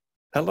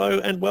Hello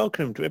and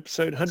welcome to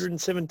episode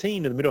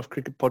 117 of the Mid-Off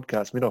Cricket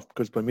Podcast. Mid-Off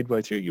because by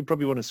midway through you'll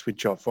probably want to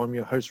switch off. I'm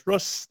your host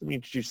Ross. Let me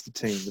introduce the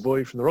team. The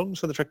boy from the wrong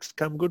side of the tracks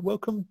come good.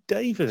 Welcome,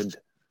 David.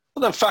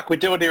 What the fuck we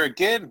doing here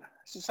again?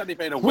 It's just only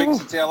been a week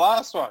since our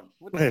last one.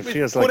 It We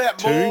feels put like out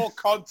two. more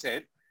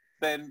content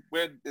than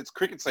when it's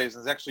cricket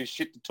season. There's actually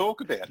shit to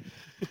talk about.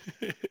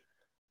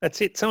 That's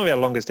it. Some of our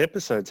longest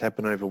episodes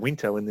happen over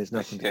winter when there's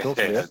nothing to talk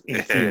about,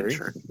 in theory.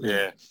 True.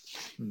 Yeah.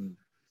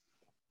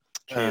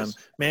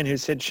 Man who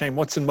said Shane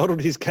Watson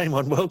modelled his game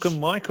on. Welcome,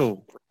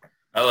 Michael.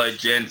 Hello,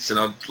 gents, and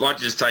I'd like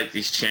to just take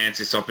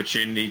this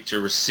opportunity to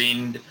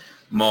rescind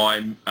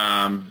my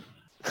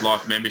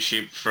life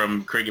membership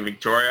from Cricket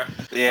Victoria.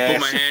 Yes. Put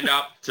my hand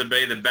up to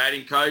be the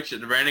batting coach at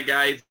the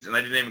Renegades, and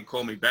they didn't even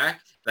call me back.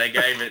 They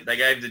gave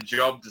the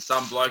job to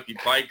some bloke who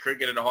played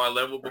cricket at a high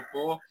level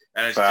before,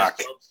 and it's just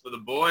jobs for the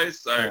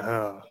boys. So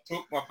I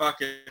took my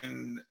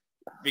fucking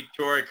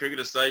Victoria Cricket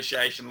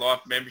Association life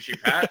membership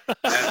hat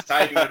and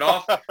taking it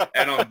off,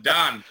 and I'm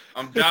done.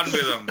 I'm done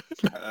with them.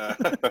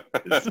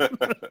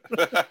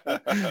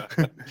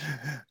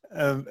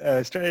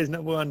 Australia's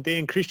number one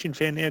Dan Christian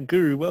fan now,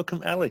 Guru.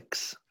 Welcome,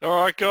 Alex.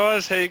 All right,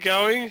 guys, how you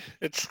going?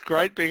 It's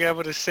great being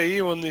able to see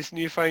you on this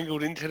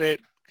newfangled internet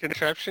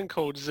contraption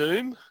called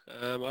Zoom.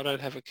 I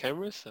don't have a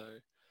camera, so...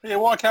 Yeah,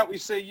 why can't we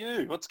see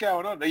you? What's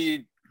going on? Are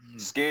you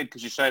scared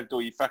because you shaved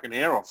all your fucking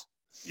hair off?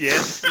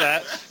 Yes,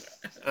 that.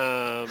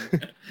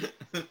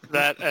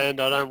 That, and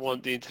I don't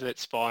want the internet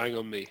spying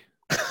on me.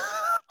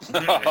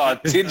 Tinfoil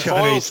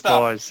Chinese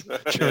stuff. spies.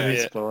 Chinese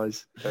Yeah.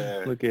 spies.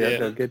 Yeah. Look out,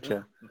 they'll get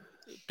you.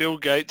 Bill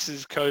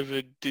Gates'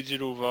 COVID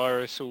digital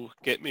virus will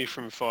get me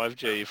from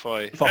 5G if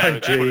I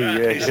 5G,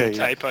 put a piece of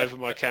yeah. tape over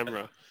my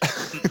camera.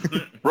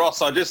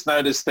 Ross, I just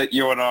noticed that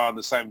you and I are on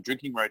the same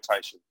drinking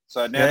rotation.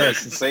 So now that we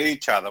can see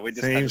each other, we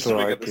just have to Seems swing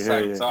like, at the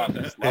same time.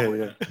 It's lovely.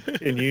 Yeah.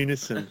 In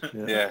unison.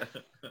 Yeah.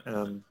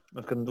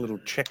 I've got a little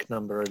check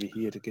number over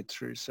here to get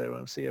through,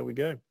 so see how we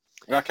go.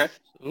 Okay.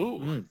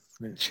 Ooh,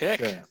 Yeah.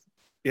 check.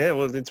 Yeah,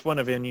 well, it's one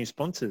of our new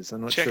sponsors.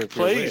 I'm not sure Check, if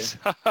you're aware. please.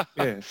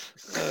 Yeah.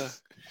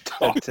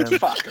 Oh, But,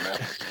 fucking hell.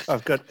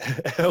 I've got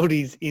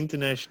Aldi's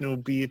International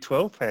Beer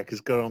 12-pack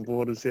has got on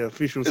board as our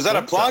official Is that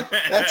a sponsor.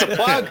 plug? That's a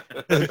plug.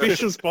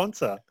 Official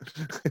sponsor.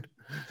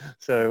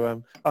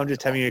 So I'm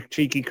just having a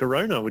cheeky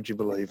Corona, would you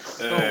believe?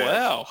 Oh,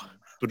 wow.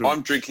 But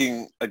I'm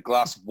drinking a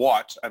glass of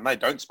white, and they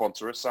don't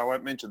sponsor us, so I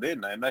won't mention their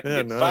name. They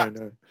can get fucked.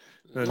 no.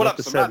 Put not up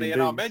the some money, Southern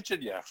and I'll Bees.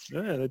 mention you.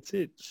 Yeah, that's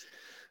it.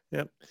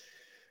 Yep.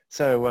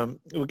 So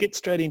we'll get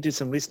straight into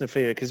some listener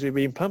feedback because we've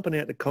been pumping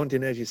out the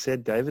content, as you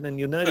said, David, and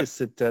you'll notice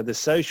that the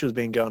social's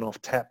been going off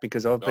tap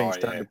because I've been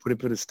starting to put a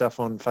bit of stuff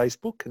on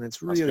Facebook, and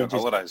it's really just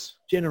holidays.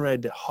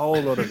 generated a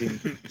whole lot of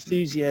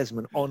enthusiasm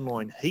and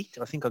online heat.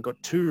 I think I got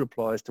 2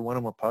 replies to one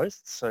of my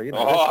posts, so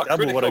that's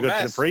double what I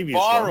got to the previous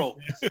viral.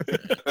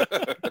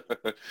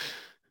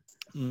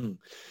 one.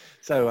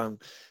 So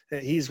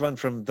here's one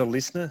from the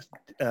listener,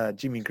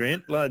 Jimmy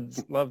Grant.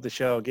 Love the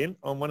show again.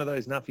 I'm one of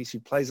those nuffies who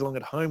plays along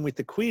at home with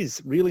the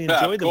quiz. Really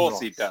enjoy them. Of course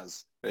Ross. he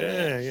does.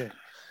 Yeah.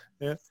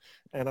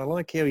 And I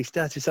like how he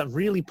starts with something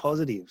really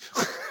positive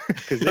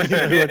because then you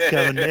know what's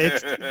coming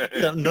next.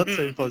 Something not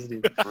so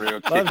positive.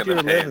 Real kick Loved in your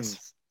the pants.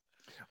 11s.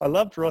 I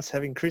loved Ross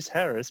having Chris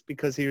Harris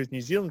because he was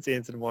New Zealand's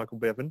answer to Michael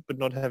Bevan, but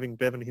not having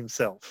Bevan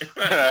himself.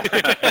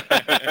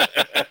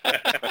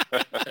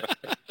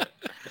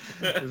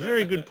 A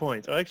very good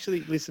point. I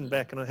actually listened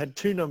back and I had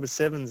 2 number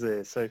 7s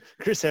there. So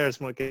Chris Harris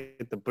might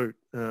get the boot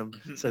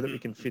so that we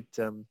can fit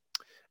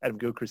Adam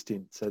Gilchrist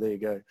in. So there you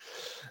go.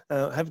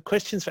 I have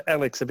questions for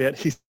Alex about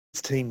his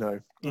team though.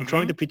 I'm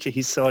trying to picture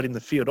his side in the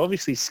field.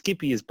 Obviously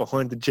Skippy is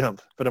behind the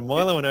jump, but are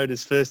Milo and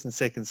Otis first and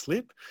second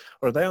slip,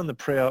 or are they on the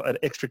prowl at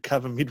extra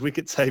cover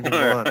mid-wicket saving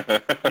line?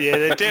 Yeah,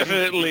 they're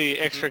definitely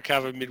extra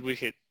cover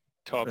mid-wicket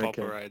type Okay.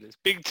 operators.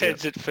 Big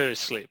Ted's at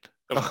first slip.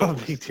 Of Oh,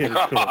 course. Big Ted,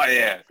 of course. Oh,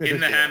 yeah.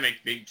 In the hammock,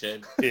 Big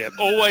Ted. Yeah,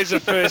 always a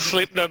first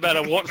slip no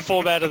matter what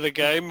format of the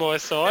game, my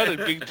side, and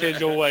Big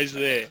Ted's always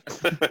there.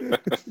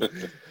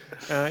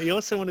 He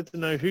also wanted to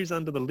know who's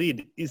under the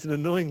lid. Is it an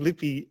annoying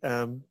lippy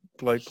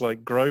bloke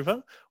like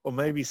Grover, or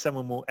maybe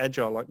someone more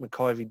agile like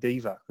Mackay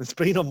Diva? It's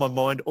been on my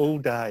mind all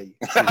day.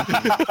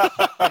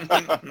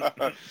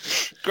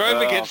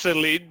 Grover gets the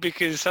lid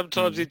because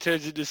sometimes he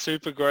turns into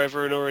Super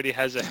Grover and already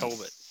has a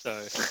helmet.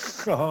 So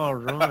Oh,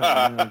 right.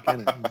 I get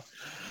it.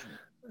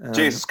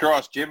 Jesus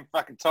Christ, Jim.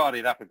 Fucking tidy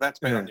it up if that's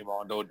been on your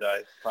mind all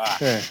day. Fuck.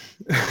 Yeah.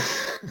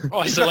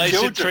 isolation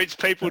children. treats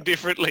people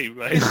differently,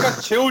 mate. He's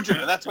got children,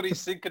 and that's what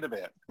he's thinking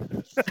about.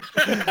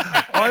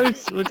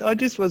 I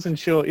just wasn't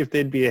sure if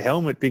there'd be a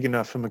helmet big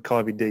enough for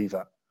Mackay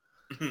Diva.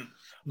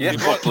 You have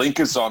to put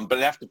blinkers on, but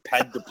you have to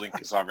pad the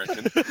blinkers, I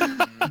reckon.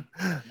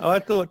 I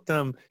thought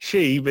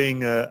she,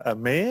 being a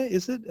mare,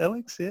 is it,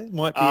 Alex? Yeah,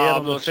 might be out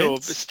I'm on the not sure.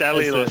 fence.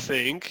 Stallion, as I a-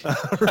 think.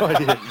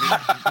 Right,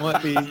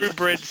 yeah.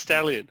 True-bred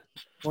stallion.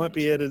 Might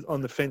be out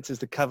on the fence as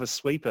the cover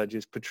sweeper,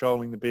 just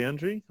patrolling the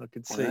boundary. I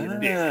could see.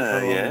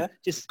 Yeah.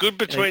 Just Good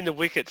between the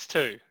wickets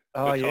too.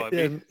 Oh yeah,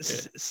 Mackay.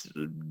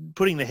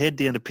 putting the head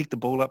down to pick the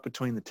ball up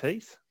between the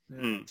teeth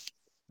Mm.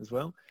 as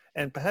well,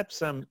 and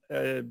perhaps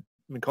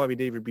Mackay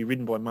Diva would be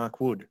ridden by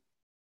Mark Wood.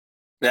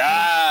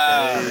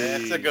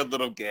 That's a good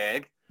little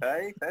gag.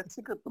 Hey, that's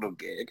a good little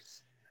gag.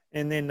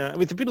 And then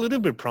with a little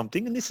bit of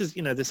prompting, and this is,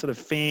 the sort of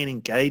fan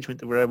engagement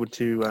that we're able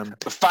to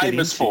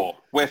famous for.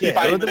 We're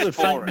famous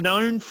for it.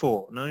 Known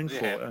for.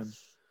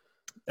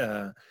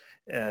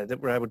 That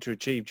we're able to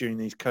achieve during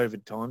these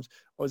COVID times.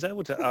 I was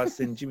able to ask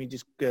then Jimmy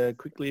just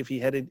quickly if he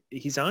had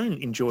his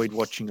own enjoyed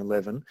watching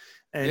 11,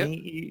 and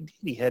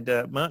he had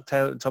Mark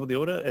Taylor at the top of the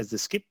order as the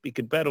skip. He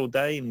could bat all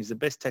day, and he's the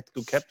best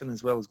tactical captain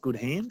as well as good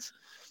hands.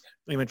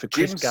 He went for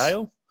Chris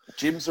Gale.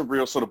 Jim's a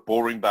real sort of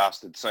boring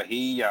bastard, so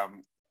he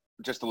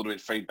just a little bit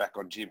of feedback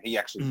on Jim. He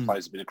actually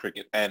plays a bit of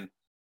cricket, and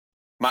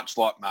much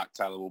like Mark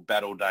Taylor, will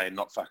bat all day and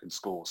not fucking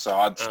score.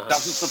 So it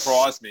doesn't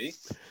surprise me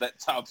that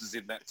Tubbs is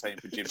in that team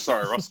for Jim.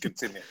 Sorry, Ross,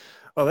 continue.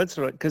 Oh, that's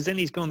right, because then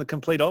he's gone the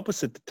complete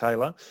opposite to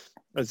Taylor,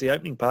 as the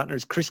opening partner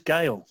is Chris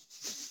Gale.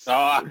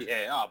 Oh,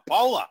 yeah. Oh,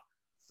 bowler.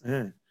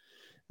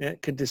 Yeah,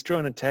 could destroy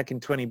an attack in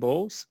 20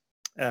 balls.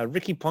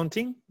 Ricky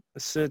Ponting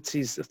asserts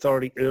his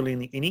authority early in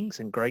the innings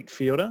and great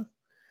fielder.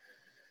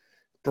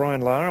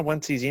 Brian Lara,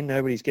 once he's in,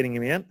 nobody's getting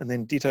him out. And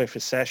then ditto for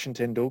Sash and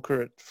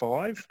Tendulkar at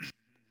 5.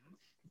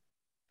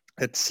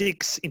 At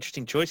 6,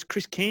 interesting choice,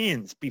 Chris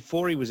Cairns,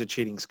 before he was a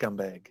cheating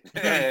scumbag.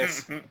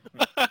 Yes.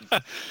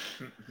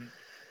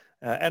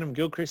 Adam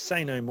Gilchrist,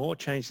 say no more,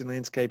 changed the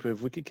landscape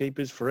of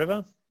wicketkeepers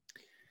forever.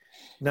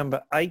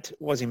 Number 8,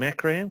 Wasim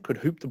Akram, could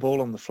hoop the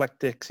ball on the flat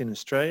decks in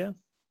Australia.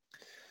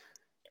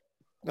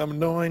 Number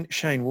 9,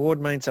 Shane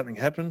Ward, made something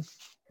happen.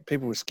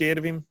 People were scared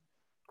of him.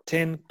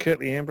 10,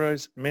 Curtly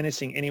Ambrose,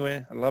 menacing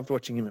anywhere. I loved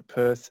watching him at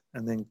Perth.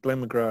 And then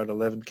Glenn McGrath at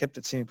 11, kept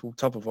it simple,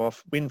 top of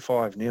off, win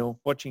 5-0.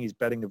 Watching his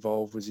batting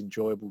evolve was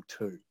enjoyable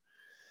too.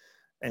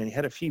 And he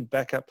had a few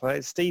backup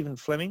players. Stephen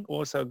Fleming,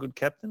 also a good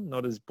captain,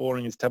 not as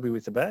boring as Tubby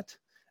with the bat.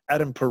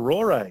 Adam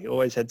Perore,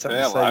 always had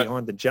something to say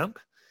behind the jump.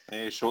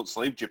 Yeah, short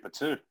sleeve jipper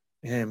too.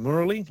 Yeah,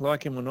 Murali,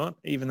 like him or not,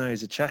 even though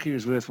he's a chucky, he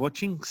was worth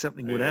watching.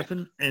 Something would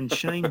happen. And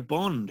Shane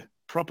Bond,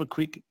 proper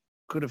quick,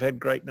 could have had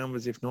great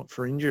numbers if not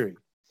for injury.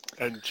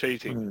 And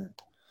cheating.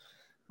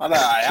 I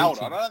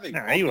don't think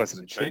he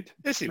wasn't a cheat.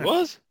 Yes, he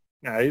was.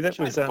 No, that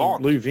was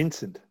Lou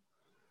Vincent.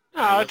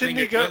 No, I didn't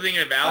think you're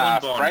thinking of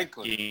Alan Bond.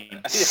 Franklin.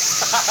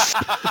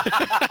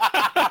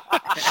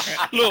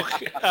 Look,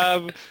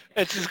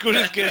 it's as good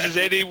a guess as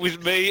any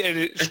with me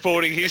and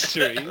sporting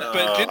history.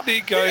 But didn't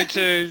he go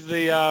to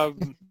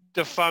the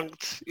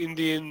defunct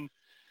Indian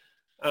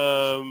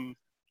IPL,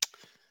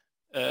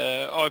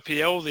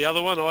 the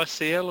other one,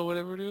 ICL or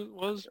whatever it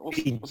was?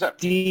 He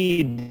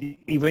did.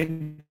 He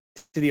went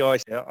to the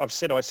ICL. I've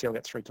said ICL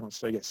about 3 times,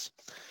 so yes.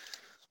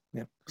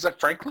 Yeah. Was that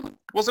Franklin?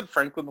 Wasn't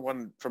Franklin the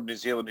one from New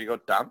Zealand who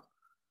got done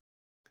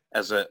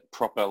as a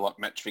proper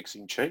match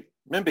fixing cheat?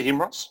 Remember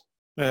him, Ross?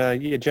 Yeah,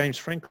 James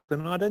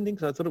Franklin. I don't think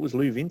so. I thought it was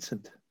Lou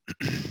Vincent.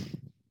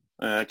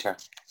 Okay.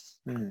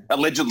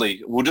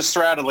 Allegedly. We'll just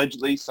throw out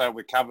allegedly, so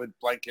we're covered.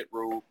 Blanket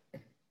rule.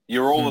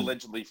 You're all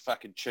allegedly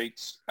fucking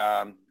cheats,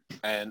 and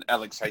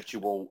Alex hates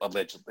you all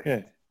allegedly.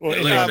 Yeah. Well,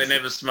 at least they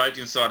never smoked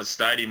inside a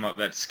stadium like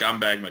that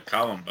scumbag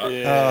McCullum.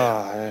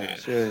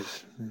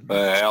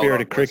 But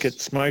spirit of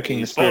cricket,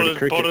 smoking the spirit of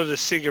cricket. Bottled a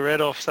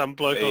cigarette off some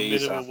bloke on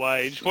minimum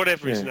wage,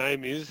 whatever his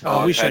name is.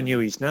 I wish I knew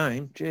his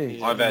name.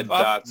 Jeez. I've had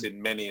darts in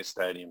many a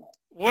stadium.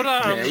 What?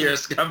 You're a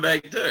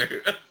scumbag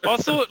too. I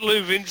thought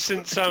Lou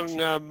Vincent sung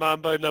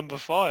Mambo No.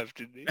 5,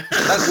 didn't he?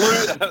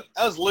 That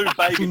was Lou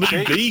Bacon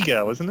Cheese.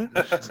 Bega, wasn't it?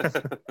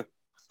 That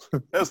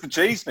was the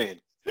cheese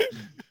man.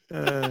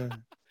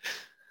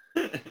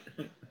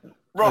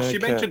 Ross, you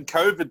mentioned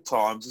COVID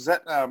times. Is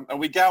that are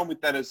we going with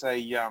that as a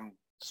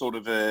sort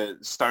of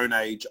a Stone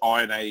Age,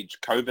 Iron Age,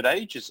 COVID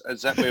age? Is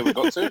that where we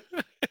got to?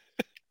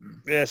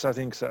 Yes, I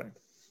think so.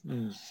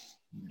 You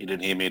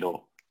didn't hear me at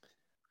all.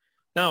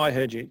 No, I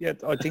heard you. Yeah,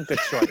 I think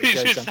that's right.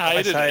 It goes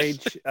Ice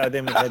Age,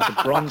 then we had the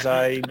Bronze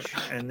Age,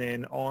 and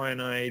then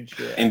Iron Age.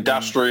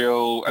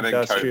 Industrial, and then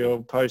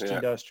Industrial,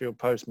 post-industrial,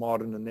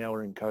 post-modern, and now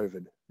we're in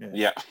COVID.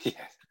 Yeah,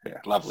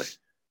 lovely.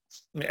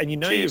 And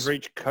you've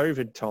reached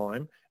COVID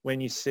time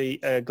when you see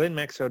Glenn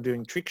Maxwell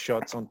doing trick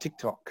shots on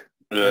TikTok.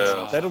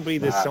 That'll be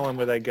the sign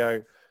where they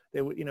go,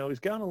 it was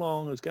going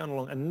along,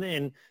 and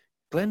then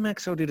Glenn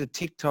Maxwell did a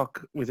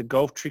TikTok with a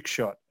golf trick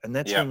shot, and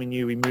that's when we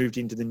knew we moved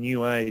into the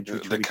new age,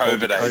 which the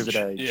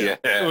COVID age. Yeah.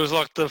 It was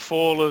like the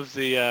fall of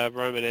the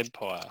Roman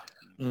Empire.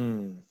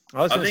 I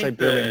was going to say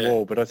Berlin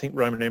Wall, but I think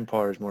Roman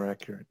Empire is more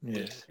accurate.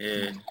 Yes.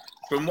 Yeah.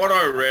 From what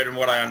I read and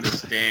what I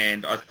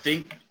understand, I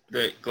think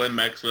that Glenn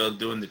Maxwell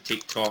doing the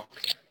TikTok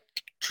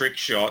trick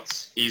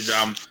shots is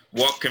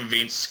what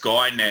convinced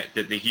Skynet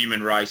that the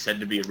human race had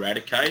to be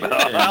eradicated.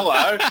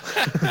 Hello.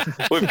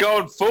 We've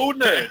gone full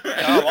nerd.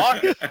 I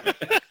like it.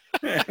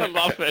 I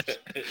love it.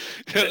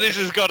 This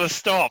has got to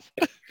stop.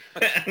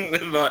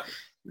 So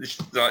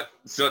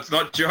it's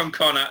not John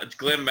Connor, it's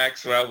Glenn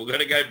Maxwell. We're going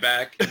to go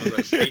back and we're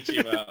going to teach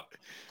him out.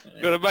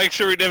 Got to make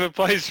sure he never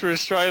plays for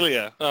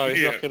Australia. Oh,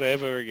 he's not going to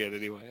ever again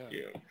anyway.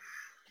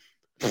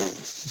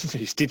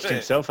 He stitched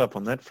himself up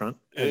on that front.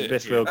 The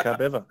best World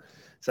Cup ever.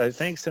 So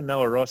thanks to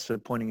Noah Ross for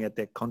pointing out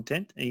that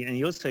content. And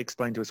he also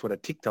explained to us what a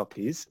TikTok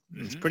is.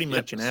 It's pretty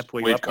much an app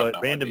where you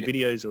upload random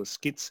videos or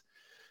skits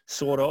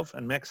sort of,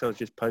 and Maxwell's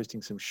just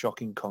posting some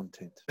shocking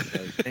content. So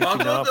thank you, I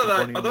Niall, thought, for that,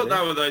 pointing I me thought there.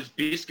 they were those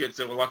biscuits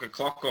that were like a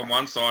clock on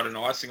one side and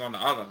icing on the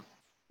other.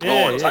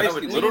 Oh, Yeah,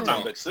 tasty yeah. little Yeah.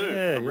 number too.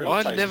 Yeah, A real yeah.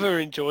 I tasty- never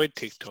enjoyed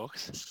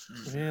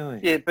TikToks. Really?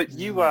 Yeah, but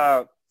you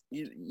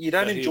you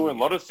don't So here enjoy we a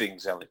lot of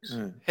things, Alex.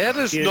 Mm. How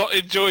does Yeah. not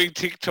enjoying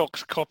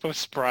TikToks copper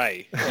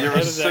spray? You're How a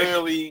does that-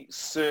 surly. You're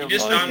just I was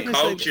gonna say-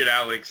 uncultured,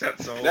 Alex.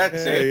 That's all.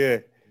 That's Yeah, it. yeah.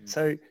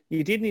 So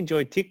you didn't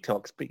enjoy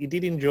TikToks, but you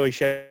did enjoy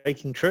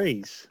shaking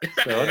trees. So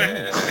I don't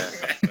know.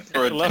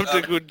 For I a- loved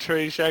a good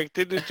tree shake.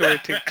 Didn't enjoy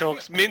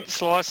TikToks. Mint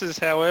slices,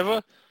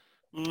 however,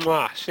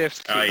 mwah,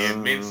 chef's Oh kiss. yeah,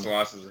 mint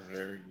slices are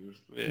very good.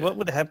 Yeah. What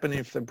would happen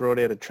if they brought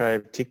out a tray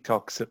of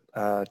TikToks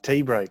at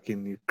tea break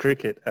in your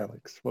cricket,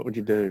 Alex? What would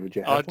you do? Would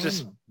you have I'd one?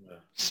 just-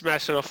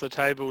 Smash it off the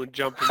table and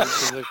jump it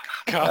into the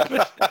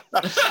carpet.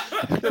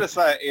 I was going to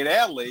say, in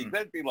our league,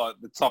 that'd be like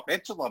the top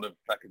echelon of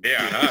fucking...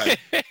 Yeah,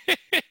 I know.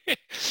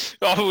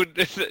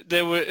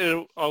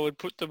 I would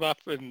put them up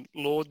and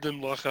lord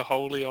them like a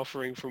holy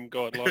offering from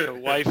God, like a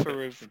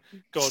wafer of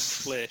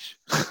God's flesh.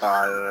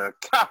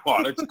 Come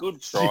on, it's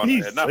good try.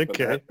 Jeez, Enough of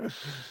okay. that.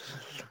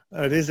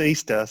 Oh, it is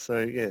Easter, so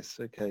yes,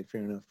 okay,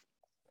 fair enough.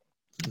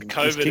 This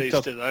COVID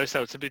TikTok- Easter though,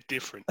 so it's a bit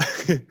different.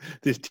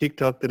 this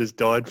TikTok that has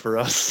died for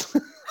us.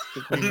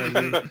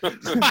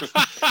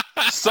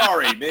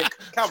 Sorry, Mick.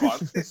 Come on,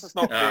 this is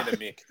not fair to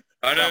Mick.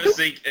 I don't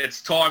think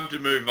it's time to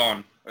move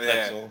on.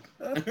 That's Yeah.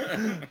 all.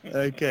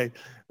 Okay,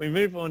 we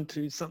move on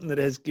to something that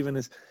has given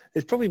us,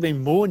 there's probably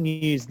been more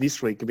news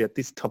this week about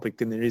this topic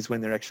than there is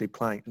when they're actually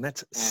playing, and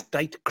that's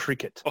state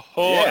cricket.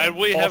 Oh, Yeah. and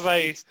we have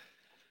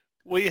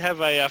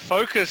a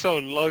focus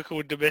on local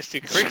and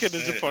domestic cricket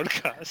as a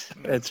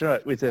podcast. That's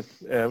right, with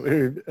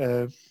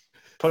a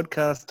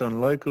podcast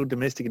on local,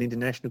 domestic and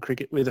international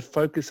cricket with a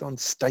focus on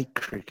state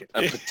cricket.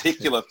 A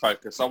particular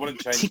focus. I want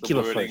to change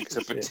Particular the wording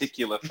focus, to yes.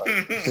 particular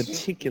focus.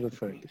 Particular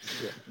focus,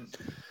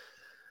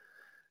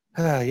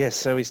 yeah. Yes,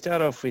 so we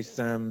start off with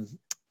a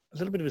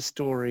little bit of a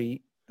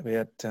story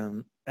about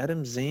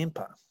Adam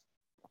Zampa.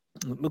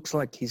 It looks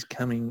like he's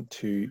coming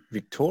to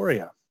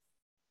Victoria,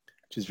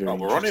 which is very Oh,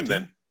 we're on him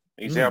interesting.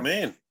 then. He's our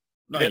man.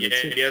 No, Yeah, yeah,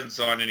 that's it. he hasn't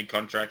signed any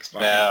contracts.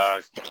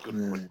 But Good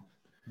point.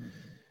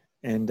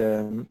 And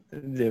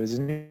there was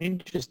an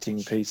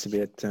interesting piece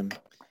about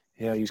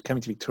how he was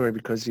coming to Victoria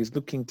because he's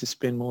looking to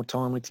spend more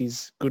time with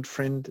his good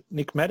friend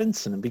Nick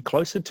Maddinson and be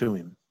closer to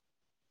him.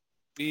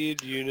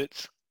 Weird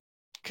units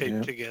keep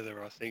Yeah.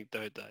 together, I think,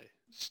 don't they? Yeah,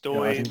 I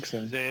Stoyan, think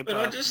so. Zampa, But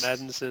I just-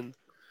 Maddinson.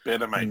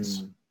 Better mates.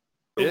 Mm.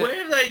 But Yeah. where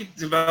have they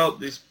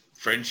developed this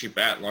friendship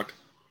at? Like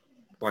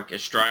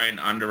Australian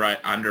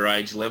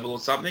underage level or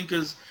something?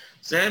 Because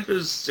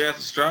Zampa's South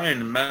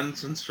Australian and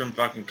Maddison's from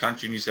fucking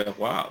country New South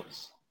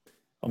Wales.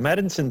 Well,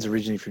 Maddinson's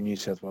originally from New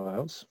South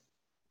Wales.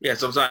 Yeah,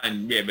 so I'm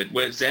saying, yeah, but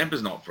where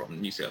Zampa's not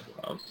from New South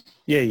Wales.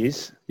 Yeah, he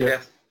is. Yeah,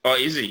 Yeah. Oh,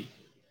 is he?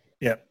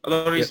 yeah. I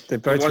thought he's they're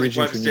both why does he originally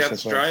play for from New South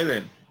South Wales. Australia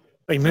then.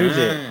 He moved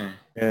there.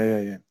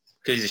 Yeah.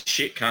 Because he's a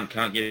shit cunt,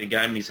 can't get a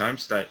game in his home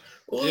state.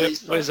 All Yep,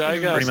 these where's fucking-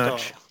 Agar Pretty style?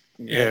 much.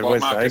 Yeah, Yeah, Like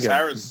where's Marcus Agar?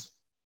 Harris.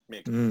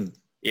 Mick. Mm.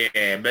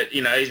 yeah, but,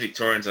 he's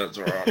Victorian, so it's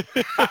all right.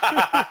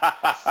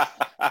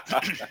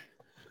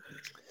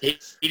 he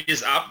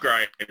just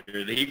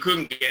upgraded. He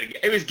couldn't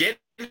get he was getting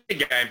a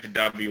game for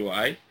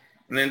WA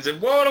and then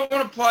said, well, I don't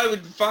want to play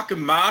with fucking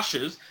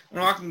Marshes and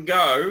I can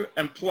go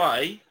and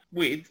play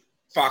with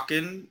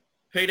fucking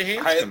Peter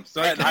Hanscom.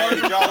 So he and can Haley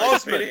play Joel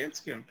with Osment. Peter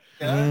Hanscom.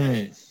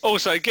 Mm.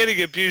 Also,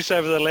 getting abuse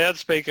over the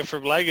loudspeaker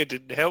from Langer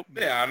didn't help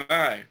me. Yeah,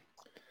 I know.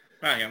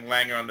 Hang on,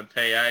 Langer on the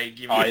PA.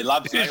 Give Oh, me he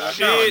loves it. No one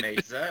Shit.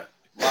 needs that.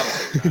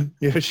 Loves it.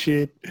 Yeah,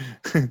 shit.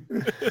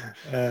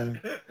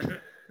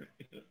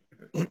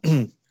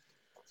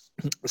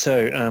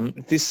 So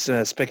this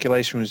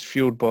speculation was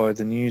fueled by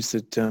the news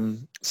that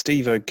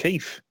Steve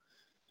O'Keefe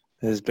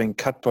has been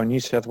cut by New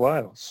South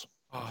Wales.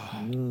 Oh,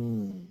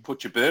 Mm.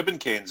 Put your bourbon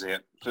cans out.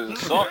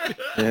 It's not.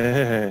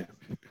 Yeah.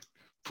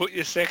 put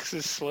your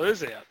sexist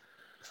slurs out.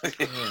 Put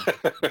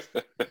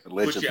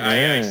Allegedly. your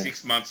AA Yeah.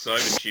 6 month sober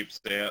chips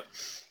out.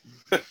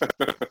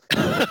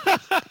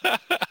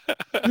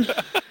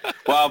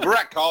 Well,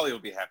 Virat Kohli will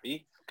be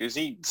happy because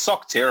he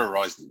sock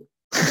terrorised him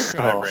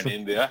over in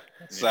India.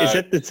 So, Is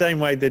that the same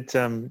way that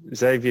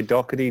Xavier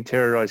Doherty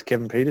terrorised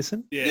Kevin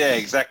Peterson? yeah,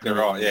 exactly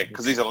right. Yeah,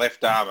 because he's a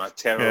left armer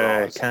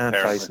terrorised. can't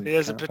apparently. face him. He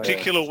has a Can't face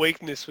particular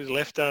weakness with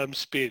left arm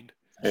spin.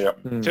 Yeah,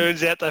 Mm.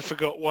 Turns out they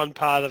forgot one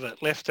part of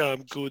it. Left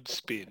arm good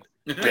spin.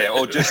 yeah,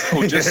 or just Yes, I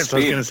was going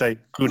spin. to say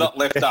good. Not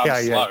left arm Yeah,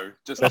 yeah. slow,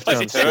 just Left arm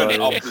turn slow,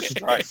 off yeah. the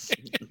straight.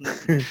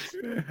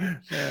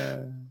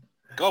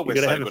 God, You've we're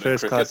got to so have a good at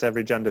first class cricket.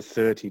 average under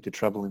 30 to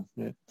trouble him.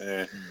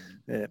 Yeah.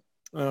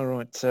 All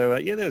right. So,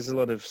 there's a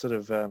lot of sort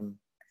of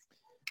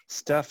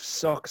stuff.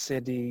 Sock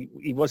said he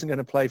wasn't going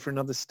to play for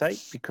another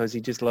state because he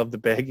just loved the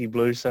baggy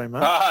blue so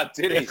much. Ah,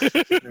 did he?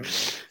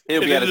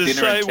 He'll And be at in a the dinner in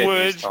same 10 years'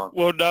 words, time.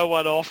 well, no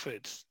one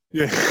offered.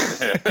 Yeah.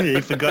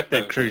 He forgot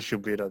that crucial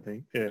bit, I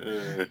think.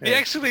 Yeah. He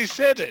actually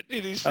said it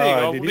in his thing. Oh,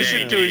 I'll did he?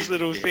 listen to Yeah, his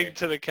little yeah. thing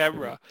to the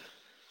camera.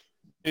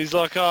 He's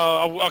like,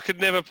 oh, I could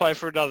never play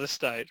for another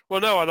state.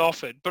 Well, no one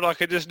offered, but I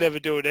could just never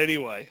do it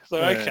anyway. So,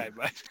 okay,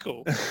 mate,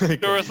 cool.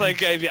 Or if they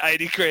gave you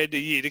 80 grand a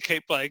year to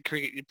keep playing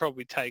cricket, you'd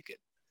probably take it.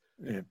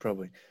 Yeah,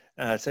 probably.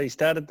 So he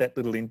started that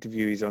little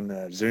interview. He's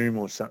on Zoom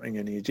or something,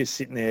 and he's just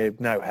sitting there,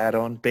 no hat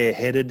on,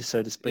 bareheaded,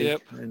 so to speak.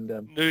 Yep.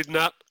 And Nude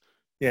nut.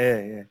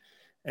 Yeah.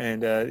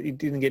 And he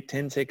didn't get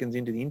 10 seconds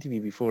into the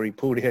interview before he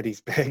pulled out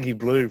his baggy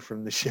blue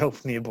from the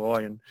shelf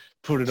nearby and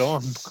put it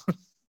on.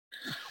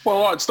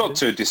 Well, it's not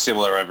too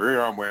dissimilar over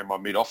here. I'm wearing my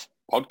mid-off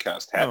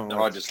podcast hat, and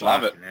I just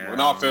love it. When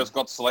I first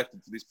got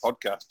selected for this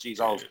podcast, geez,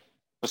 I was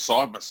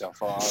beside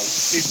myself.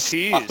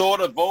 I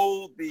thought of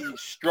all the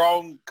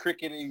strong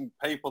cricketing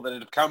people that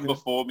had come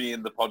before me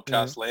in the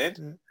podcast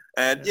land,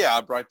 and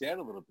I broke down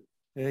a little bit.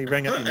 Yeah, he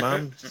rang up your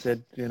mum,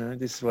 said,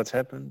 this is what's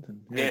happened.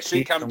 And,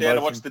 she come down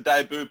to watch the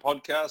debut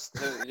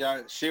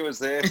podcast. She was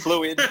there,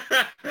 flew in.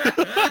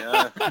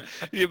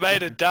 You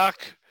made a duck.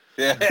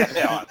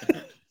 Yeah.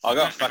 I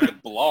got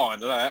fucking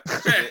blind, and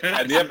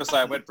the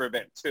episode went for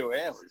about 2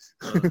 hours.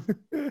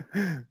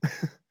 And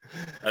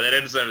that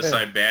episode was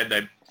so bad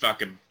they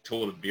fucking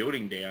tore the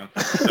building down.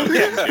 So we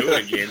couldn't do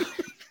it again.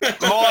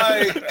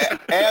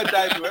 Our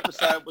debut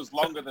episode was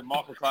longer than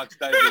Michael Clark's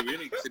debut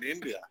innings in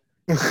India.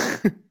 He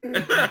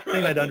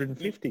made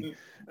 150.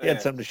 He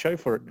had something to show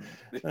for it.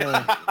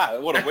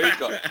 What have we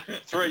got?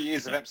 3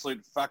 years of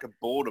absolute fucking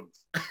boredom.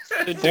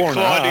 And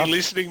declining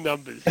listening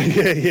numbers.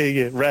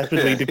 Yeah.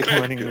 Rapidly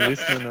declining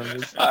listening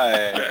numbers.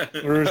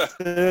 We're a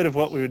third of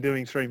what we were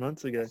doing 3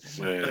 months ago.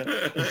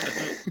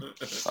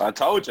 I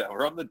told you,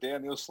 we're on the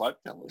downhill slope,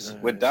 fellas.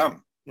 We're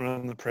done. We're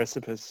on the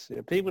precipice.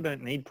 Yeah, people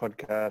don't need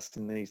podcasts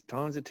in these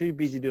times. They're too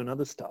busy doing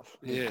other stuff.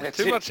 Yeah,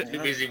 too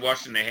busy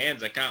washing their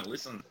hands. They can't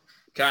listen.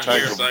 Can't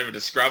hear us over to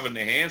scrubbing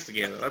their hands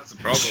together. That's the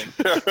problem.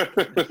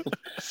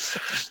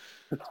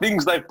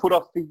 Things they've put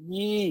off for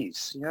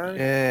years,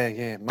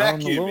 Yeah. Mowing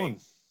the lawn.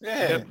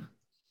 Yeah. Yep.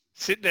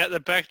 Sitting out the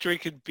back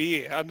drinking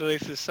beer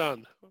underneath the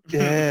sun.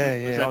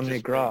 Yeah, on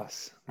their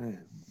grass. Yeah,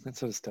 that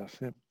sort of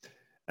stuff.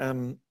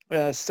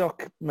 Yeah.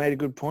 Stock made a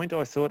good point,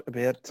 I thought,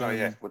 about...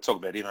 we'll talk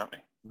about him, aren't we?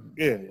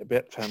 Yeah,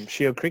 about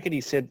Shield cricket.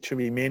 He said it should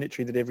be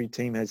mandatory that every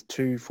team has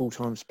 2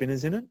 full-time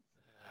spinners in it.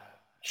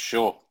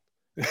 Sure.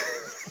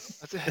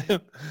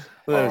 That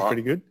was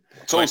pretty good.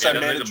 It's also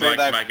mandatory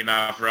they make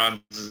enough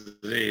runs as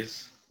it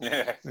is.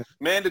 Yeah,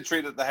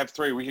 mandatory that they have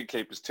 3 wicket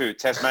keepers too.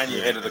 Tasmania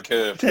ahead of the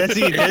curve.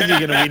 Tassie going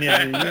to win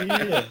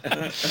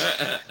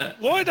out.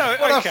 Why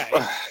don't? Okay.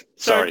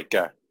 Sorry,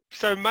 go.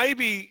 So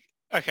maybe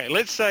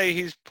let's say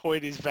his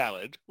point is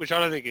valid, which I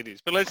don't think it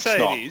is, but let's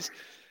say it is.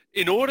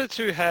 In order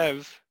to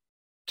have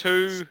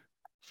 2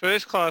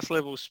 first-class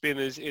level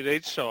spinners in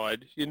each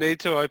side, you need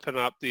to open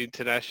up the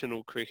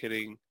international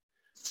cricketing.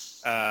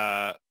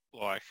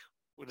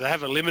 Would they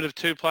have a limit of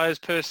 2 players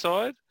per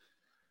side?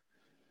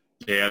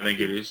 Yeah, I think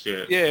it is,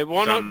 yeah. Yeah,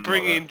 why not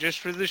bring in, just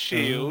for the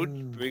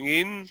Shield, bring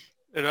in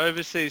an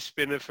overseas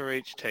spinner for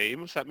each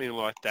team, something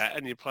like that,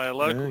 and you play a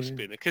local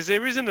spinner? Because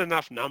there isn't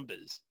enough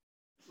numbers.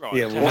 Right,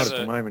 yeah, well, at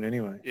the moment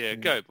anyway. Yeah,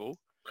 go, Bull.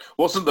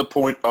 Wasn't the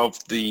point of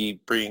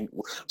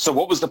so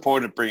what was the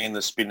point of bringing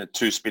the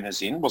 2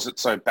 spinners in? Was it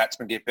so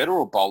batsmen get better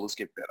or bowlers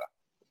get better?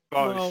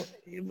 Both.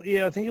 Well,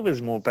 yeah, I think it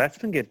was more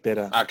batsmen get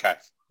better. Okay.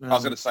 I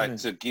was going to say,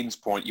 to Gin's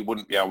point, you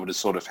wouldn't be able to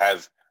sort of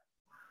have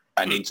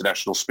an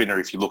international spinner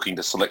if you're looking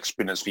to select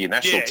spinners for your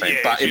national team.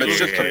 But if it's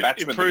just for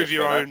batsmen, improve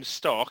your own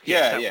stock.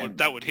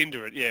 That would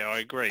hinder it. Yeah, I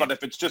agree. But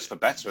if it's just for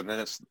batsmen, then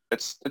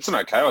it's an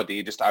okay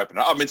idea just to open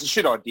it up. I mean, it's a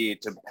shit idea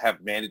to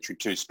have mandatory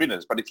 2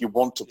 spinners, but if you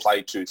want to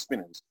play 2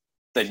 spinners,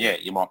 then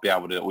you might be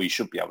able to, or you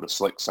should be able to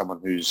select someone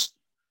who's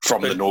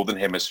from the northern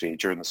hemisphere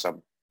during the summer.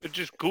 It's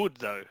just good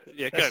though.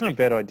 Yeah, that's not a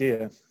bad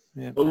idea.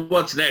 Yeah. Well,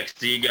 what's next?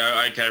 Do you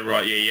go, okay,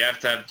 right, you have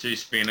to have 2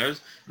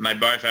 spinners, and they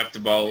both have to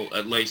bowl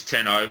at least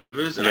 10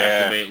 overs, and they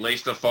have to be at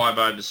least a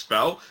 5-over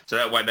spell, so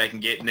that way they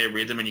can get in their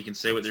rhythm and you can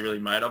see what they're really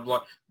made of.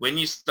 Like, when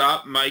you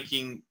start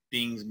making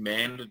things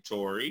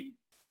mandatory,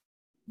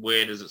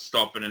 where does it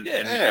stop? And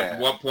at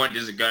what point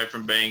does it go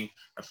from being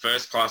a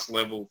first-class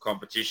level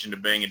competition to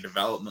being a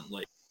development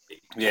league?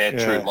 Yeah,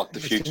 true, like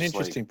the Futures League. It's an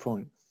interesting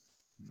point.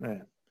 Yeah.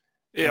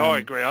 Yeah, I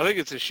agree. I think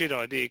it's a shit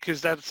idea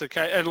because that's the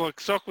case. And like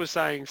Sock was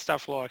saying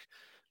stuff like,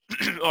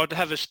 I'd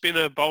have a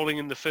spinner bowling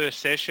in the first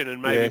session and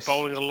maybe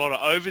bowling a lot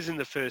of overs in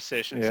the first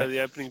session, so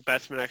the opening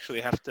batsmen actually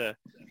have to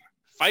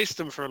face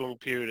them for a long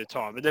period of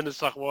time. And then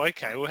it's like, well,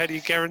 okay, how do you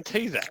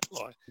guarantee that?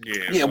 Like,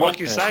 like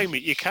you're saying,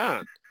 you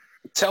can't.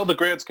 Tell the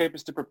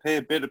groundskeepers to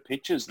prepare better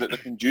pitches that are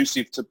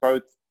conducive to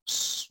both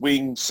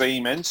swing,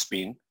 seam, and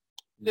spin.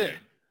 Yeah.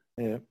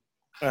 Yeah.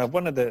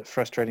 One of the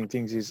frustrating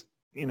things is,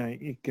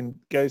 you can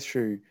go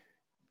through,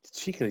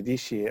 particularly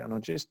this year, and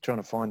I'm just trying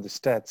to find the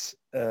stats.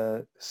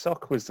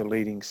 Sock was the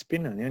leading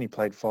spinner, and he only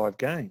played 5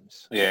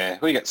 games. Yeah,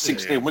 we got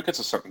 16 wickets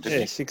or something,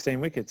 didn't he?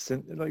 16 wickets.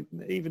 And like,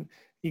 even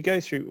you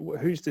go through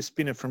who's the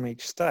spinner from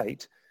each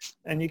state,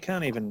 and you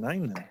can't even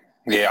name them.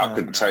 Yeah, I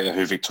couldn't tell you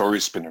who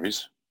Victoria's spinner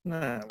is.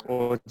 No,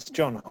 well, it's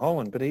John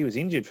Holland, but he was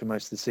injured for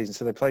most of the season,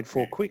 so they played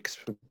 4 quicks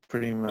for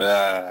pretty much.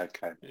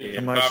 Okay. Yeah,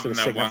 most of the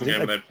second half.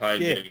 They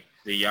played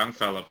the young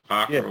fella,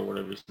 Parker or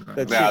whatever his name.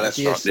 That's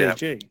the right.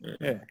 SCG.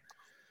 Yeah.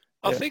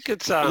 I think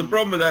it's the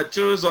problem with that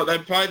too is like they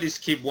play this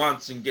kid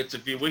once and gets a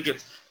few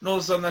wickets, and all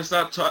of a sudden they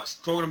start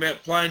talking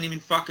about playing him in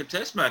fucking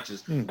test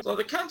matches. It's like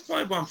they can't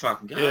play one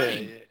fucking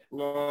game.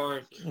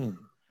 Like,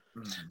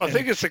 I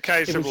think it's a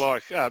case of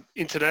like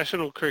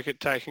international cricket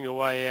taking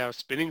away our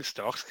spinning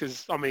stocks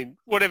because, I mean,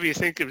 whatever you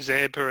think of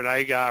Zampa and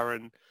Agar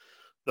and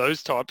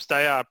those types,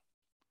 they are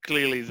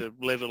clearly the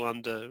level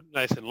under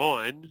Nathan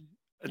Lyon.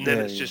 And then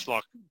it's just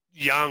like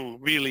young,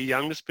 really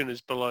young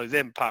spinners below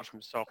them, apart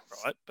from Sock,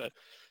 right? But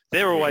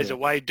they're always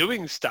away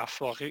doing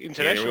stuff like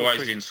international they're always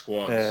cricket. in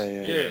squads.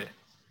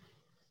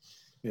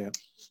 Yeah.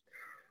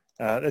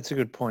 That's a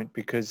good point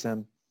because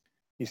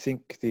you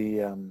think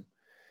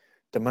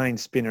the main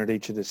spinner at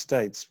each of the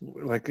states,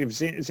 like if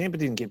Zampa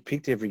didn't get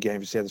picked every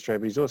game for South Australia,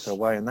 but he's also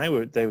away, and they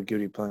were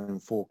guilty of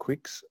playing 4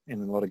 quicks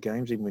in a lot of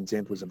games, even when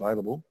Zampa was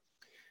available.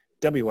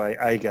 WA,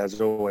 Agar's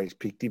always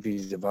picked if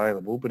he's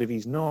available, but if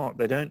he's not,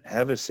 they don't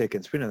have a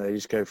second spinner. They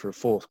just go for a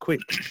 4th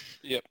quick.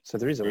 So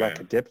there is a lack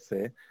of depth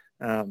there.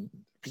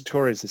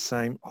 Victoria's the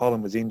same.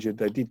 Holland was injured.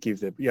 They did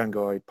give the young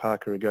guy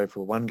Parker a go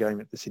for 1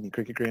 game at the Sydney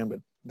Cricket Ground, but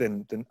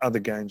then other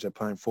games they're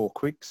playing 4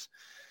 quicks.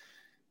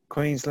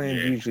 Queensland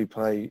usually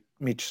play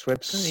Mitch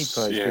Swepson. He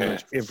plays pretty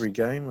much every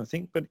game, I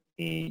think, but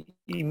he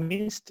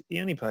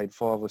only played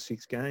 5 or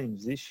 6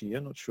 games this year.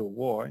 Not sure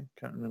why.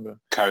 Can't remember.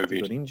 COVID.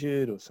 He got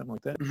injured or something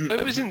like that.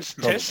 He was in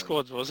test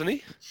squads, wasn't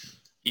he?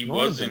 He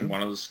was in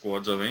one of the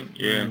squads, I think.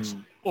 Yeah.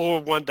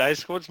 Or one-day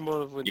squads.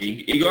 More of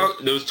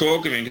there was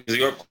talk of him because he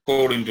got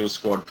called into a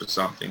squad for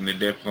something. They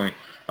definitely.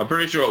 I'm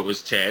pretty sure it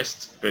was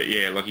test, but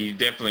like he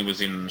definitely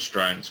was in an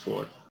Australian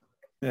squad.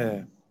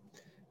 Yeah.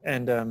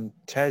 And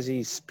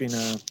Tassie's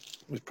spinner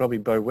was probably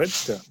Bo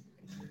Webster.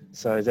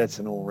 So that's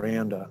an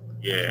all-rounder.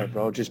 Yeah.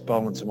 Role, just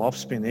bowling some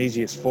off-spin.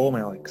 Easiest form,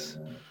 Alex.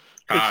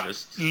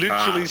 Hardest.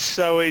 Literally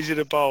so easy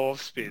to bowl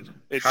off-spin.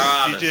 It's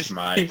hardest,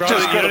 mate. You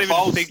don't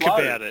even think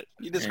about it.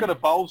 You just got to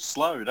bowl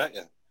slow, don't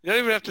you? You don't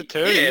even have to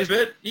turn. Yeah,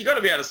 but you got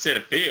to be able to set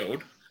a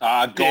field.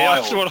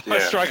 That's what I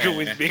struggle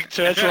with,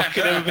 Victor. That's why I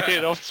can never be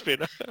an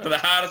off-spinner. The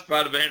hardest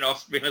part of being an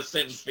off-spinner is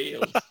setting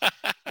fields.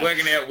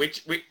 working out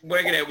which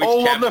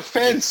all on the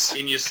fence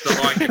in your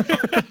strike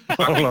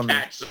fucking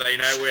catch so you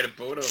know where to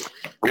put them.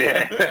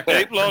 Yeah.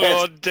 Deep long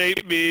on,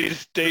 deep mid,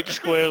 deep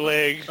square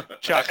leg,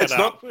 chuck it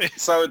up.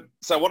 So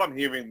what I'm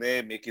hearing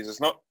there, Mick, is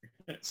it's not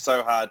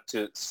so hard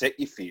to set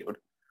your field.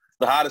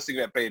 The hardest thing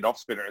about being an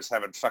off-spinner is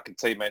having fucking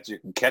teammates who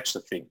can catch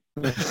the thing.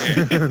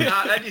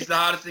 That is the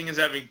hardest thing is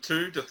having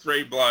 2 to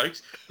 3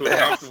 blokes who are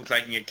comfortable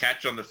taking a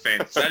catch on the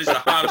fence. That is the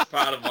hardest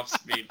part of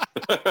off-spin.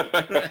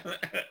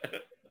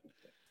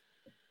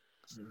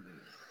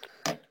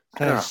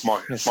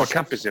 My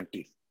cup is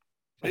empty.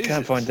 I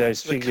can't find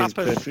those figures,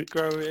 but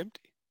grow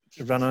empty.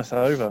 Run us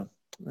over.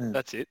 Yeah.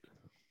 That's it.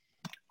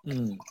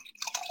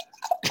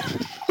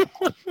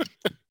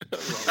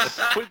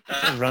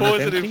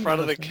 Pause it in front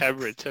of the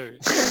camera too.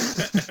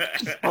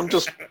 I'm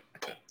just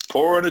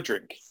pouring a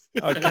drink.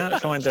 I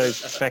can't find those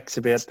facts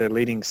about the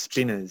leading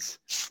spinners.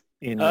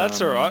 That's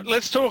all right.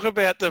 Let's talk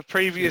about the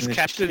previous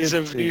captains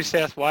of New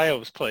South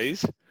Wales,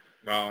 please.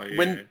 Oh,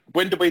 yeah.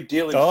 When do we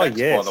deal in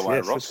facts, by the way,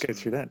 Ross? Let's go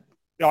through that.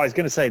 I was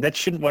going to say, that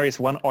shouldn't worry us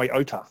one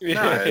iota. No.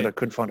 That I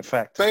couldn't find a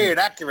fact. Being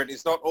accurate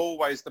is not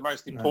always the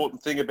most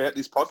important thing about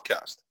this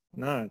podcast.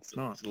 No, it's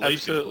not.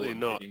 Absolutely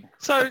not.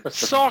 So,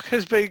 Sock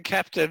has been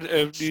captain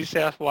of New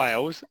South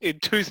Wales in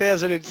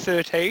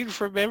 2013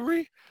 from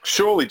memory?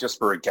 Surely just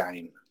for a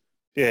game.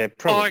 Yeah,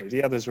 probably.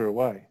 The others were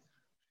away.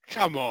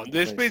 Come on,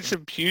 there's been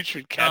some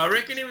putrid captains. I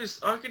reckon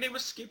he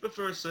was skipper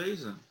for a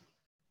season.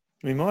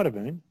 He might have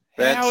been.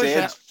 That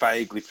sounds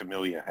vaguely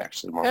familiar,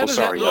 actually, Michael.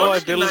 Sorry.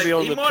 Liability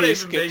on the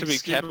piss get to be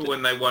captain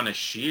when they won a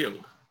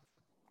Shield.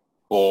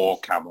 Oh,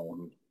 come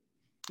on.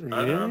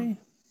 Really?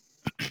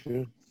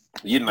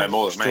 You know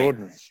more than me.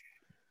 Extraordinary.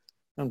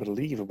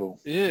 Unbelievable.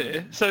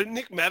 Yeah. So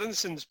Nick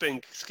Maddison's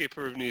been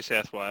skipper of New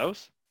South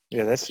Wales.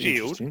 Yeah, that's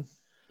Shield. Interesting.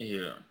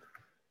 Yeah.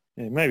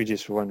 Yeah, maybe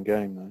just for one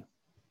game, though.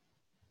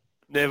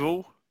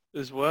 Neville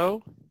as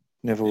well.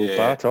 Neville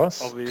Bartos.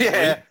 Obviously.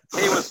 Yeah,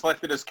 he was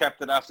selected as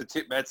captain after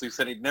Tip Mansell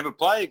said he'd never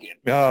play again.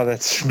 Oh,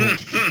 that's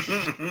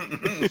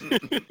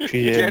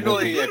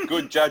generally a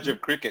good judge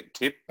of cricket,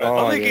 Tip.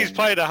 I think he's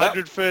played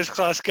 100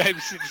 first-class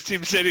games since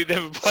Tim said he'd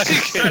never played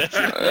again.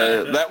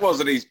 That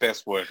wasn't his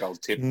best work,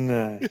 old Tip.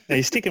 No,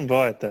 he's sticking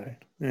by it, though.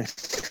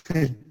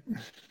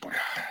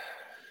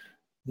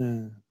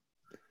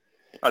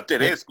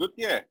 Dead air's good,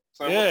 yeah.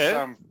 So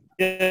yeah.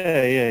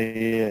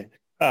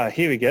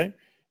 Here we go.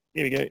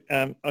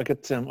 I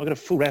got a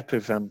full wrap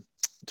of talking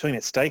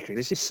about Stakery.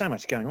 There's just so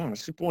much going on.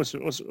 It's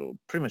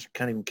pretty much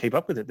can't even keep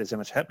up with it. There's so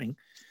much happening.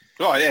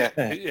 Oh yeah.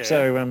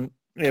 So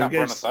can't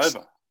run us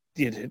over.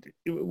 Yeah.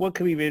 What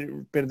could be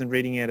better than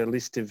reading out a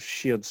list of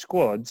Shield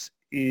squads?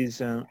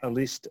 Is a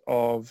list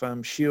of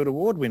Shield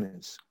award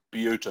winners.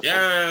 Beautiful.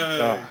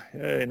 Yeah.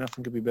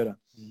 Nothing could be better.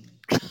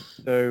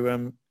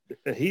 So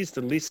here's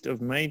the list of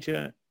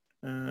major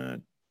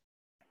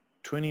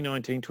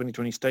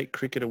 2019-2020 State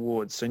Cricket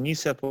Awards. So New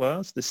South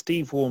Wales, the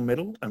Steve Waugh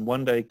Medal and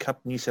One Day Cup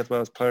New South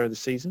Wales Player of the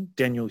Season,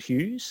 Daniel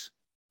Hughes.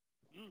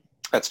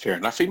 That's fair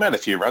enough. He made a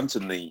few runs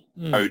in the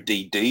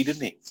ODD,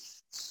 didn't he?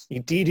 He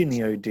did in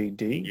the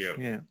ODD.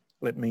 Yeah.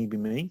 Let me be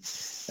me.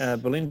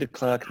 Belinda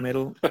Clark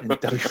Medal and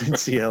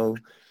WNCL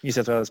New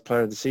South Wales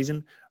Player of the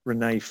Season,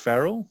 Renee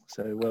Farrell.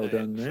 So well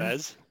done there.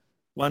 Faz.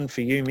 One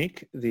for you,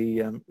 Mick.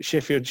 The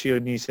Sheffield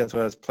Shield New South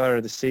Wales Player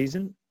of the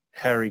Season,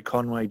 Harry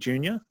Conway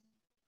Jr.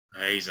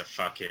 He's a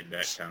fuckhead,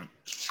 that cunt.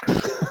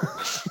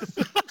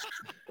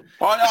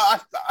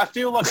 I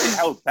feel like he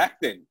held back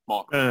then,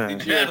 Michael.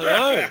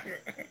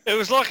 It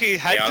was like he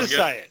had to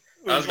say it.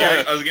 I was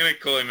going to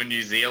call him a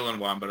New Zealand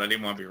one, but I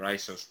didn't want to be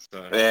racist.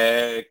 So.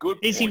 Yeah, good.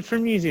 Is he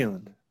from New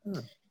Zealand?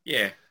 Oh.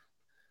 Yeah.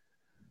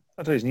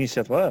 I thought he was New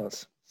South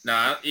Wales.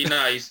 No, but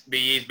he's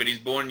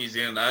born in New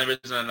Zealand. The only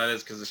reason I know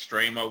that's because the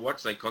stream I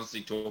watched, they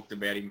constantly talked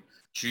about him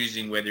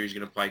choosing whether he's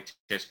going to play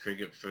Test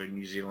cricket for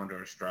New Zealand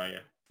or Australia.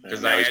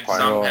 Because they had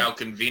somehow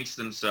convinced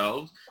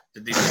themselves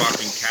that this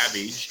fucking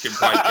cabbage can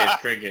play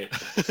Test cricket.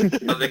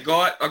 But the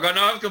guy,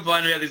 I've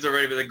complained about this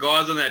already, but the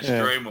guys on that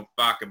stream were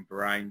fucking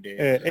brain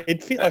dead.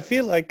 I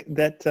feel like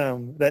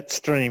that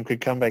stream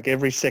could come back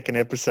every second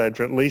episode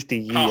for at least a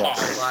year.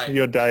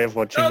 Your day of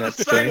watching that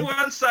stream. The same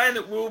one saying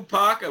that Will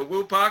Parker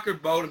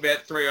bowled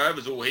about 3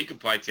 overs. Oh, he could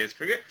play Test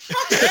cricket.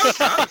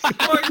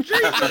 Like,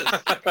 Jesus.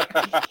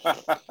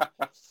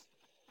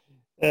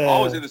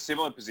 I was in a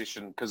similar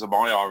position because of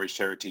my Irish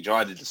heritage. I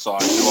had to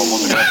decide who I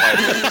wasn't going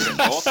to play for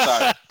North.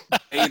 So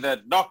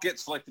either not get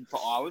selected for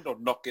Ireland or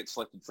not get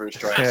selected for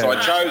Australia. So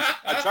I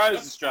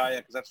chose Australia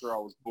because that's where I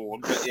was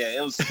born. But yeah,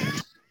 it was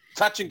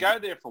touch and go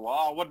there for a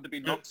while. I wanted to be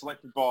not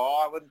selected by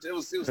Ireland. It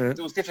was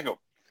difficult.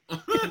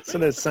 So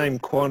the same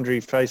quandary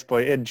faced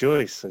by Ed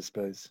Joyce, I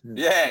suppose.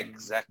 Yeah,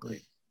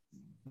 exactly.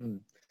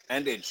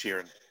 And Ed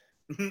Sheeran.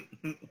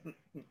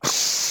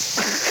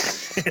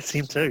 It's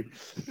him too.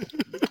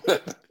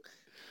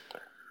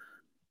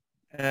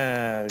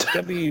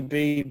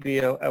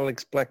 WBBL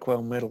Alex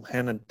Blackwell Medal,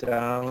 Hannah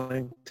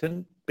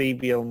Darlington.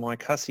 BBL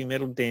Mike Hussey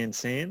Medal, Dan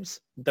Sams.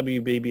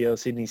 WBBL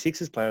Sydney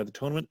Sixers Player of the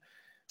Tournament,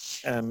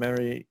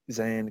 Mary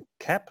Zan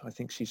Cap. I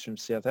think she's from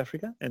South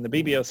Africa. And the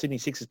BBL Sydney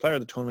Sixers Player of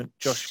the Tournament,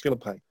 Josh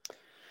Philippe.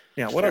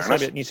 Now, what I say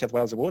about New South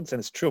Wales Awards, and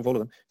it's true of all of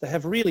them, they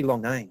have really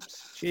long names.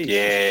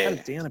 Jeez, cut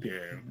it down a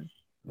bit.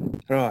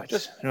 Right,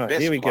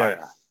 here we go.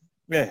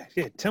 Yeah,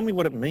 tell me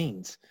what it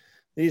means.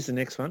 Here's the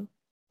next one.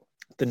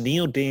 The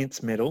Neil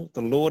Dance Medal,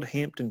 the Lord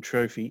Hampton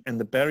Trophy, and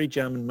the Barry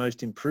Jarman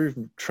Most Improved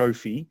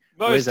Trophy.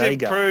 Most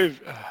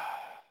Improved.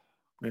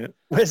 Yeah.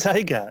 Where's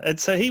Agar? And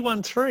so he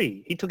won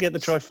 3. He took out the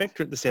trifecta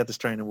at the South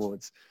Australian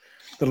Awards.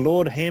 The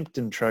Lord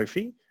Hampton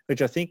Trophy,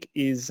 which I think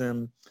is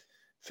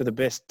for the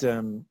best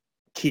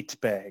kit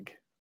bag.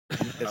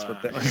 That's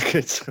what that one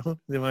gets.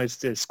 The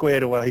most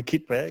squared away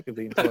kit bag of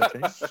the entire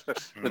team.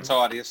 The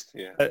tidiest,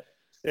 yeah.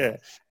 Yeah,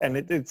 and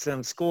it's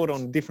scored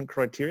on different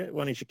criteria.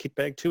 1 is your kit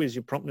bag, 2 is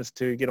your promptness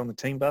to get on the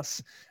team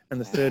bus, and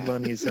the third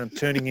one is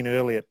turning in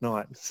early at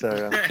night.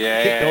 So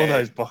tick all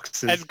those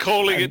boxes. And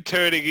calling it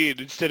turning in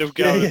instead of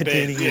going to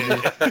bed.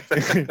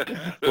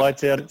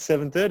 Lights out at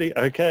 7:30.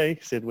 Okay,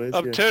 said Wes.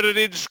 I'm turning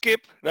in,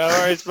 Skip. No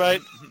worries,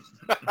 mate.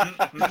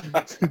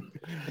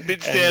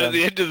 It's down at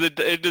the end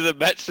of the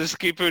match. The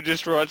skipper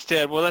just writes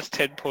down, well, that's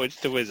 10 points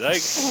to Wes Agar.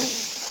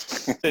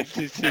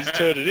 He's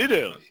turning in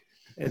early.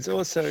 It's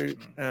also,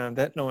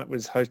 that night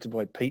was hosted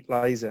by Pete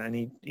Laser, and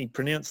he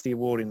pronounced the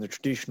award in the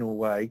traditional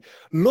way,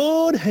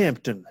 Lord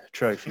Hampton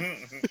Trophy.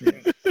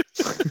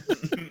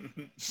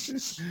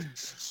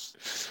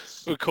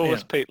 Of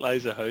course, Pete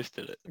Laser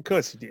hosted it. Of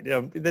course he did.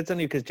 That's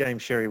only because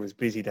James Sherry was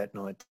busy that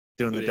night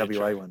doing the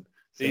WA one.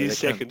 So he's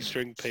second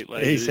string Pete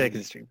Laser. He's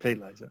second string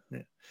Pete Laser,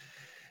 yeah.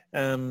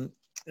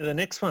 The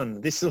next one,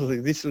 this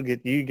will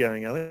get you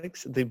going,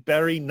 Alex. The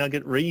Barry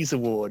Nugget Rees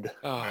Award.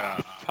 Oh,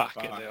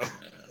 fucking hell.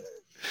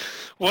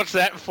 What's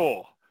that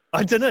for?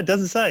 I don't know. It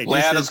doesn't say.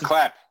 Loudest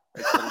clap.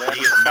 It's the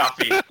loudest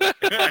Muppy.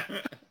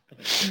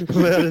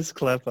 Loudest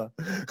clapper.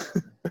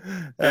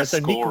 Best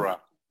scorer.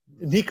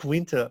 Nick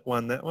Winter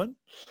won that one.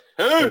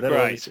 Who?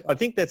 Great. I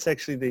think that's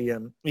actually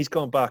the he's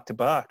gone bark to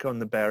bark on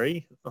the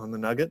Barry, on the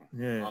Nugget.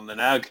 Yeah. On the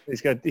Nug.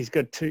 He's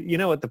got 2. You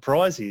know what the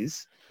prize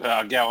is?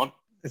 Go on.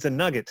 It's a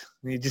nugget.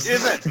 You just,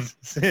 is it?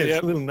 It's a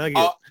little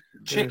nugget.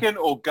 Chicken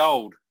or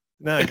gold?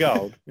 No,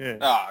 gold. Yeah.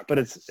 Okay. But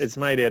it's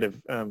made out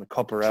of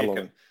copper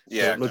alloy.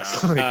 Yeah. So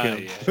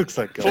it looks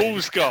like gold.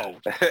 Fool's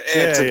gold.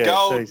 It's a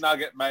gold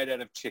nugget made out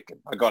of chicken.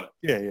 I got it.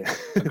 Yeah.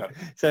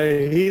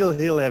 So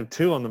he'll have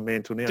 2 on the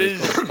mantle now.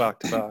 He's gone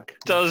bark to bark.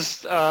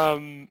 Does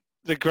the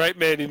great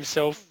man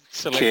himself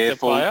select the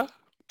player?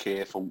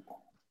 Careful.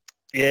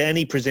 Yeah, and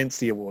he presents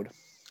the award.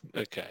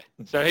 Okay.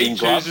 So he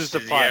chooses the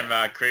player. Does he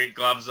have cricket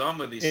gloves on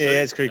with his suit? Yeah, he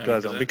has cricket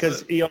gloves on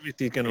because he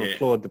obviously is going to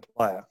applaud the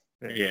player.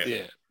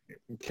 Yeah. It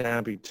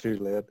can't be too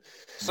loud.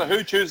 So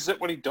who chooses it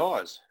when he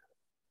dies?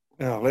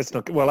 Oh, let's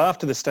not. Well,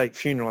 after the state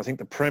funeral, I think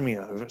the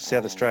Premier of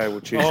South Australia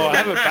will choose. Oh, I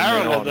have a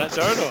barrel on that,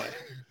 don't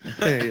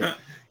I?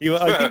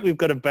 I think we've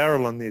got a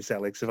barrel on this,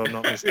 Alex, if I'm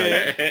not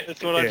mistaken. Yeah,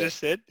 that's what I just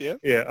said. Yeah.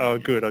 Yeah. Oh,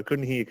 good. I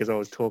couldn't hear because I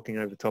was talking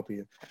over top of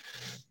you.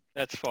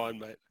 That's fine,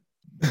 mate.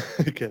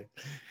 Okay.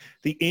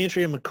 The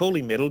Andrea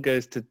Macaulay medal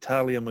goes to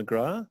Talia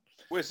McGrath.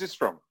 Where's this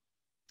from?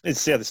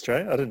 It's South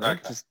Australia. I don't know.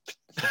 Okay. Just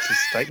it's a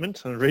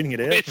statement. I'm reading it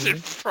out. Where's it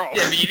from?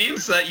 Yeah, but you didn't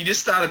say. You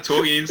just started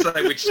talking. You didn't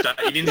say which state.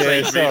 You didn't Yeah,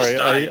 say sorry.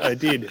 which state. I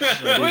did.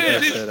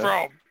 Where's this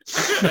from?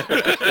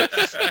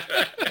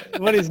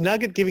 What is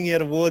Nugget giving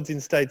out awards in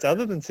states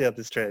other than South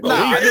Australia? No,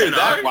 I you knew know.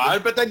 that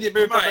one, but then you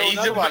moved on to Mate,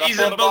 another one. he's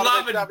a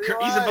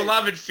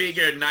beloved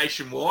figure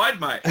nationwide,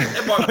 mate.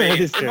 It might be.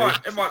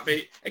 it might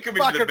be. It could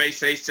be for the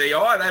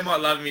BCCI. They might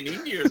love him in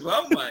India as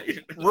well,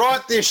 mate.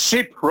 Right this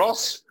ship,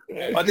 Ross.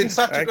 I did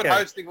such a good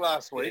hosting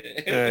last week.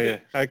 Yeah.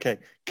 Okay.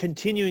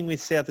 Continuing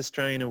with South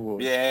Australian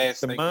awards.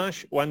 Yes. The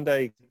Marsh One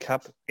Day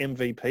Cup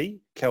MVP,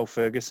 Cal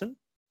Ferguson.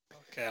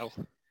 Cal.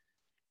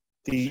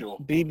 The Sure.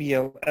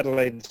 BBL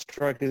Adelaide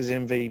Strikers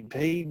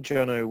MVP,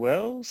 Jono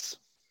Wells.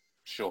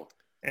 Sure.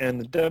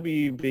 And the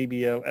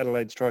WBBL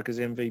Adelaide Strikers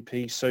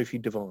MVP, Sophie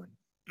Devine.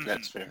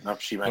 That's fair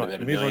enough. She made Right, about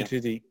 $1 move on million. to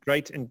the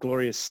Great and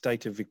Glorious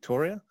State of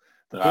Victoria.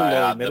 The Bill Ah,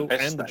 Lowry the Medal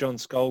best and the state. John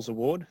Scholes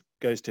Award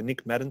goes to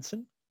Nick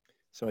Maddinson.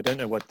 So I don't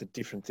know what the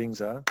different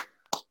things are.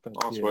 But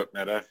Nice yeah. work,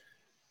 Nato.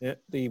 Yeah.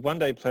 The One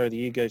Day Player of the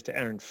Year goes to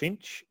Aaron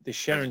Finch. The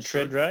Sharon That's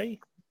true. Treadray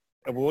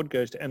Award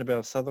goes to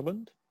Annabelle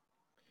Sutherland.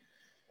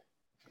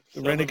 The Son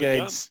of a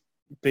Renegades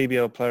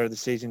BBL Player of the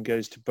Season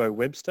goes to Bo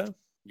Webster.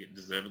 Yeah,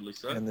 deservedly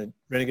so. And the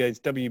Renegades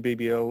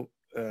WBBL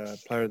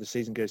Player of the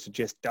Season goes to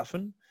Jess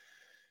Duffin.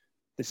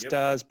 The Yep.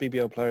 Stars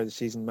BBL Player of the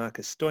Season,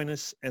 Marcus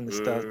Stoinis. And the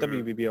Stars Ooh.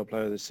 WBBL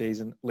Player of the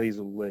Season,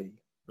 Liesl Lee.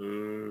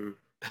 Ooh.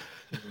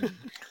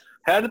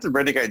 How did the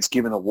Renegades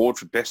give an award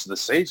for best of the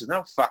season? That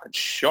was fucking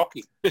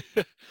shocking.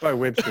 Bo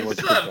Webster You was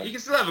can good, still have- though. you can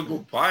still have a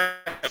good player.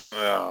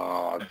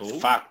 Oh, Bull.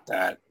 fuck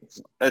that.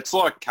 It's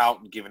like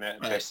Carlton giving out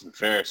best and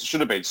fairest. It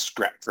should have been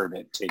scrapped for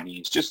about 10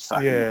 years. Just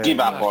fucking Yeah. give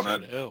up on it.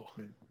 Fucking hell.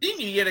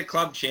 Didn't you get a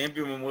club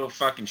champion when we were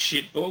fucking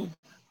shitball?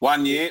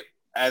 1 year,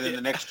 and then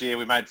the next year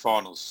we made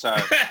finals. So,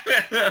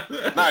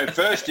 no,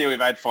 first year we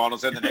made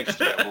finals, and the next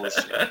year it was.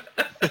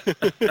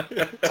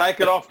 Take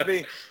it off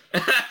me.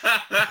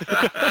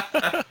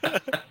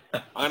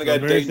 I'm going to go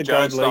Remove Dean the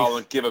Jones gold style leaf.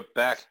 and give it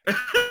back.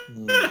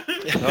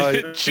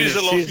 Oh,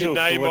 Chisel off chisel your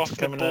for name what's off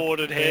the coming up. board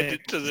and hand Yeah.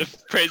 it to the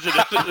president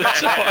at the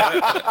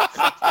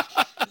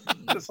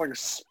time. Just like a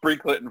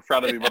sprinkle it in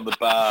front of him on the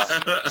bar.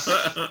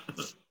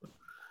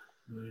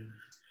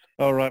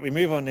 All right, we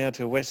move on now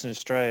to Western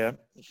Australia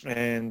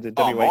and the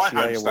Oh, my home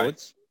WACA state.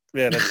 Awards.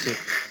 Yeah, that's it.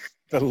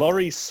 The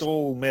Laurie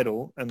Saul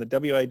Medal and the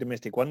WA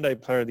Domestic One Day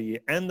Player of the Year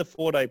and the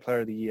 4-Day Player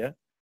of the Year,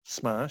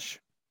 Smash,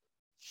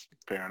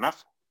 Fair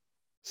enough.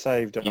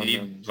 saved You on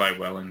did play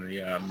well in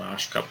the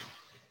Marsh Cup.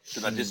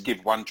 Should I just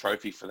give one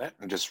trophy for that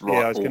and just Yeah, I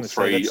write was all going to say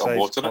three that saves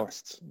awards on it?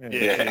 costs. Yeah.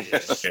 Yeah.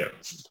 Yeah.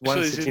 One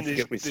So it's in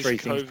certificate with this 3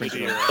 things COVID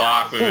printed on era. it.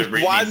 Clark with a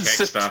written One in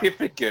text stuff.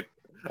 certificate.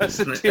 A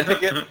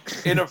certificate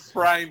in a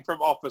frame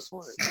from Office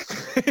Works.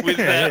 With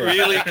that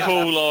really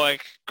cool,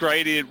 like,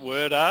 gradient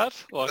word art.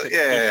 Like, it's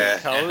Yeah.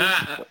 different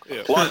colours.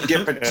 Yeah. One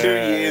gift for 2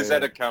 Yeah. years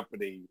at a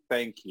company.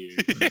 Thank you.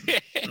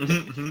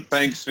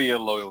 Thanks for your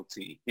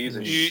loyalty. He's a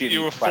shitty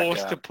you were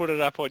forced to placard. put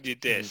it up on your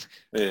desk.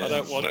 Yeah. I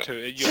don't want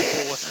to, and you're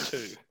forced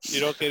to.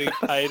 You're not getting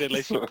paid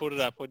unless you put it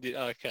up on your...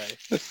 Okay.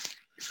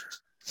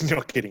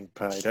 Not getting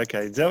paid.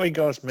 Okay, Zoe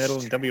Goss Medal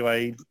and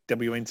WA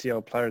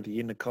WNCL Player of the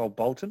Year, Nicole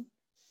Bolton.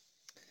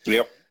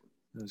 Yep.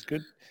 That was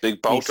good. Big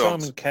The bolt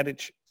Simon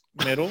Kadich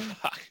Medal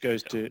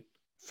goes to,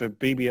 for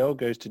BBL,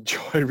 goes to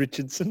Joy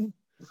Richardson.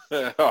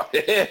 Oh,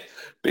 yeah.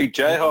 Big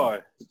J High.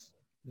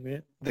 Yeah.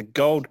 The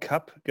Gold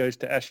Cup goes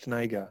to Ashton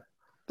Agar.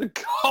 The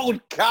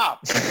Gold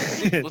Cup.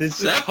 This is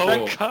That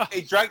cool. cool.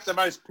 He drank the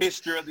most piss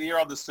during the year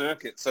on the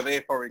circuit, so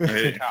therefore he gets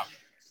the cup.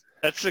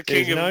 That's the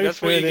There's king of... no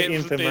that's what you further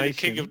get for being the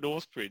king information. of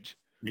Northbridge.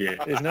 Yeah.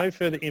 There's no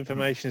further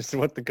information as to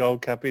what the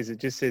Gold Cup is. It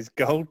just says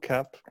Gold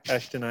Cup,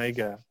 Ashton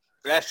Agar.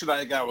 Ashton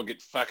Agar will get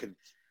fucking...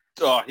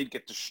 Oh, he'd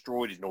get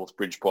destroyed in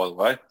Northbridge, by the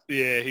way.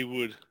 Yeah, he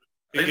would.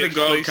 In the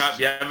Gold Cup,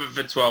 you have it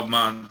for 12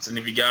 months, and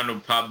if you go into a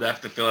pub, they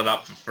have to fill it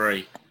up for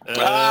free.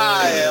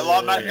 Yeah,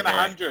 like making yeah.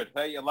 100.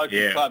 Hey, your local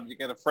Yeah. club, you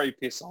get a free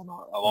piss on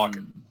it. I like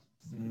it.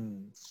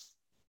 Mm.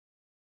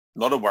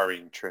 Not a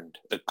worrying trend,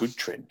 a good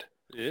trend.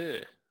 Yeah.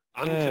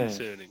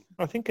 Unconcerning.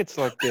 I think it's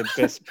like their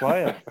best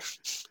player.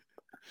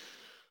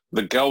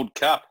 The Gold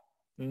Cup.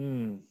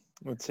 Mm.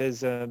 It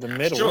says the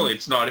medal. Surely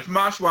it's not. If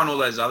Marsh won all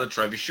those other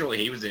trophies, surely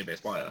he was their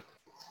best player.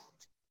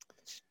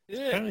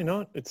 Yeah. Apparently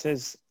not. It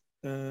says,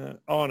 oh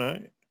no,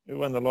 it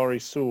won the Laurie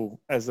Sewell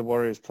as the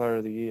Warriors Player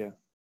of the Year.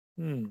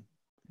 Hmm.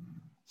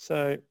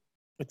 So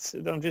it's.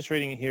 I'm just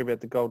reading here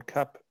about the Gold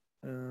Cup.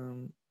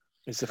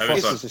 It's the Maybe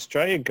it's Foster's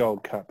Australia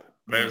Gold Cup.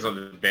 Maybe it was like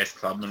the best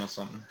clubman or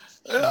something.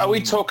 Are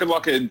we talking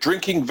like a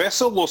drinking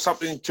vessel or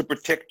something to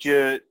protect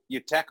your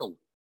tackle?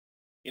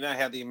 You know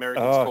how the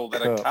Americans Oh, call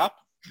that cup. a cup?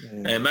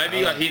 Yeah. And maybe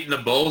he got hitting the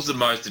balls the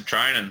most at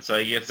training, so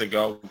he gets a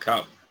Gold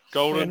Cup. Yeah,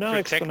 Golden no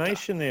protector.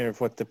 explanation there of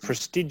what the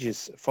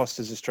prestigious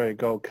Foster's Australia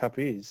Gold Cup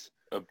is.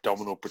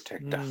 abdominal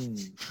protector.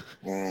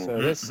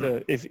 So that's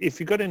if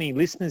you've got any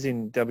listeners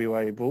in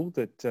WA Bull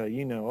that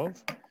you know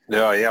of.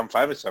 Yeah, I'm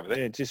famous over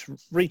there. Yeah, just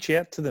reach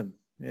out to them.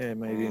 Yeah,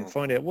 maybe and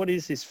find out what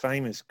is this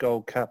famous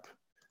Gold Cup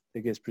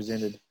that gets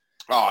presented.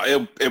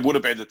 Oh, it would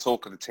have been the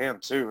talk of the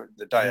town too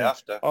the day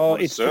after. Oh,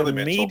 it's the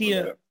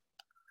media.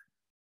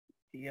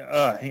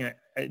 Yeah, hang on.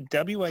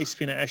 WA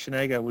spinner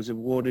Ashanaga was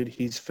awarded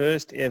his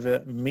first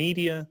ever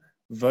media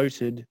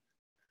voted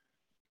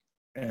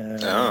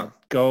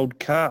Gold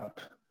Cup.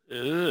 So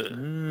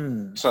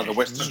the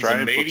West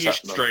Australian Media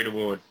Street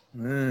Award.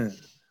 Yeah,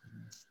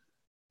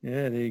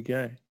 there you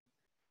go.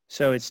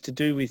 So it's to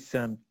do with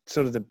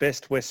sort of the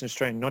best Western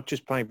Australian, not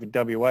just playing for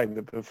WA,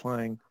 but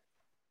playing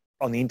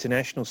on the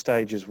international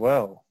stage as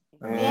well.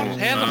 What?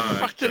 How the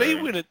fuck did he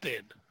win it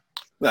then?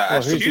 No,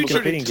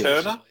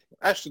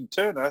 Ashton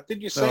Turner.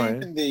 Did you see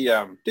him in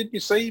the? Did you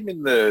see him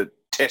in the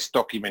Test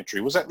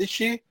documentary? Was that this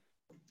year?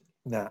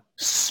 No.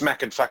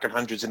 Smacking fucking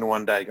hundreds in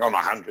one day. Oh,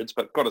 not hundreds,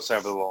 but got us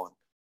over the line.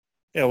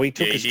 Yeah, we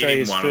took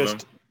Australia's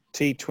first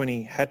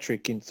T20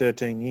 hat-trick in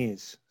 13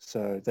 years.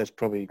 So that's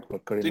probably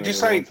what got him. Did you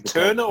say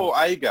Turner or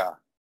Agar?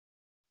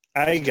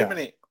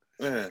 Agar.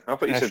 Yeah, I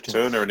thought you said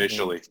Turner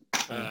initially.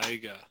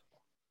 Agar.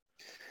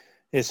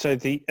 Yeah, so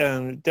the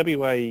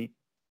WACA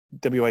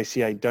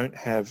don't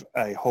have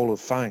a Hall of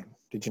Fame.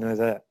 Did you know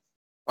that?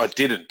 I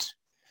didn't,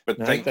 but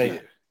thank you.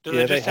 Do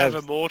they just have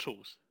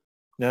immortals?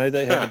 No,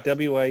 they have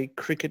a WA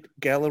Cricket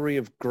Gallery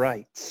of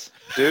Greats.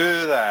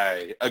 Do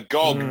they? A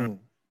GOG.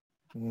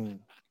 The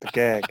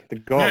gag. The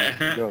GOG.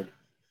 The GOG.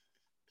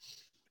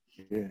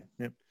 Yeah.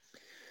 Yep.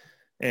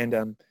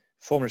 And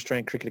former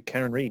Australian cricketer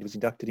Karen Reid was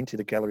inducted into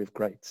the Gallery of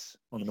Greats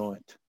on the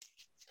night.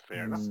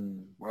 Fair enough.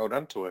 Well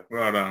done to her.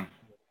 Well done.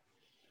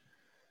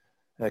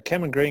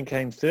 Cameron Green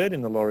came third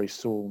in the Laurie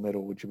Sewell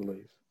medal, would you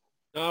believe?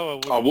 No,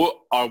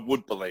 I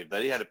would believe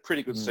that. He had a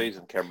pretty good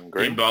season, Cameron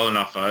Green. Didn't bowl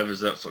enough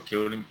overs, that's what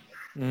killed him.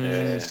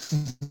 Yeah.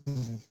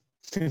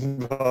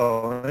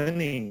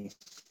 Bonnie.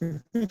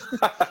 Right.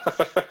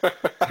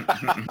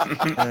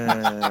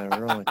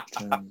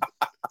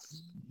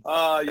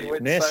 You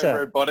went Nessa. So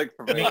robotic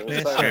for me.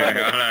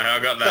 I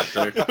got that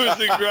too. It was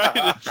the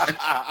greatest.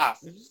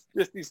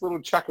 Just these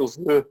little chuckles.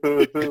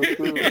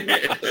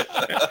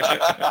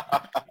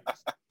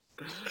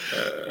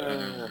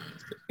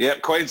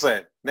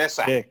 Queensland.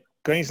 Nessa. Yeah,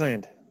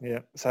 Queensland. Yeah.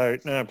 So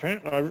no,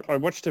 apparently I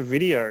watched a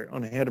video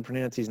on how to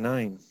pronounce his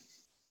name.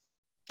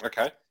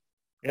 Okay.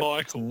 Yep.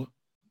 Michael.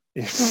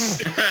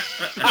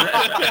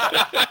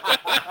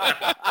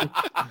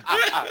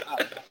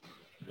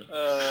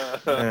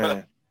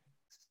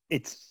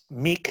 It's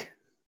Mick,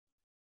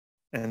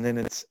 and then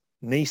it's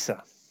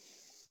Nisa.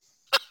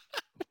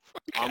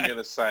 I'm going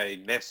to say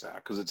Nessa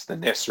because it's the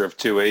Nessa of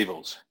two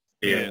evils.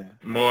 Yeah,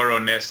 more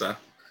on Nessa.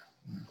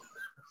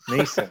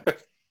 Nisa.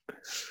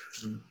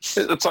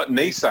 It's like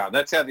Nissan.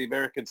 That's how the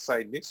Americans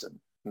say Nissan.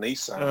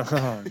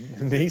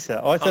 Nissan. Nisa.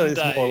 I thought it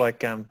was more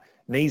like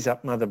knees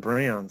up, Mother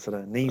Brown,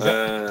 sort of knees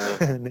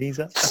up. Knees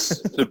up.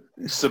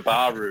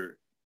 Subaru.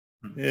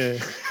 Yeah.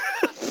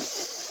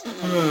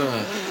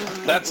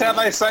 That's how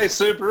they say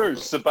Subaru.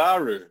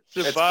 Subaru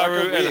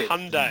and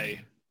Hyundai.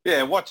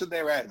 Yeah, watching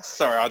their ads.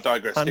 Sorry, I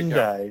digress.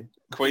 Hyundai.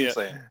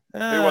 Queensland. Who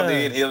won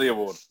the Ian Healy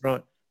Award?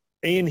 Right.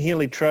 Ian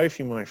Healy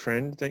Trophy, my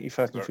friend. Don't you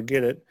fucking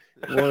forget it.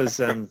 It was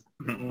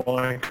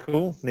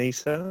Michael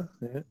Nisa.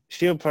 Yeah.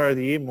 Shield Player of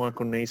the Year,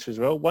 Michael Nisa as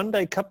well. One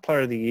Day Cup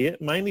Player of the Year,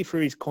 mainly for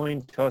his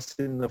coin toss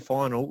in the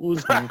final,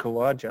 Usman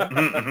Khawaja.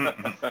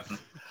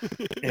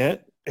 Yeah.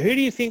 Who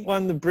do you think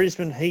won the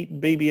Brisbane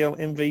Heat BBL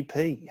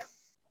MVP?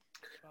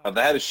 Oh,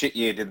 they had a shit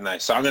year, didn't they?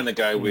 So I'm going to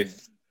go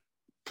with,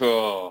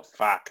 oh,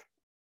 fuck.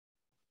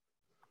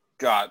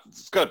 God,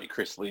 it's got to be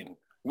Chris Lynn.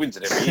 Wins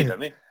it every year,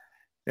 doesn't he?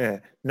 Yeah.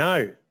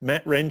 No,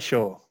 Matt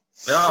Renshaw.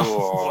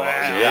 Oh,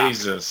 wow.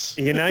 Jesus.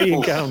 You know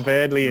you're going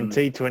badly in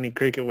T20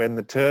 cricket when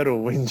the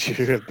Turtle wins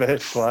you a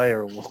best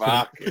player award.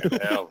 Fucking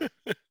hell.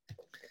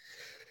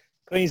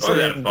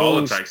 Queensland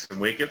Bowler takes some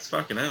wickets.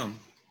 Fucking hell.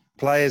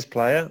 Players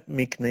player,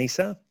 Mick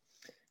Nisa.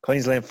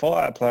 Queensland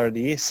Fire Player of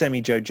the Year, Sammy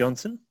Joe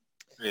Johnson.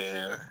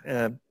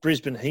 Yeah.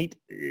 Brisbane Heat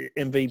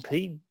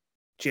MVP,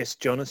 Jess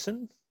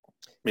Jonathan.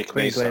 Mick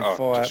Queensland Nisa.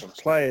 Fire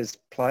Players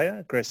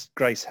Player,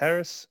 Grace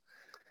Harris.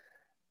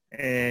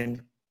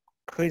 And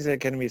Queensland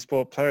Academy of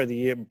Sport Player of the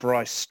Year,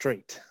 Bryce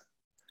Street.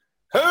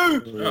 Who?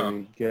 There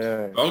we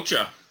go.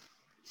 Vulture.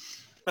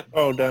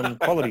 Old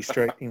Quality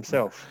Street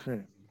himself.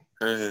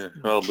 Yeah.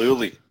 Well,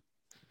 Lully.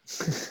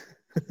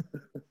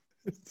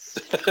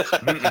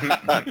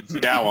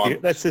 Go on. Yeah,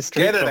 that's the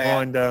street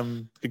behind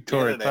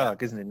Victoria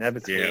Park, isn't it?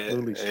 Abbotsford.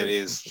 Yeah, it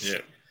is.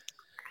 Yeah.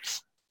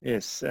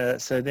 Yes.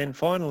 So then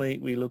finally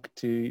we look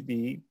to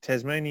the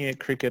Tasmania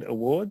Cricket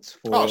Awards.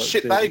 For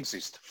they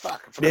exist.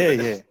 Fuck.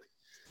 Yeah.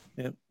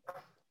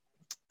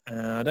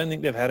 I don't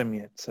think they've had them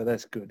yet, so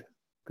that's good.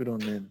 Good on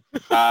them.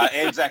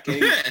 Anzac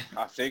Eve,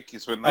 I think,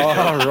 is when they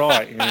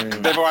right. Yeah.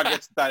 Everyone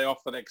gets a day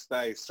off the next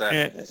day. So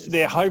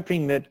they're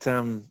hoping that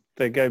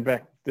they go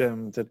back,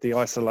 that the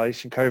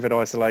COVID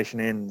isolation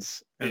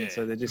ends. And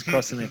so they're just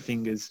crossing their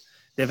fingers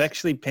they've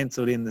actually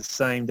penciled in the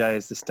same day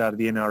as the start of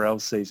the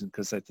NRL season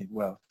because they think,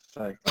 well, if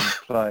they can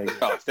play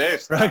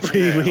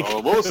rugby, we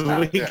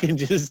can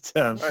just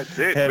have a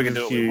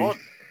few.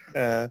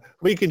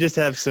 We can just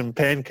have some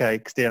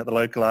pancakes down at the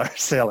local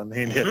RSL and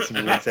hand out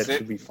some words. That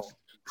should be fine.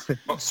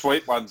 Not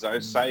sweet ones though,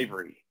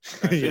 savoury.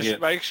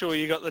 Just make sure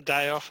you got the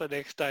day off the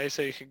next day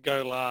so you can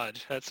go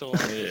large. That's all.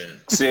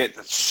 Set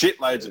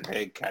shitloads of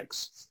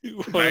pancakes.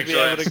 Make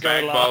sure it's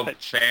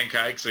large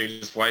pancakes, so you're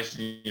just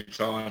wasting your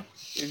time.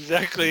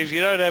 Exactly. If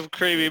you don't have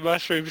creamy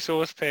mushroom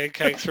sauce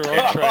pancakes for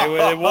entree,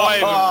 well, then why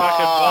even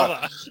fucking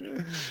bother?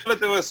 I'm gonna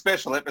do a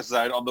special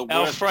episode on the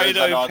worst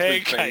Alfredo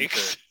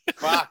pancakes.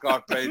 Fuck,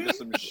 I've been to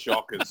some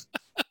shockers.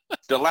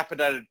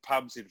 Dilapidated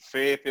pubs in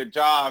Fairfield.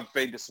 I've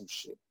been to some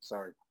shit.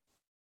 Sorry.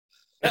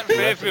 That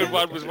Fairfield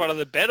one was one of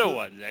the better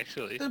ones,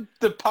 actually.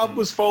 The pub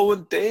was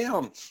falling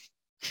down.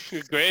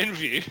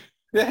 Grandview.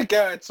 Yeah,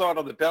 go outside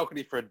on the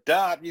balcony for a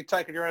dart. You're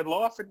taking your own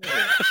life in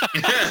there.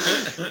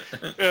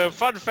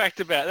 Fun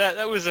fact about that.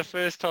 That was the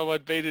first time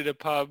I'd been in a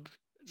pub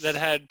that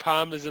had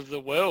Palmers of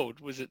the World.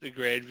 Was at the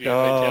Grandview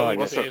Hotel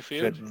in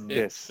Fairfield.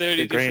 Yes.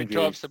 30 different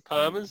types of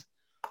Palmers.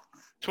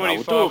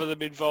 25 of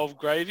them involved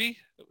gravy.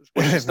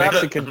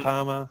 Mexican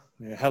Palmer.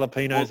 Yeah,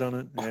 jalapenos on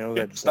it. Yeah, all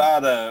that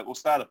we'll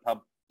start a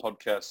pub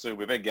podcast soon.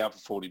 We've been going for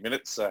 40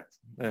 minutes, so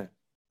yeah.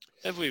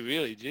 Have we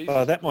really?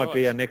 Jesus that might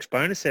be our next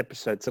bonus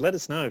episode. So let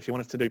us know if you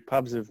want us to do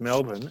Pubs of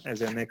Melbourne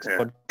as our next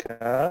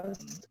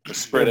podcast.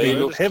 Spread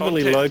eagle.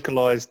 Heavily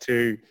localised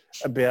to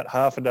about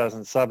half a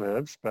dozen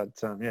suburbs, but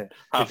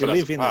if you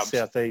live in the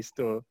southeast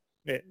or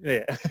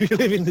if you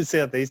live in the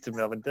southeast of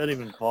Melbourne, don't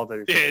even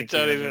bother.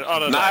 Don't even. I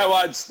don't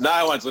know.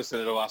 No one's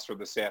listening to us from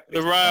the south.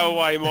 The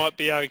railway might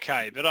be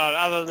okay, but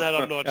other than that,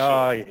 I'm not sure.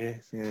 Oh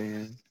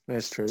yeah,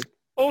 that's true.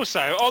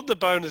 Also, on the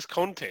bonus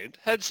content,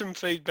 had some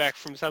feedback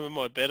from some of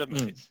my better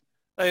mates.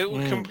 They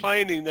were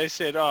complaining. They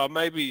said,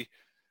 maybe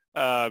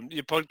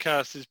your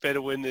podcast is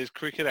better when there's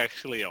cricket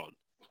actually on.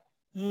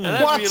 And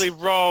that really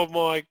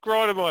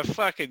grinded my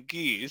fucking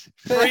gears.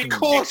 Free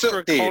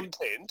extra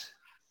content,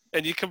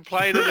 and you're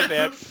complaining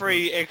about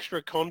free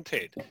extra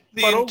content.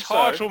 The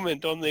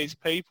entitlement on these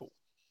people.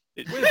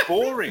 We're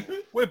boring.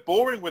 We're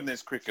boring when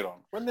there's cricket on.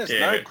 When there's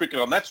no cricket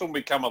on, that's when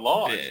we come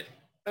alive. Yeah.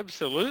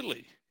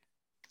 Absolutely.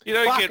 You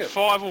don't get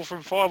Five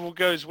from Five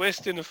Goes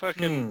West in a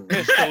fucking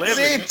best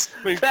 11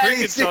 when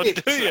cricket's on,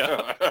 do you?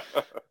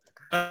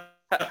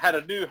 Had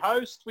a new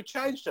host. We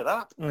changed it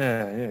up.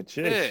 Yeah,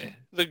 geez. Yeah,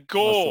 the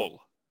gall.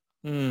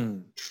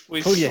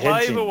 We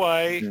slave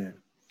away,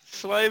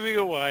 slaving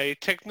away.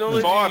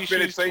 Technology 5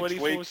 issues minutes each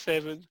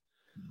 24/7.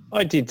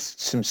 I did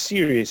some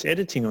serious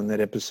editing on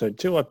that episode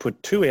too. I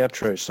put 2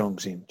 outro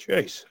songs in.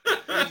 Jeez.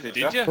 Did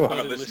you? I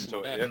haven't listened to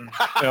it yet.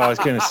 I was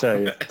going to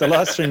say the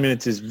last 3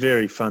 minutes is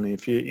very funny.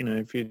 If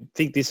you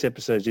think this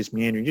episode is just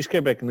meandering, just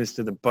go back and listen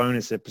to the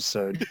bonus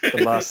episode,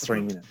 the last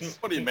 3 minutes.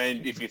 What do you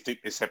mean if you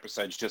think this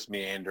episode's just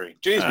meandering?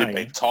 Jeez, we've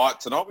been tight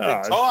tonight. We've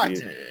been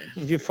tight.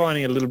 If you're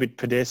finding it a little bit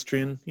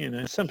pedestrian,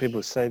 some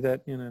people say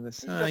that. They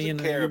say, doesn't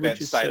care about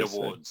state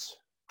awards.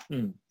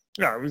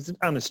 No, it was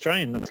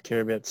un-Australian not to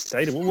care about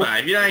state awards. No,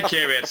 if you don't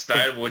care about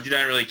state awards, you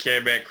don't really care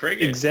about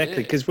cricket.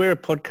 Exactly, because we're a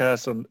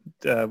podcast on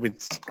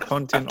with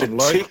content on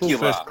local,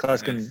 first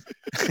class,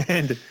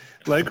 and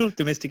local,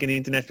 domestic, and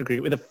international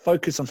cricket with a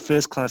focus on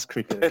first class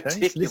cricket. Okay, so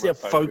this is our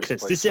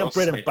focus. This is our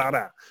bread and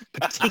butter.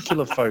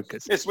 Particular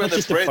focus. It's where not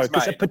just a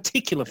focus, a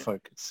particular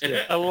focus.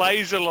 Yeah. A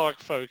laser-like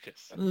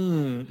focus.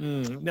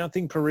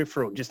 Nothing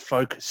peripheral, just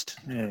focused.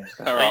 Yeah.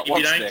 All right,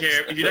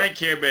 if you don't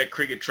care about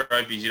cricket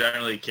trophies, you don't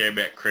really care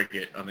about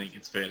cricket. I think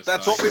it's fair to say.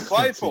 That's what we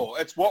play for.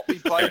 It's what we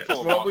play for.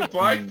 It's what we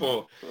play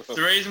for. It's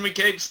the reason we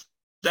keep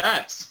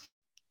stats.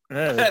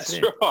 Yeah,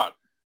 that's right.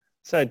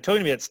 So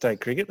talking about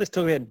state cricket, let's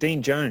talk about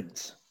Dean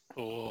Jones.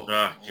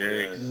 Oh,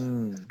 gee.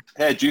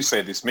 How'd you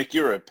say this, Mick?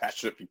 You're a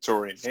passionate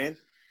Victorian fan.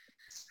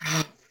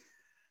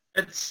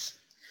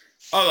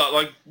 I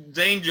like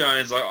Dean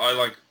Jones.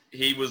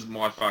 He was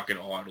my fucking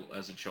idol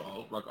as a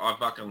child. Like, I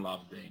fucking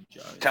love Dean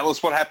Jones. Tell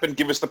us what happened.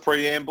 Give us the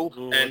preamble.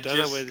 Ooh, and I don't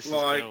know where this is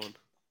going.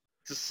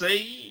 To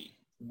see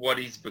what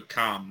he's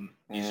become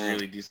is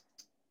really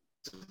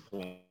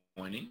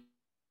disappointing.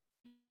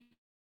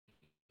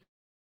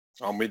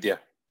 I'm with you.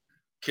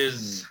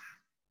 Because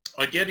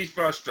I get his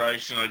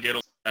frustration. I get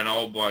an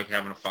old bloke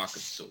having a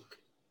fucking sook.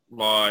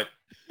 Like,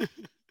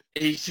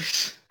 he's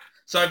just...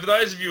 So for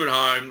those of you at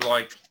home,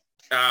 like,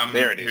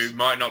 who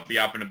might not be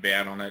up and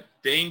about on it,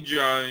 Dean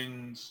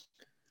Jones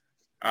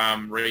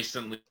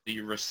recently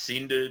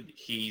rescinded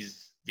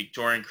his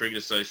Victorian Cricket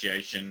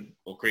Association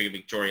or Cricket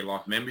Victoria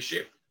Life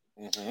membership.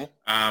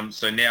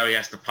 So now he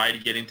has to pay to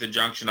get into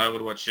Junction Oval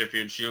to watch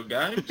Sheffield Shield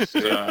games.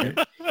 So,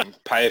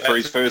 pay for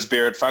his first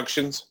beer at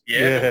functions.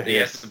 Yeah, he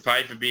has to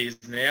pay for beers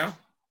now.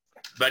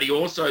 But he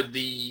also,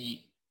 the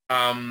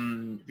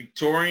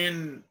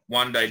Victorian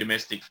one-day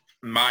domestic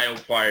male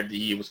player of the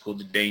year was called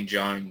the Dean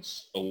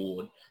Jones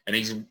Award. And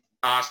he's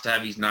asked to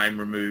have his name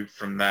removed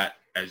from that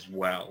as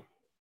well.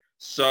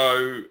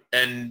 So,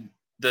 and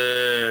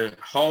the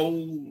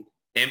whole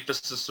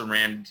emphasis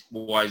around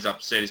why he's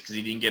upset is because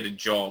he didn't get a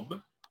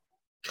job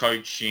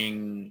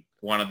coaching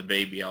one of the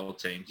BBL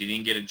teams. He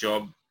didn't get a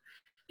job.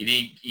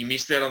 He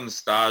missed out on the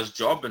Stars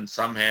job and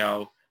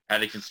somehow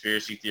had a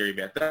conspiracy theory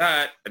about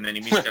that. And then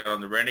he missed out on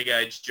the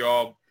Renegades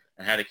job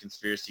and had a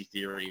conspiracy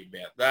theory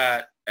about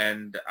that.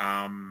 And,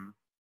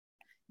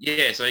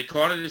 so he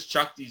kind of just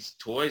chucked his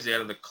toys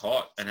out of the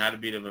cot and had a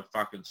bit of a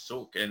fucking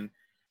sook. And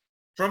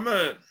from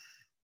a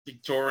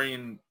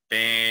Victorian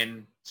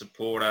fan,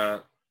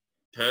 supporter,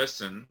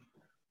 person,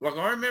 like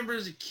I remember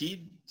as a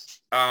kid,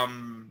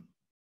 the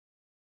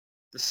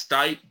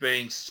state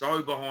being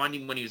so behind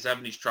him when he was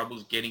having his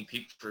troubles getting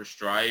picked for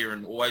Australia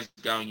and always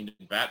going into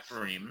bat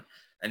for him.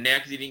 And now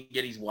because he didn't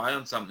get his way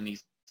on something,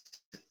 he's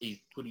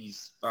put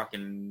his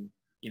fucking,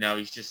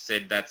 he's just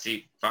said, that's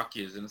it, fuck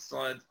yous. And it's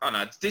like, I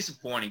know, it's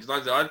disappointing.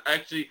 Because like I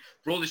actually,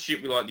 for all the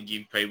shit we like to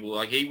give people,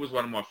 like he was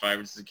one of my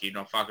favourites as a kid and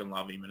I fucking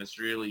love him. And it's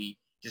really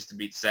just a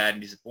bit sad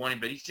and disappointing,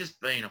 but he's just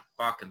been a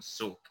fucking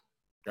sook,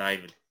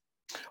 David.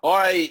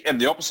 I am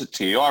the opposite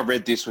to you. I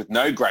read this with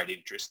no great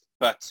interest,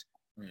 but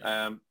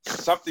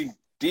something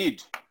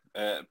did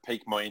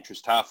pique my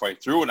interest halfway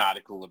through an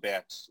article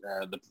about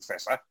the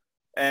professor,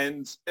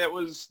 and it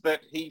was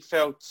that he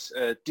felt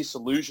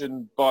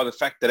disillusioned by the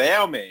fact that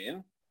our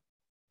man,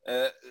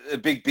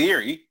 Big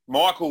Beery,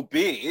 Michael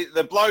Beer,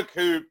 the bloke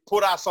who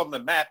put us on the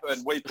map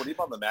and we put him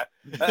on the map,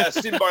 a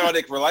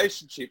symbiotic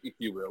relationship, if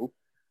you will,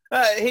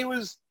 he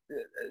was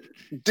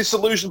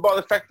disillusioned by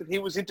the fact that he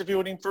was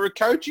interviewing him for a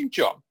coaching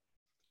job.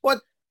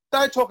 What?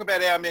 Don't talk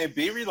about our man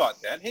Beery like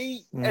that.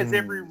 He has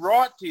every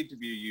right to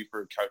interview you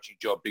for a coaching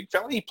job, big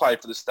fella. He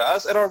played for the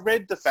Stars. And I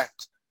read the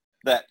fact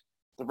that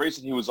the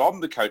reason he was on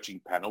the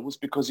coaching panel was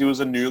because he was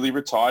a newly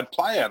retired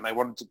player and they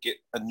wanted to get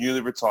a newly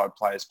retired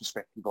player's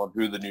perspective on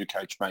who the new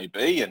coach may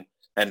be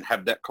and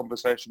have that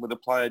conversation with a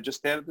player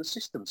just out of the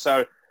system.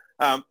 So,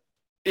 as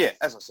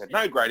I said,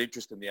 no great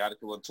interest in the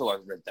article until I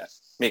read that.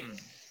 Mick.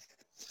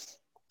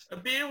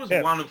 Beer was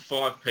one of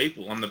 5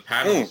 people on the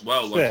panel as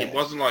well. Like it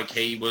wasn't like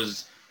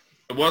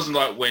it wasn't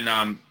like when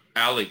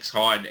Alex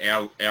hired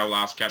our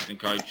last captain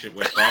coach at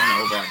West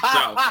Bromwell by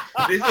himself.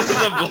 This is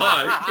a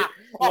bloke.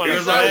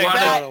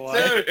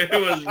 It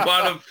was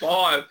one of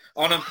 5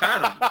 on a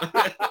panel.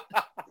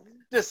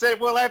 Just said,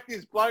 we'll have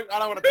this bloke. I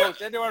don't want to talk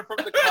to anyone from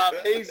the club.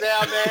 He's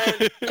our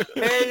man.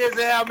 He is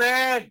our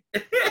man.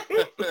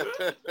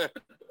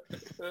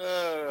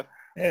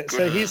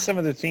 So here's some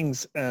of the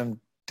things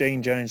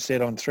Dean Jones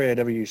said on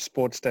 3AW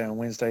Sports Day on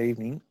Wednesday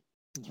evening.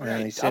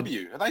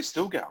 3AW, are they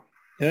still going?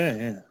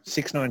 Yeah.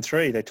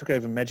 693. They took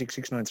over Magic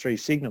 693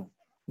 Signal.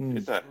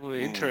 Is that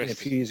interesting? A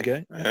few years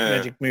ago.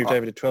 Magic moved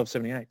over to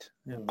 1278.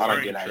 Yeah. I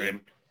don't get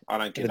AM. I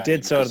don't get the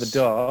dead side of the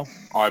dial.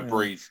 I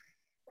breathe.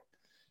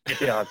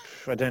 Yeah,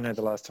 I don't know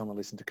the last time I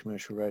listened to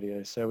commercial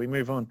radio. So we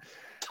move on.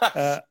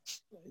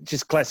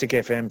 Just classic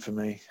FM for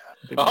me.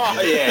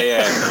 Oh,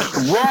 yeah.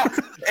 Rock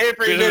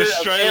every minute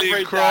of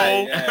every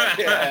crawl.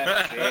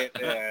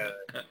 Yeah.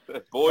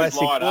 Boys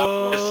light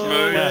up.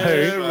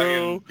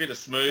 Bit of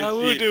smooth. I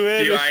will do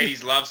it.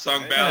 80s love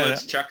song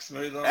ballads. Chuck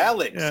Smooth on.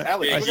 Alex. We're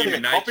going to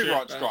get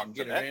copyright strike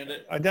for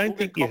that. I don't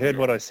think you heard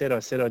what I said. I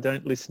said I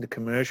don't listen to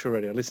commercial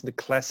radio. I listen to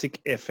classic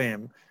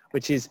FM,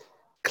 which is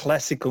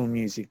classical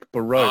music,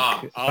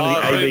 Baroque, one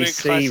of the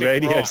ABC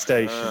radio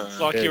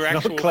stations. Like your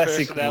actual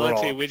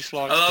personality, which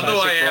likes I love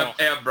the way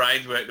rock. our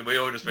brains work, that we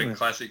all just went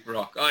classic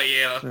rock. Oh,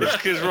 yeah. It's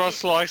because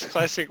Ross likes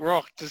classic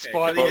rock,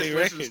 despite what he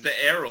reckons. To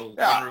Errol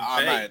on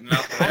repeat,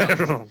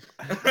 nothing else.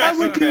 I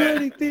would do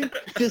anything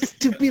just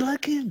to be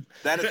like him.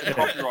 That is a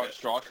copyright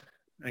strike.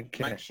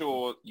 Okay. Make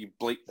sure you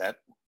bleep that.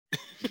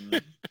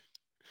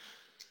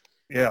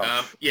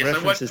 Yeah. So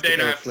what did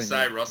Dino have to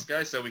say,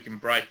 Roscoe, so we can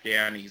break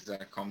down his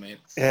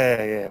comments?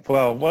 Yeah.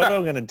 Well, what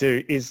I'm going to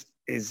do is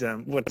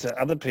what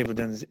other people have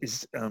done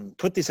is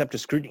put this up to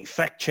scrutiny,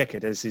 fact check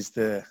it, as is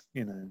the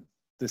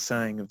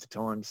saying of the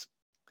times.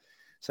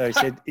 So he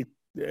said,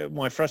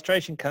 my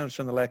frustration comes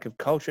from the lack of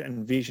culture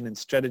and vision and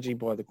strategy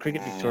by the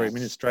Cricket Victoria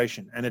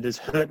administration, and it has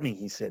hurt me,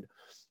 he said.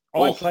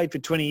 I played for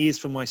 20 years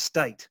for my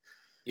state.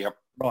 Yep.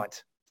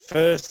 Right.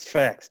 First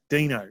fact,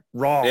 Dino,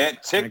 wrong. Yeah,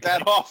 tick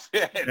that off.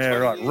 Yeah,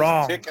 right,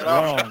 wrong.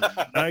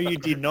 No, you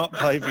did not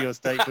play for your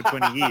state for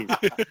 20 years.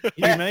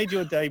 You made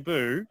your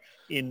debut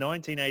in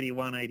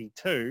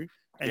 1981-82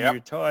 and you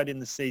retired in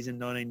the season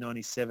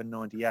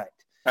 1997-98.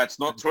 That's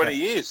not 20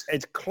 years.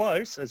 It's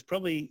close. It's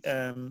probably,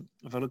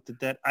 if I looked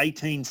at that,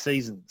 18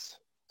 seasons.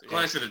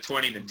 Closer to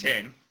 20 than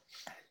 10.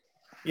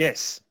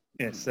 Yes,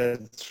 that's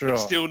right.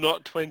 It's still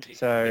not 20.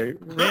 So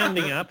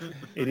rounding up,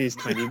 it is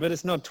 20, but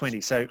it's not 20.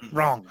 So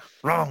wrong,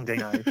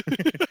 Dino.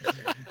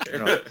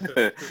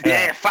 Right.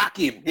 Yeah, fuck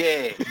him.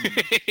 Yeah.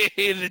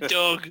 The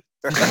dog.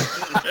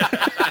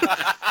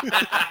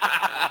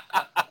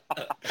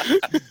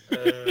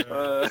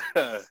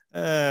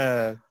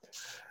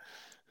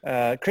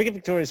 Cricket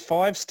Victoria's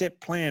 5-step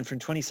plan from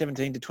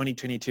 2017 to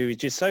 2022 is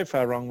just so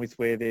far wrong with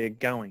where they're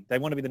going. They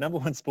want to be the number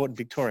 1 sport in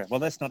Victoria. Well,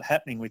 that's not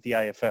happening with the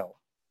AFL.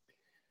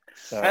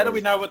 So, how do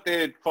we know what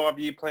their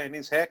 5-year plan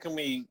is? How can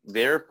we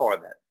verify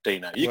that,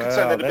 Dino? You can say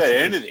that about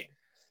anything.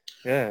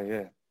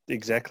 Yeah,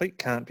 exactly.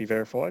 Can't be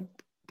verified.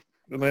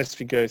 unless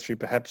we go through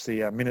perhaps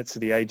the minutes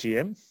of the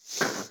AGM.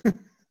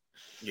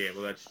 Yeah,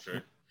 well, that's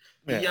true.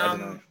 Yeah, I don't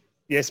know.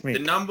 Yes, Mick. The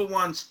number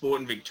one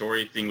sport in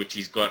Victoria thing, which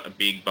he's got a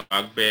big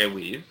bugbear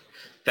with,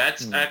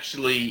 that's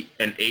actually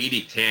an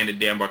edict handed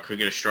down by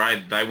Cricket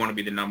Australia. They want to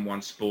be the number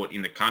one sport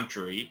in the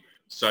country.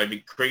 So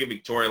Cricket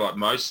Victoria, like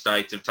most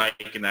states, have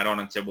taken that on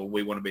and said, well,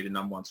 we want to be the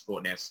number one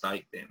sport in our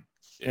state then.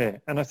 Yeah,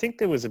 and I think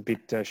there was a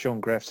bit, Sean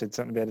Graff said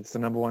something about it's the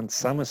number one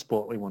summer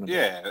sport we want to be.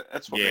 Yeah,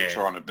 that's what they're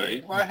trying to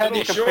be. Well, how do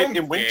you compete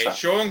in winter? Yeah,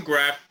 Sean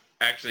Graff,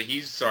 actually,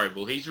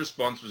 his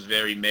response was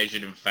very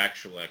measured and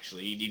factual,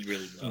 actually. He did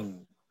really well.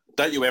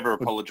 Don't you ever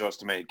apologise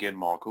to me again,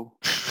 Michael.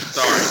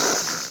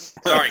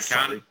 Sorry,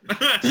 cunt.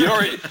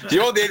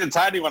 You're the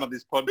entertaining one of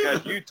this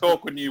podcast. You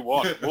talk when you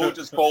want. We'll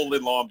just fall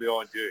in line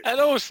behind you. And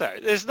also,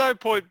 there's no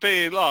point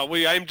being like,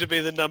 we aim to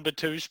be the number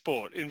 2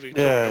 sport in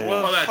Victoria. Yeah.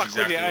 Well, that's fuck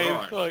exactly with your aim.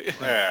 right. Like,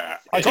 Yeah.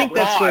 I think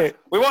that's where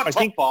we want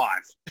top 5.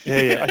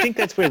 Yeah, I think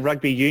that's where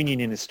rugby union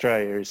in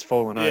Australia has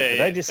fallen over. Yeah,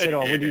 They just said,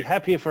 "Oh, we'd be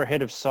happier for a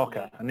head of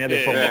soccer," and now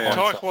they're yeah,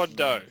 falling behind.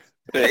 Taekwondo.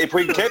 If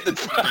we can keep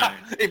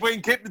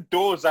the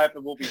doors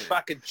open, we'll be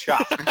fucking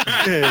chuffed.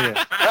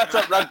 Yeah. That's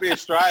what Rugby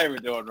Australia are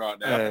doing right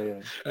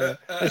now. Yeah.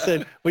 They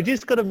said, "We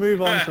just got to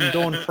move on from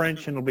Dawn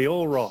French, and it'll be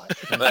all right."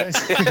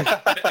 That's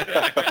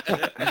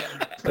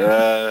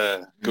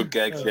good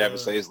gag for the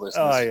overseas listeners.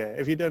 Oh yeah.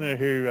 If you don't know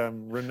who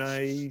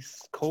Renee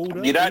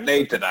Calder, You don't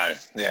need to know.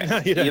 Yeah, No,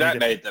 you don't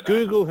need to know.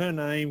 Google her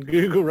name.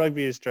 Google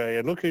Rugby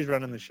Australia. Look who's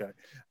running the show.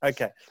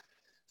 Okay.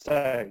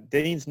 So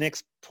Dean's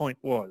next point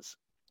was,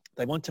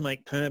 they want to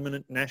make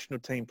permanent national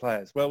team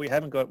players. Well, we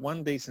haven't got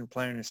one decent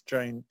player in the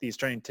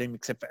Australian team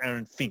except for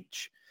Aaron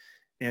Finch.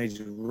 Now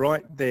he's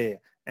right there.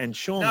 And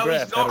Sean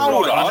Graff he's not had a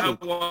right. right. You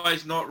know why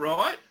he's not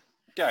right?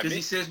 Because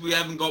he says we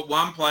haven't got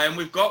one player, and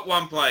we've got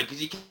one player.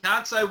 Because you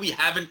can't say we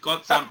haven't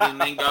got something and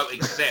then go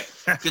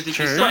accept. Because if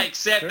you say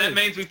accept, that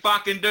means we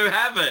fucking do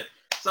have it.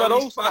 So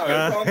But he's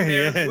fucking wrong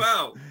there as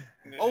well.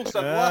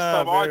 Also, the last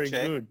time I very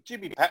checked, good.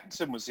 Jimmy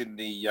Pattinson was in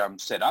the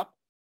setup.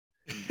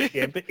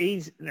 Yeah, but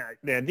he's now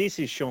this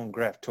is Sean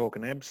Graff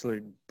talking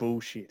absolute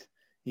bullshit.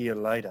 A year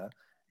later,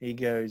 he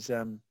goes,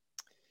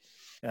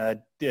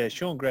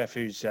 Sean Graff,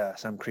 who's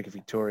some Cricket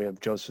Victoria,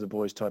 Jobs for the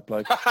Boys type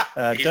bloke.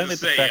 Don't let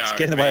the facts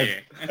get in the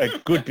way of a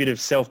good bit of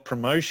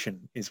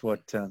self-promotion is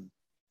what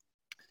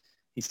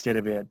he said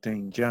about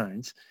Dean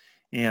Jones.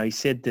 Now, he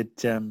said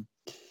that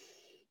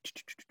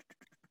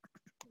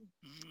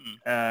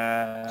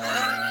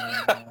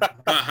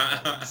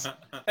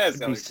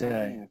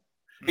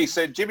he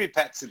said Jimmy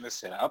Pat's in the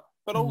setup,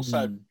 but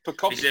also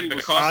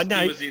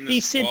Pekovsky was in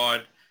the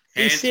squad.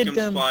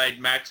 Hanscom's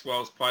played,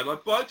 Maxwell's played.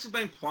 Like, blokes have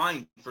been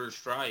playing for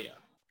Australia.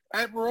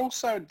 And we're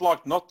also,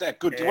 like, not that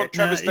good. Do you want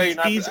Travis Dean?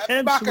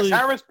 Marcus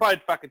Harris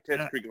played fucking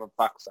Test cricket for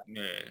fuck's sake.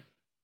 Yeah.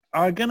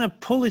 I'm going to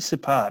pull this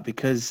apart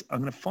because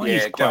I'm going to find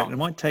his quote. And it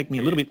might take me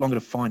a little bit longer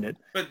to find it.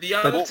 But the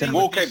other thing...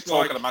 We'll keep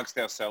talking amongst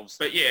ourselves.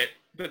 But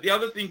the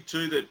other thing,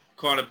 too, that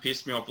kind of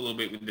pissed me off a little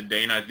bit with the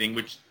Dino thing,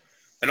 which...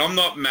 And I'm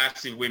not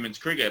massive women's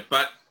cricket,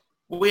 but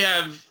we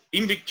have...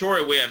 In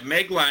Victoria, we have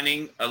Meg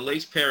Lanning,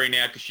 Elise Perry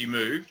now because she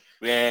moved.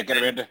 Yeah, get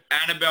her into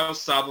Annabelle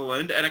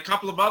Sutherland and a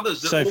couple of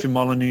others. Sophie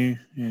Molyneux.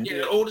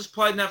 Yeah, all just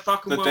played in that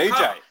fucking World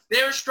Cup.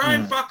 They're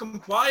Australian fucking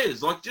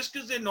players. Like, just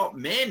because they're not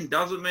men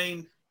doesn't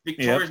mean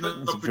Victoria's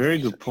not... That's a very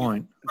good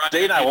point.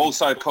 Dino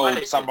also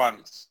called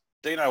someone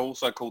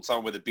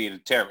with a beard a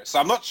terrorist. So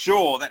I'm not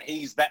sure that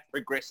he's that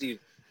progressive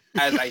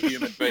as a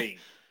human being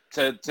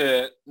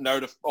to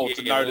notice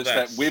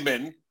that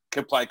women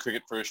can play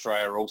cricket for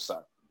Australia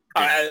also.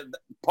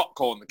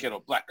 Popcorn the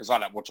kettle black because I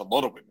don't watch a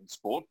lot of women's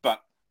sport, but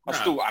I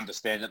still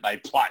understand that they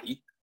play.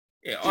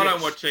 Yeah, I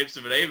don't watch heaps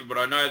of it either, but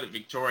I know that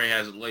Victoria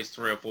has at least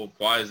 3 or 4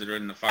 players that are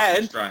in the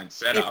fucking Australian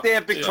setup. If they're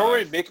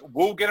Victorian, Mick,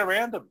 we'll get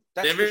around them.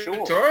 That's they're for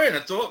Victorian. Sure.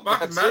 That's all that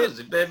fucking matters.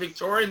 If they're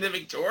Victorian, they're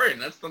Victorian.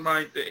 That's the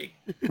main thing.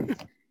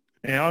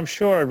 Now, I'm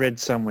sure I read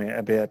somewhere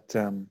about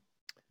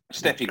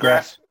Steffi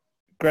Graff.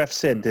 Graff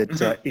said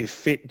that if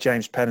fit,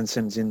 James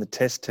Pattinson's in the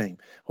test team.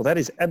 Well, that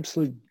is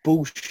absolute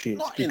bullshit.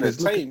 Not in the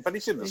team, but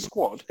he's in the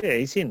squad. Yeah,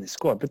 he's in the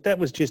squad. But that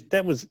was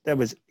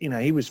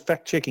he was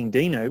fact-checking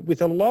Dino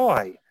with a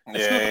lie.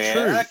 That's not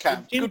true.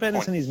 Okay. Jim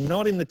Pattinson is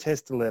not in the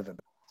test 11.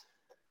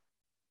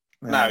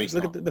 No, he's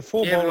look not. At the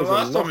 4 bowlers. The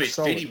last time he was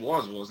fit, he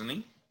wasn't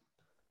he?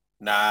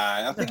 No,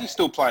 I think he's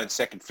still playing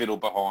second fiddle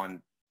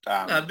behind.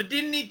 No, but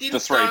didn't the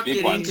Stark three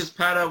big get in ones? because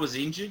Pato was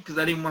injured because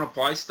they didn't want to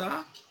play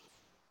Stark?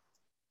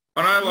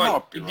 I know,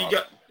 like, if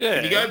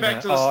you go back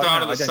to the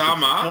start of the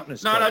summer, but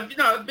if you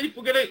go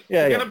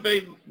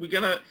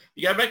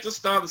back to the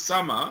start of the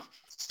summer,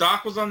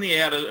 Stark was on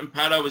the outer and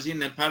Pato was in,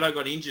 then Pato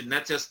got injured, and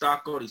that's how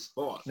Stark got his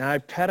spot. No,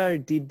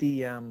 Pato did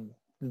the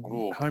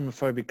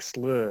homophobic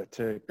slur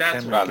to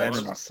that's Cameron right.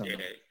 Gannon or something.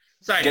 Yeah.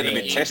 Same Getting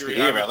a bit testy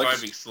here,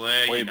 Alex.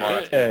 Slur,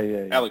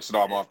 Alex and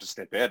I might have to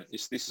step out.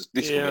 This will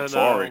get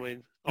fiery.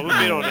 I'm a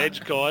bit on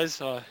edge,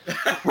 guys. I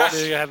need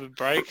to have a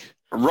break.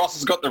 Ross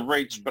has got the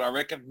reach, but I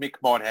reckon Mick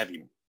might have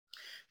him.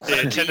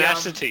 Yeah,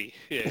 tenacity.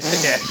 Yeah.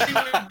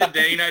 With the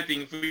Dino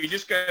thing, if we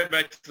just go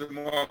back to the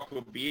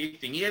Michael Beer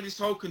thing, he had this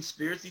whole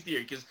conspiracy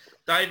theory because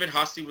David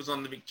Hussey was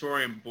on the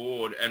Victorian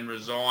board and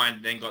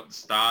resigned, then got the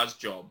Stars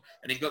job.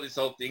 And he's got this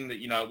whole thing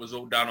that, it was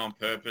all done on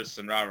purpose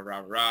and rah, rah,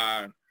 rah,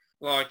 rah. And,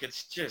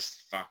 it's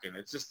just fucking,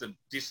 it's just a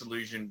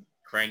disillusioned,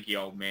 cranky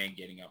old man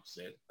getting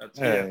upset. That's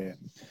it.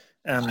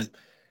 Yeah.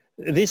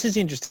 This is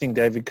interesting,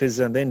 David, because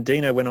then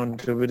Dino went on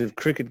to a bit of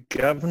cricket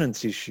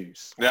governance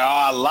issues. Yeah,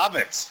 I love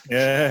it.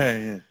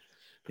 Yeah.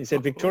 He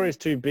said Victoria's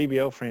two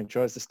BBL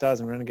franchise, the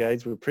Stars and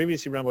Renegades, were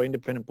previously run by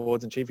independent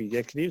boards and chief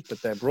executives,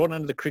 but they were brought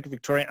under the Cricket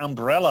Victoria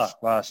umbrella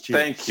last year.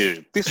 Thank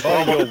you. This is what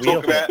I wanted to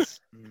talk about.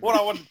 What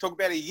I wanted to talk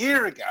about a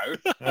year ago.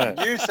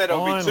 You said it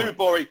would be too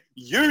boring.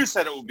 You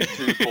said it would be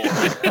too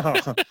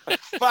boring.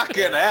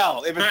 Fucking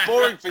hell. If it's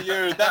boring for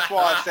you, that's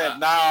why I said,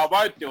 no, I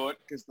won't do it,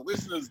 because the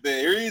listeners,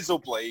 their ears will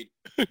bleed.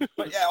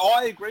 But yeah,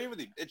 I agree with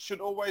him. It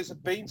should always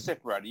have been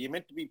separated. You're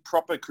meant to be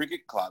proper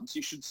cricket clubs.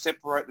 You should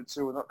separate the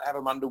two and not have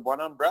them under one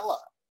umbrella.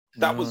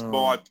 That was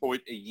my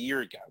point a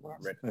year ago when I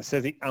read it. So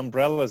the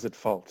umbrella's at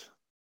fault.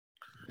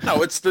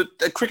 No, it's the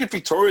Cricket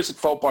Victoria's at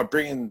fault by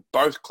bringing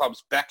both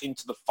clubs back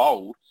into the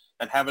fold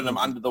and having them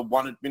under the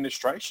one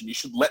administration. You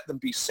should let them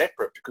be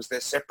separate because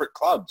they're separate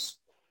clubs.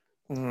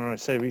 All right,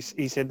 so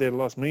he said they've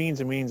lost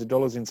millions and millions of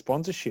dollars in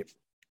sponsorship.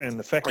 And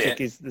the fact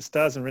check is the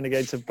Stars and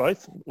Renegades have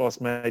both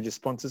lost major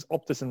sponsors,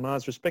 Optus and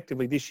Mars,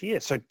 respectively, this year.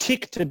 So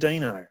tick to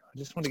Dino. I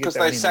just want to get that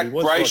in. Because they sacked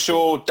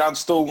Brayshaw,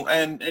 Dunstall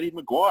and Eddie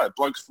Maguire,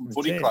 blokes from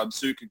footy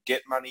clubs who could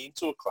get money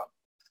into a club.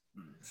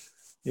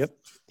 Yep.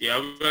 Yeah,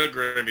 I've got to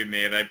agree with him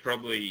there. They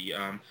probably,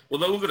 well,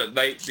 look at it.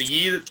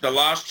 The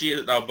last year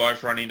that they were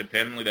both run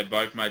independently, they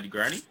both made the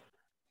granny.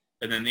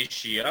 And then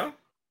this year,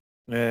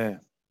 can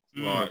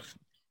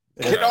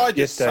I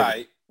just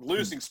say,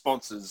 losing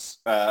sponsors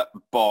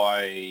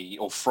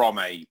from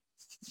a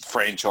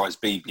franchise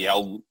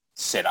BBL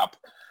setup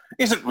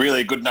isn't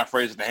really a good enough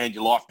reason to hand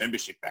your life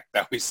membership back,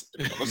 though, is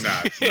it? No,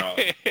 it's not.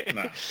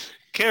 No.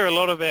 Care a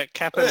lot about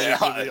capitalism.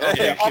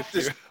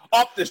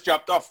 Optus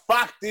jumped off.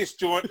 Fuck this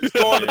joint. It's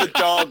gone to the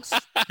dogs.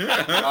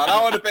 I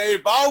don't want to be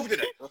involved in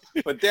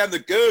it. But down the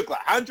Gurgler,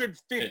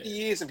 150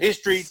 years of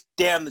history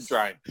down the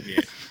drain.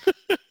 Yeah.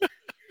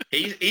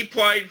 He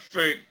played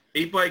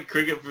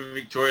cricket for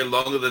Victoria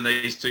longer than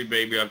these two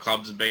BBL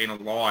clubs have been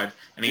alive,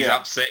 and he's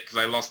upset because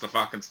they lost the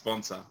fucking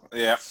sponsor.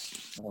 Yeah.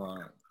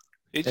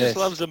 He just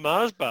loves the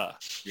Mars bar.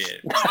 Yeah.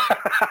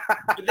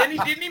 But then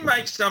didn't he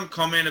make some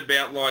comment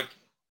about,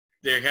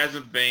 there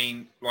hasn't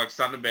been,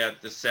 something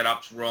about the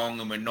setup's wrong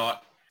and we're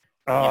not,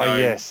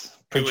 yes,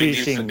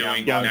 producing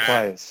young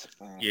players.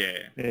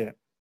 Yeah.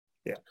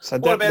 So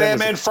what about our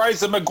man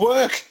Fraser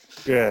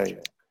McGuirk? Yeah.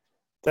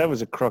 That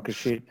was a crock of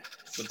shit.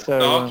 So,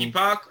 Hockey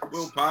Park,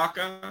 Will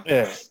Parker.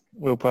 Yeah,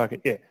 Will Parker.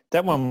 Yeah,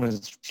 that one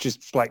was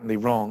just blatantly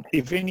wrong.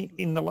 If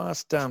in the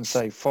last,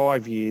 say,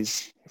 5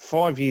 years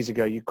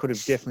ago, you could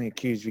have definitely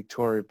accused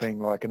Victoria of being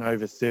like an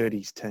over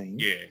 30s team.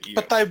 Yeah.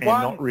 But they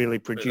won. Not really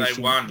producing.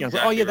 They won.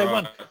 Exactly they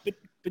won.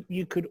 But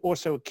you could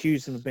also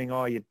accuse them of being,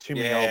 you're too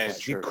many old players.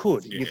 True. You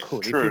could.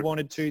 True. If you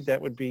wanted to, that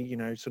would be,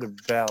 sort of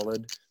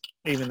valid.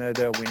 Even though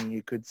they're winning,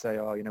 you could say,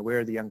 where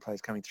are the young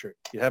players coming through?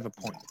 You have a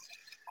point.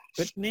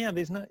 But now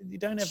you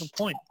don't have a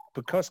point.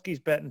 Bukowski's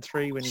batting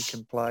 3 when he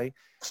can play.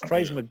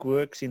 Fraser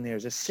McGuirk's in there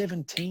as a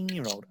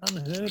 17-year-old,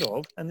 unheard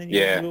of. And then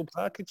Will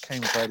Parker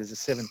came and played as a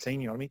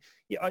 17-year-old. I mean,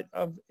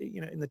 I've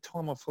in the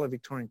time I've followed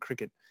Victorian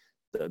cricket,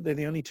 they're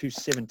the only two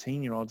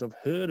 17-year-olds I've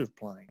heard of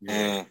playing.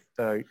 Yeah.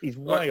 So he's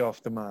way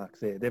off the mark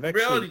there. They've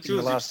actually, in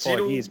the last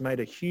 5 years, made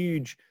a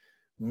huge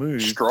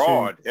move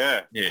to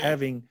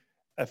having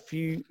a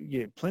few,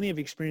 plenty of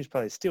experienced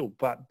players still,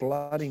 but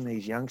blooding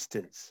these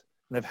youngsters.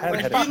 They've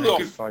had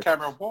off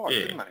Cameron White,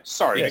 didn't they?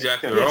 Sorry,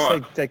 exactly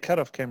right. They cut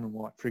off Cameron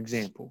White, for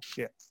example.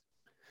 Yeah.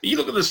 You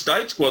look at the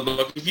state squad.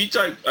 If you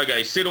take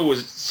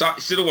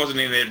Siddle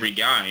wasn't in every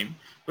game,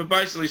 but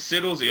basically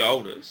Siddle's the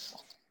oldest,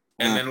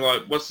 and then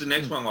what's the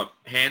next one?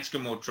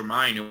 Hanscom or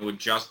Tremaine, who were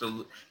just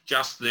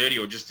 30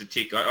 or just a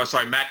tick.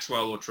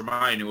 Maxwell or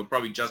Tremaine, who were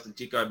probably just a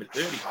tick over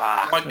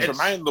 30.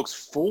 Tremaine looks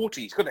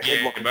 40. He's got a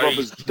head like a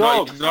Robert's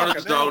dog. He's not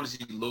as old as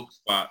he looks,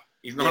 but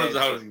he's not as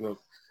old as he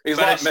looks. He's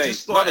like me.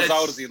 He's not as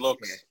old as he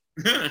looks.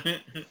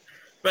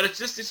 But it's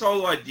just this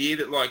whole idea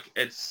that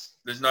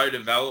there's no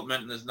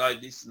development and there's no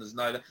this and there's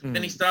no that.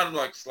 Then he started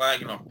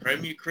slagging off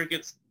Premier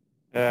crickets,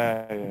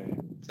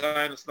 saying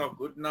it's not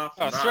good enough.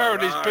 Throwing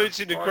his boots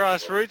into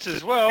grassroots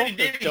as well. He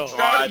did.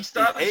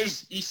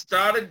 He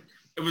started.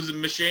 It was a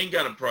machine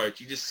gun approach.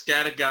 He just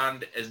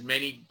scattergunned as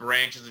many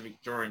branches of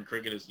Victorian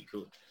cricket as he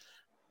could.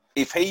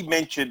 If he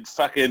mentioned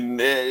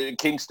fucking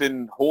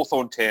Kingston,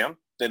 Hawthorn Town,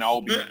 then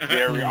I'll be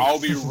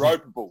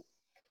ropeable.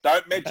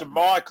 Don't mention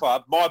my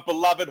club, my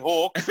beloved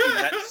Hawks, in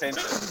that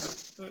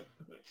sentence.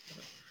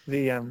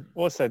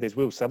 Also, there's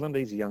Will Sutherland.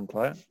 He's a young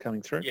player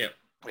coming through. Yeah,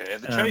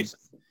 the Chiefs.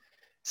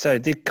 So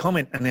the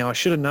comment, and now I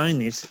should have known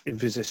this.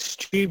 It was a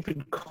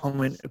stupid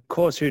comment. Of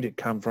course, who did it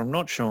come from?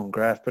 Not Sean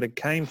Graff, but it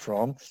came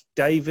from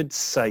David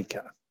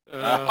Saker.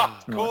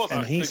 Of course,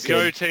 and he the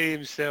goatee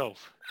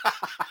himself.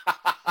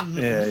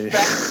 Yeah.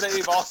 Fat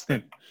Steve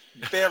Austin.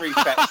 Very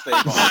fat Steve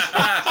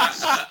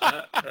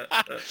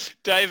Austin.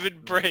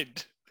 David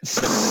Brent.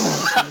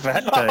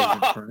 Fat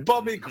David Brent.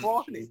 Bobby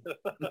Quiney.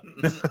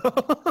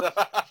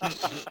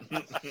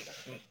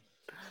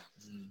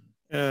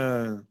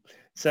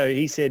 So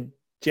he said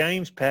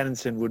James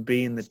Pattinson would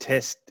be in the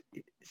test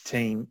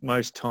team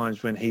most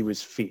times when he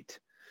was fit.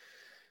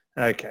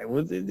 Okay,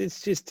 well,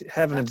 it's just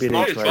having a bit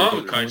of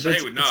Coach,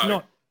 he would know. It's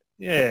not,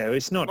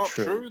 it's not Not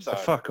true. true, So though.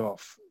 fuck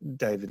off,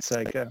 David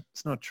Saker.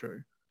 It's not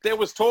true. There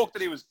was talk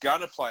that he was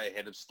going to play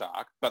ahead of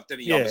Stark, but then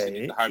he obviously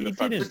did the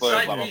homophobic didn't.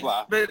 slur, blah, blah,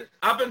 blah. But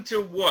up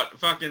until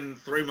fucking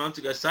 3 months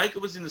ago, Saker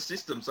was in the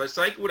system. So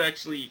Saker would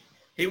actually,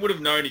 he would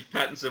have known if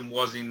Pattinson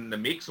was in the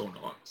mix or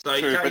not. So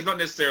he's not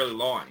necessarily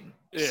lying.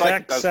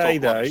 Facts say,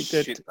 though,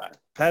 though.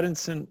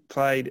 Pattinson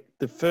played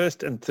the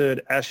first and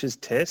third Ashes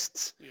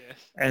tests,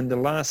 and the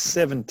last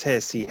 7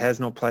 tests he has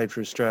not played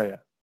for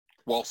Australia.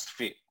 Whilst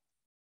fit.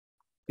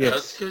 Yes.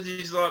 That's because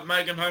he's like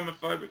making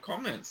homophobic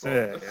comments.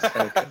 Like,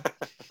 Okay.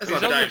 He's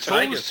on the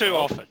tools too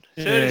often.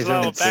 Turn his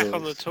lower back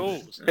on the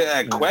tools.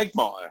 Yeah,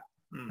 Quagmire.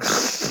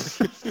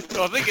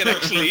 I think it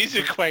actually is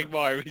a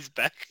Quagmire in his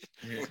back.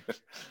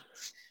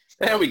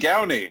 How are we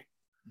going here?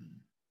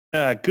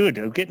 Good.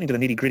 I'm getting into the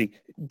nitty gritty.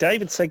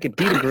 David Saker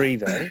did agree,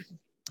 though.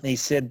 He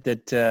said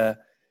that,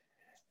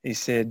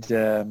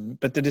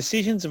 but the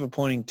decisions of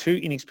appointing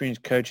 2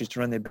 inexperienced coaches to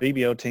run their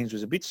BBL teams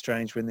was a bit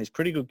strange when there's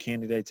pretty good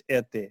candidates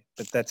out there,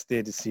 but that's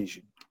their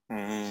decision.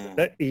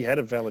 So he had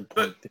a valid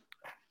point.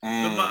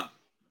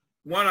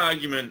 One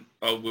argument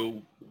I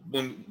will,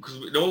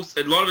 because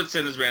a lot of it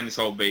centers around this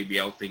whole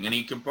BBL thing, and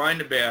he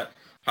complained about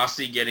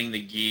Hussey getting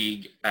the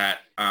gig at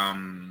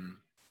the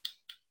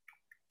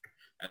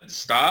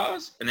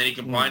Stars, and then he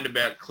complained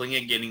about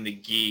Klinger getting the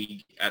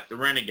gig at the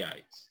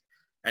Renegades.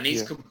 And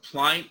his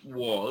complaint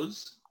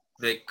was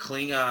that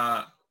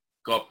Klinger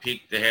got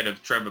picked ahead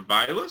of Trevor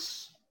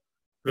Bayliss,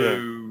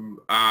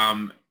 who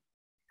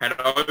had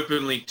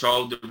openly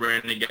told the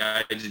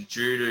Renegades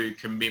due to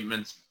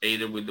commitments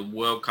either with the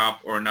World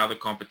Cup or another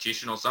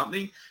competition or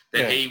something,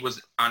 that he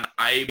was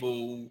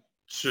unable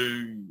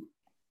to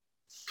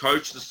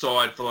coach the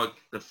side for like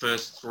the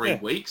first 3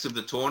 weeks of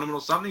the tournament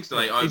or something. So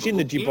they overlooked him.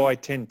 He's in the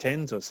Dubai him.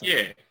 10-10s or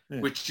something.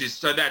 Which is,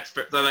 so they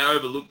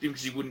overlooked him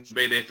because he wouldn't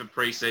be there for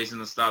pre-season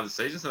and the start of the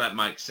season, so that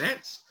makes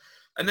sense.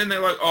 And then they're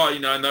like,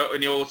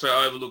 and he also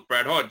overlooked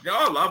Brad Hodge.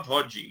 Now, I love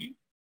Hodgie,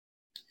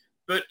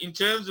 but in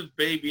terms of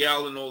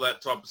BBL and all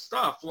that type of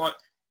stuff, like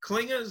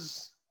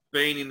Klinger's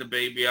been in the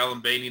BBL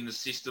and been in the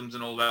systems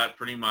and all that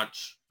pretty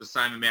much the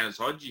same amount as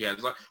Hodgie has.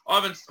 Like,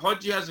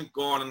 Hodgie hasn't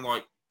gone and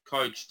like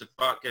coached a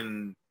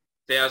fucking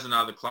 1,000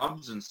 other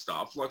clubs and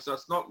stuff. Like, so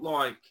it's not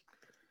like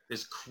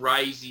there's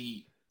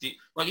crazy.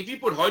 Like, if you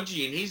put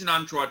Hodgie in, he's an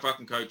untried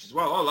fucking coach as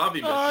well. I love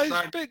him. But it's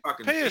the same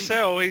fucking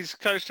PSL, thing. He's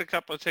coached a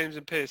couple of teams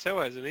in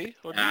PSL, hasn't he?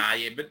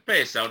 Yeah, but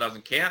PSL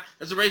doesn't count.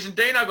 That's the reason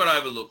Dino got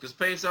overlooked, because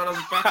PSL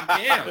doesn't fucking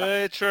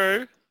count.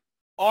 True.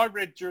 I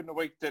read during the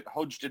week that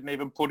Hodge didn't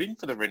even put in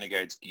for the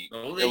Renegades gig.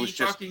 Oh, it was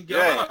just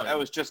that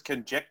was just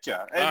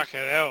conjecture. Fucking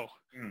hell.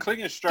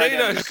 Klinger straight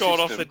Dino's gone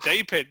off the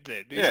deep end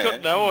then. He's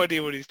got no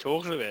idea what he's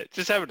talking about.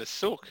 Just having a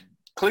sook.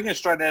 Klinger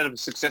straight out of a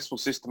successful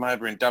system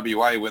over in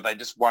WA where they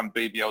just won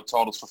BBL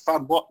titles for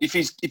fun. What if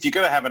you're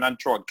going to have an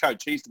untried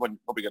coach, he's the one you're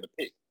probably going to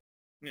pick.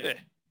 Yeah.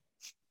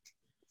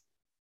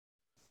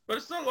 But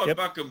it's not like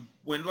fucking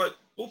when like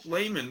Wolf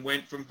Lehman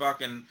went from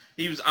fucking,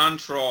 he was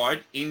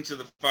untried into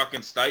the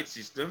fucking state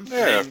system,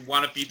 then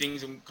won a few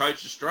things and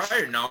coached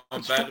Australia. No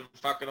one batted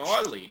fucking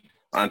Ireland.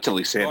 Until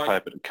he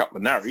sandpapered a couple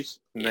of narries,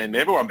 and then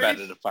everyone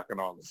batted a fucking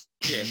Ireland.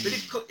 Yeah, but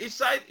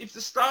if the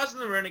Stars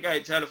and the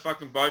Renegades had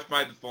fucking both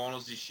made the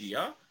finals this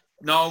year,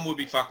 no one would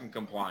be fucking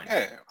complaining.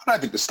 Yeah, I don't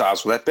think the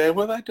Stars were that bad,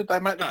 were they? Did they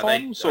make the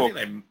finals? I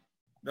don't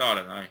know.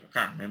 I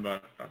can't remember.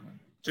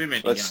 Too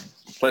many games.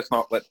 Let's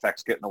not let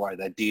facts get in the way.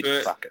 They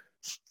did. Fuck it.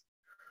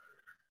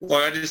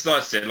 Like I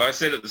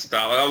said at the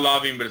start, I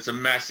love him, but it's a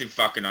massive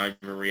fucking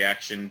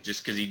overreaction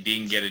just because he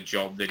didn't get a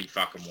job that he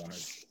fucking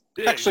wanted.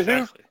 Yeah,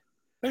 actually,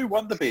 who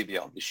won the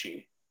BBL this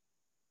year?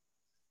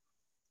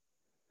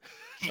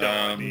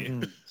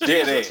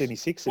 Sydney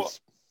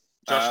Sixers.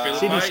 Josh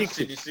Philippe,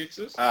 Sydney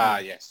Sixers.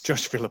 Yes.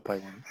 Josh Philippe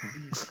won.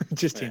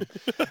 Just him.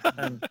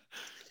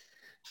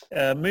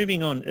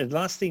 Moving on, the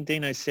last thing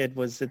Dino said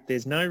was that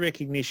there's no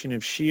recognition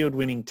of Shield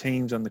winning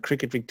teams on the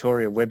Cricket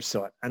Victoria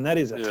website, and that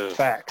is a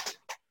fact.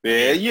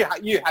 Yeah,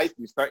 you hate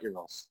this, don't you,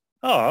 Ross?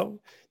 Oh,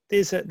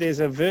 there's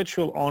a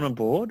virtual honour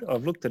board.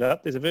 I've looked it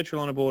up. There's a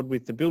virtual honour board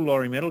with the Bill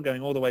Laurie medal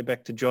going all the way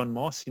back to John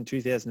Moss in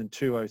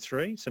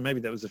 2002-03. So maybe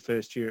that was the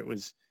first year it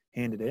was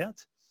handed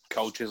out.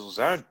 Cold Chisel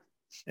Zone.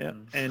 Yeah,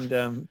 and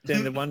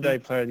then the One Day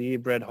Player of the Year,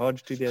 Brad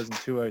Hodge,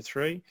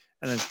 2002-03,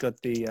 and it's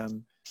got the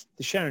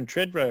Sharon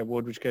Treadray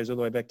Award, which goes all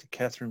the way back to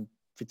Catherine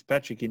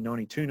Fitzpatrick in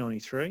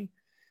 92-93.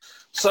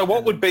 So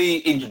what would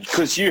be,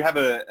 because you have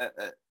a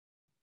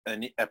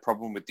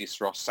problem with this,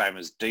 Ross, same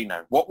as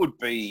Dino, what would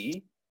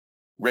be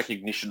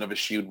recognition of a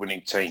Shield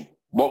winning team?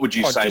 What would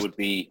you say would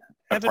be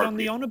have it on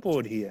the honour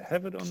board here.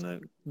 Have it on the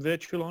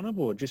virtual honour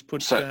board. Just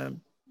put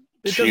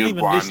It doesn't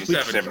even won. list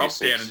Just have a top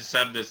 76.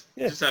 down and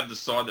just have the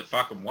side that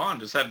fucking won.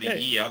 Just have the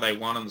year they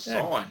won on the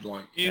side.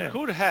 Like you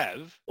could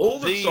have all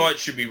the sides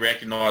should be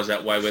recognised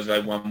that way, whether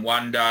they won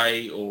 1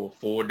 day or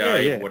 4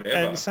 day or whatever.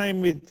 And same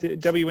with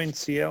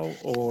WNCL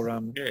or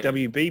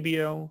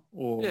WBBL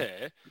or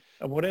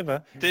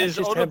whatever. There's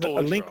just have a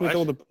link right? with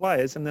all the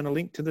players and then a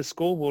link to the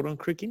scoreboard on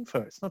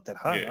Cricinfo. It's not that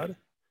hard.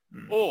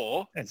 Yeah.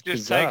 Or That's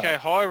just bizarre. take a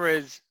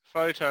high-res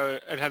photo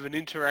and have an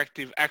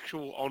interactive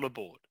actual honour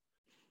board.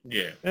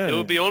 Yeah. There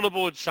would be honour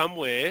board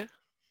somewhere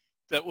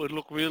that would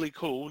look really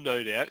cool,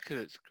 no doubt,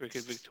 because it's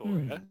Cricket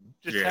Victoria.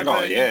 Just have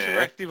an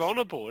interactive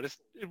honour board.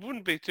 It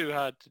wouldn't be too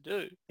hard to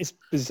do. It's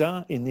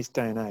bizarre in this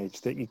day and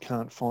age that you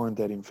can't find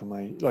that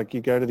information. Like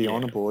you go to the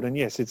honour board and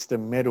yes, it's the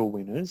medal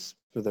winners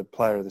for the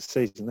player of the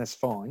season. That's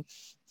fine.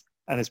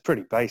 And it's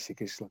pretty basic.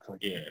 It looks like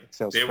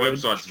their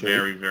website's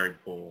very, very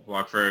poor.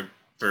 Like for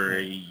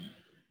a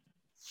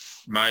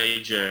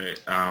major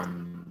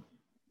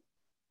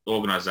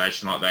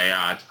organisation like they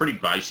are, it's pretty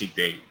basic,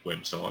 their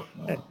website.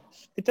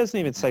 It doesn't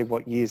even say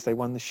what years they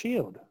won the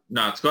Shield.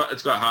 No, it's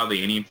got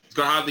hardly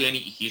any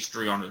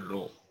history on it at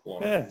all.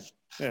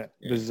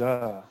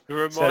 Bizarre.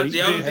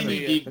 The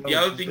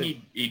other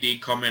thing he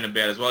did comment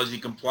about as well is he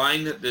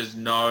complained that there's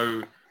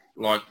no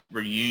like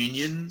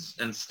reunions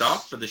and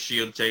stuff for the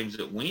Shield teams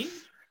that win,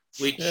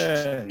 which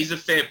is a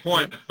fair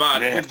point.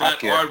 But with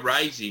that, I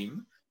raise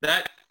him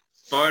that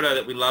photo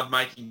that we love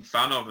making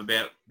fun of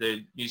about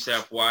the New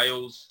South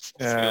Wales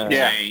Shield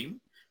team,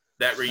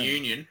 that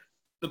reunion.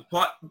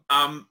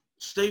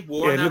 Steve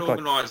Warren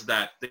organised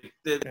that.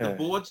 The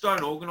boards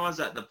don't organise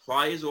that. The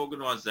players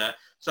organise that.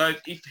 So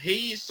if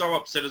he is so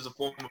upset as a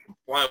former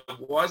player,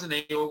 why isn't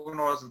he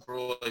organising for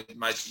all his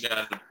mates to go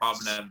to the pub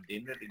and have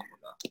dinner together?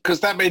 Because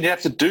that means you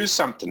have to do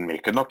something,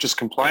 Mick, and not just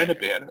complain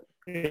about it.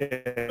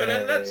 Yeah.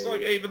 But that's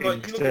like even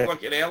like you look at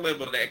like at our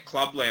level at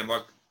Clubland,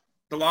 like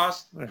the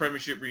last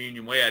premiership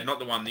reunion we had, not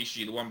the one this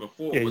year, the one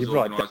before was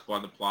organised by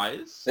the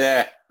players.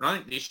 Yeah. And I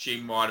think this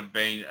year might have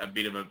been a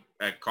bit of a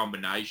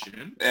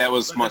combination. Yeah, it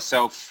was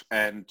myself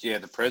and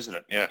the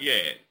president. Yeah.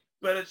 Yeah.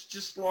 But it's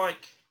just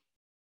like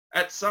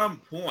at some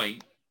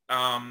point,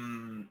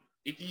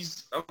 if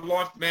he's a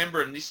life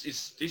member and this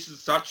is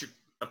such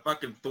a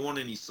fucking thorn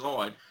in his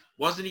side,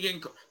 wasn't he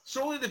getting?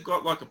 Surely they've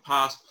got like a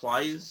past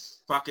players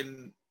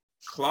fucking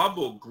club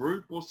or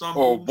group or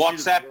something. Or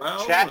WhatsApp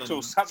chat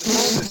or something.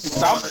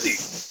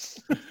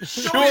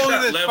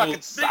 Surely there's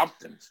fucking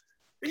something.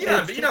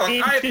 Yeah, but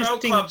like AFL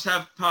clubs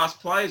have past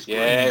players groups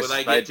where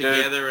they get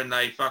together and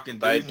they fucking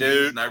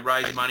do and they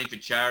raise money for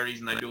charities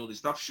and they do all this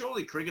stuff.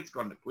 Surely cricket's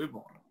got an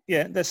equivalent.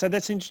 Yeah, that's an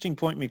interesting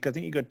point, Mick. I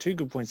think you got 2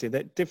 good points there.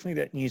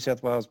 That New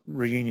South Wales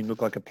reunion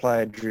looked like a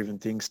player-driven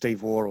thing.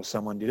 Steve Waugh or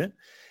someone did it.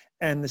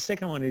 And the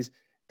second one is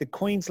the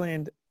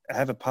Queensland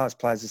have a past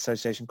players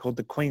association called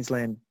the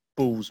Queensland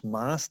Bulls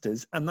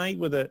Masters, and they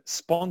were the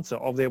sponsor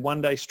of their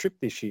one-day strip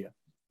this year.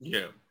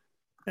 Yeah.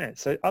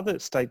 So other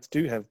states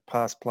do have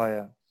past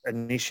player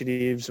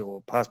initiatives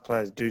or past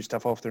players do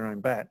stuff off their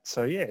own bat.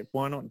 So,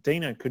 why not?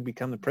 Dino could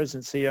become the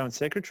president, CEO and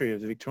secretary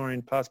of the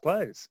Victorian Past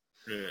Players.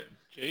 Yeah.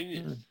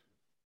 Genius.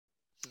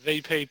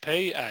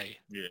 VPPA.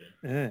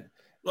 Yeah.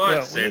 Like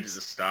I said at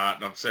the start,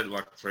 and I've said it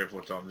like 3 or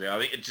 4 times now, I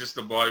think it's just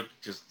the bloke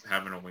just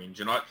having a whinge.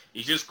 And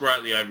he's just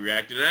greatly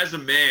overreacted. And as a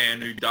man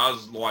who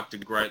does like to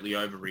greatly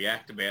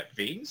overreact about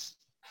things,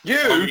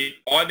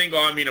 I think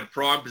I'm in a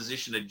prime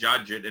position to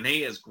judge it, and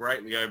he has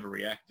greatly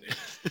overreacted.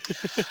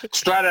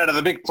 Straight out of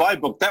the big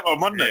playbook, that one,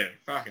 wasn't it?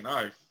 Yeah, fucking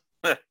oath.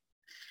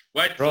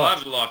 Wait till I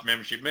have a life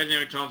membership. Imagine how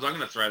many times I'm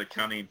going to throw the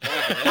cunt in.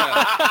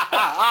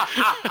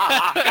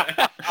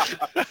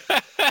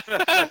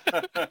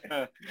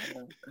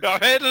 I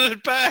handed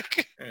it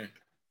back. Yeah.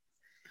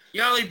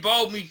 You only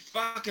bowled me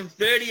fucking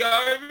 30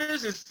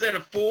 overs instead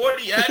of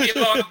 40. How do you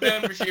like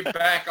membership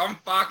back? I'm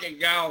fucking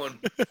going.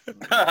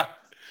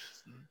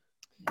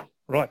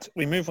 Right,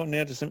 we move on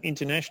now to some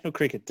international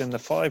cricket. And the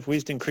 5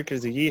 Wisden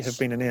Cricketers of the Year have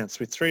been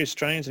announced, with 3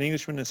 Australians, an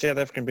Englishman and a South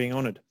African being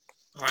honoured.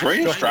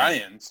 3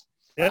 Australians?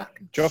 Yeah,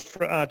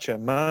 Jofra Archer,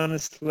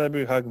 Marnus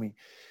Labuschagne,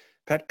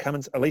 Pat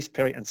Cummins, Elise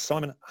Perry and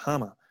Simon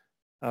Harmer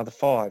are the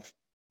 5.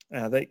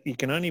 You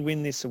can only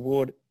win this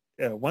award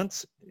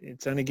once.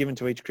 It's only given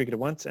to each cricketer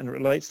once, and it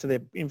relates to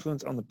their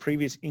influence on the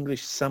previous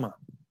English summer.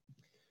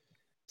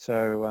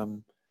 So,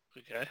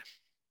 okay.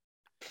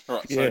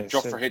 Right, so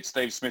Jofra hits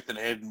Steve Smith in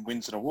the head and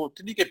wins an award.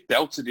 Did he get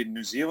belted in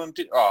New Zealand?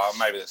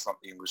 Maybe that's not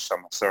the English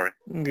summer, sorry.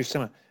 English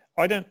summer.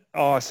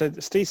 So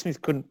Steve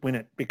Smith couldn't win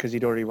it because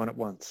he'd already won it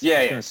once.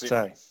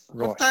 Right.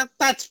 Well,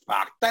 that's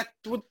fucked.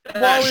 Why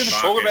are we even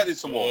talking about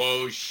this award?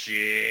 Oh,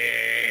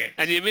 shit.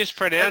 And you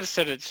mispronounced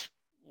it. It's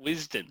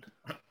Wisden.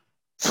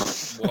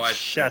 Why?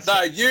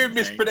 No, you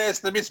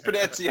mispronounced the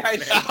mispronunciation.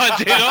 Did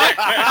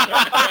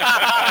I?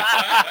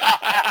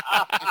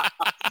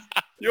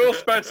 You're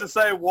supposed to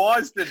say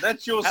Wisden.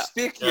 That's your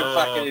stick, you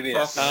fucking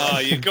idiot.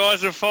 You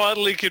guys have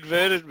finally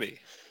converted me.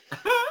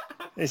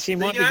 She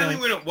might you only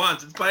win it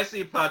once. It's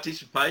basically a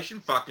participation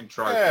fucking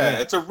trophy. Yeah,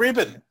 it's a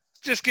ribbon.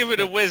 Just give it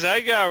a Wes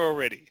Agar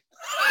already.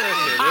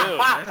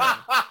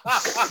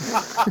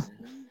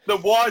 The The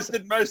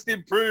Wisden most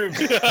improved.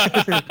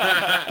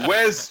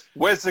 Where's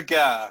the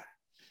guy?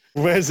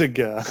 Where's a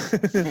guy?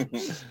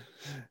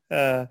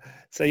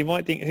 So you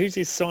might think, who's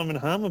this Simon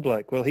Harmer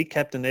bloke? Well, he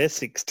captained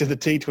Essex to the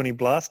T20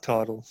 Blast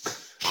title.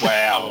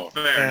 Wow.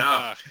 Fair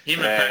enough. Him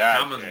and Pat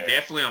Cummins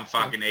definitely on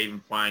fucking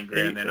even playing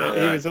ground then.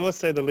 He was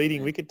also the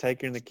leading wicket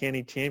taker in the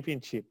county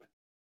championship.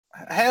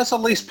 How's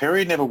Elise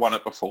Perry never won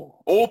it before?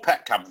 Or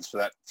Pat Cummins for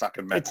that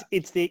fucking matter?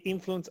 It's their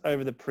influence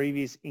over the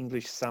previous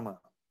English summer.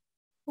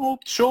 Well,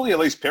 surely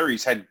Elise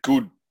Perry's had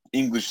good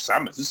English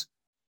summers.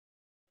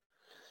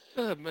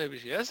 Maybe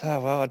she has. Oh,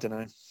 well, I don't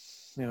know.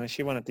 Anyway,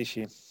 she won it this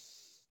year.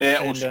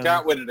 Yeah, well, she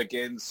can't win it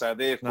again, so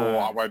therefore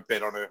I won't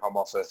bet on her. I'm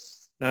off her.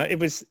 No, it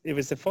was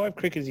the 5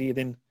 cricketers a year,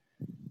 then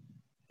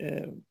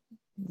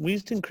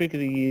Wisden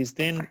Cricketer Years,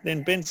 then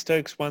Ben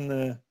Stokes won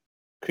the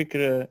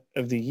Cricketer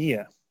of the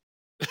Year.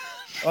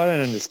 I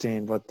don't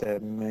understand what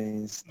that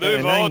means.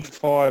 Move they on. named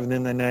 5 and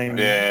then they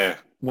named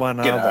one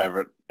Get other.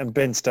 over it. And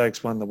Ben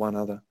Stokes won the one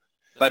other.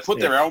 They put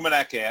their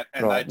almanac out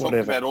and they talked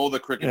about all the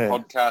cricket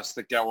podcasts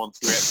that go on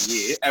throughout the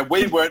year, and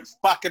we weren't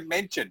fucking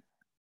mentioned.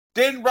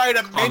 Didn't rate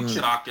a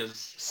mention.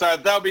 So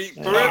they'll be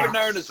forever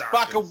known as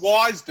fucking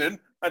Wisden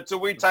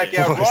until we take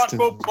our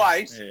rightful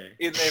place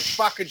in their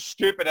fucking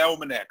stupid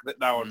almanac that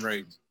no one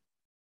reads.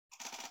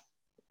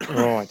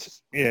 Right.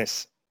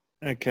 Yes.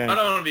 Okay. I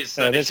don't want to be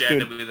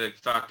associated with a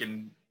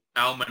fucking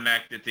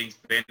almanac that thinks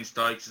Ben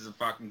Stokes is a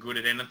fucking good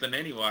at anything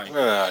anyway.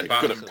 You've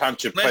got to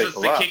punch your people unless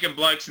it's the kicking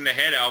blokes in the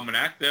head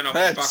almanac, then I'm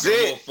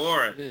fucking all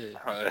for it.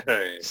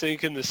 Yeah.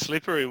 Sinking the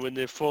slippery when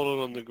they're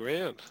falling on the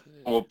ground.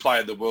 Or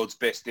playing the world's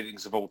best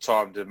innings of all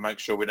time to make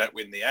sure we don't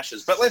win the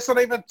Ashes. But let's not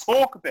even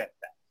talk about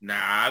that. Nah,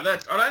 I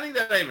don't think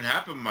that even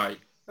happened, mate.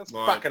 That's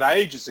fucking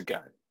ages ago.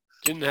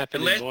 Didn't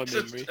happen in my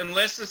memory.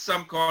 Unless there's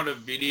some kind of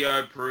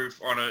video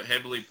proof on a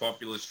heavily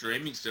popular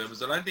streaming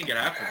service, I don't think it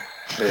happened.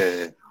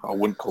 Yeah, I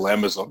wouldn't call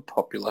Amazon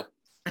popular.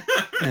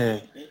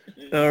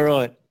 All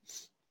right.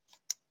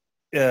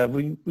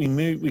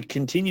 We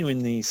continue in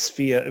the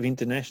sphere of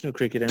international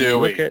cricket. And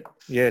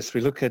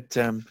we look at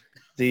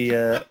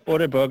the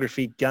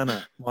autobiography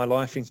Gunner, My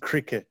Life in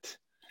Cricket.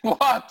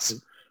 What?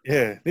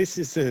 Yeah, this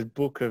is the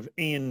book of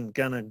Ian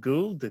Gunner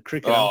Gould, the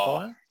cricket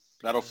umpire.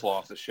 That'll fly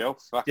off the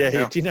shelf.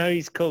 Do you know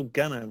he's called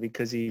Gunner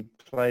because he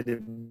played a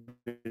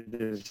bit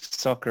of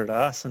soccer at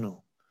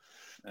Arsenal?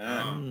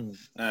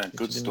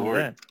 Good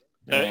story.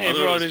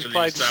 Everyone who's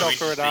played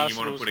soccer at Arsenal. You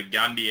want to put a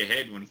gun to your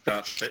head when he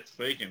starts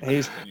speaking.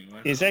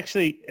 He's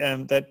actually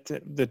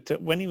that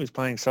when he was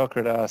playing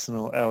soccer at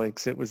Arsenal,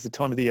 Alex, it was the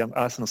time of the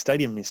Arsenal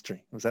Stadium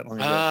mystery. Was that long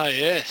ago? Ah,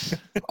 yes.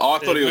 I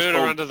thought he was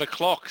called under the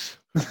clocks.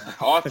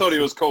 I thought he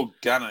was called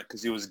Gunner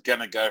because he was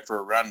gonna go for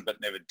a run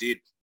but never did.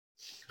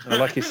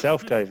 Like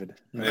yourself, David.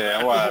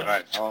 Yeah, well,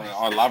 mate,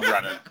 I love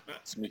running.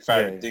 It's my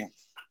favourite thing.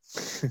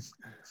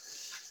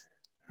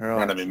 All right.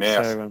 Running my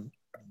mouth. So,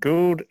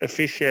 Gould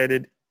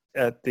officiated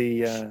at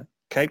the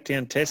Cape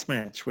Town Test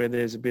match where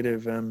there's a bit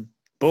of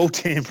ball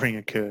tampering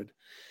occurred.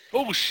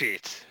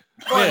 Bullshit.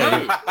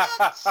 I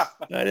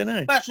don't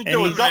know. They should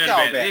do a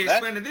doco about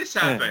that. When did this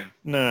happen?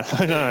 No.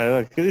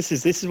 Look, this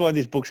is why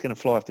this book's going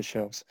to fly off the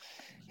shelves.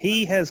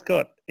 He has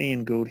got,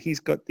 Ian Gould,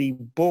 he's got the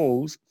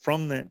balls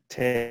from that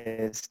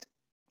test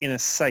in a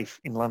safe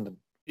in London.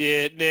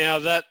 Yeah, now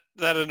that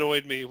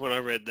annoyed me when I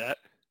read that.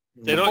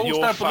 They're not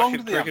your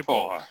fucking cricket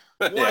ball.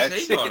 Why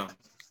has he got them?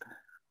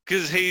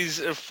 Because he's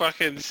a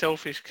fucking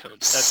selfish cunt.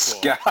 That's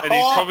why. And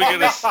he's probably going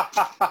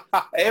to...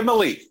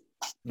 Emily.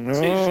 He's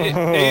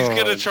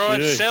going to try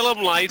and sell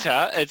them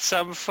later at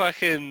some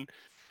fucking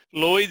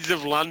Lloyd's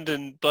of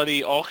London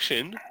bloody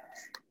auction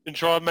and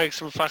try and make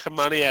some fucking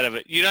money out of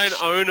it. You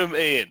don't own them,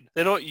 Ian.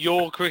 They're not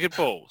your cricket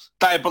balls.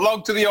 They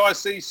belong to the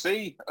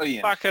ICC,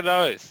 Ian. Fucking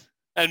oath.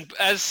 And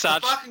as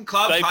such, the fucking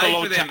club they paid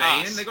belong for them, to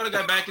us. Ian. They've got to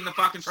go back in the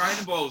fucking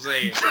training balls,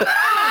 Ian.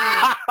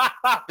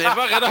 They're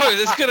fucking oath.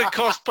 It's going to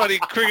cost bloody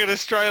Cricket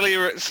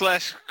Australia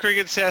 /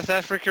 Cricket South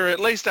Africa at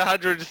least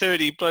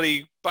 130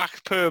 bloody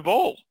bucks per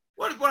ball.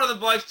 What if one of the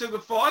blokes took a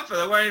fight for?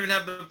 They won't even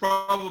have the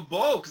proper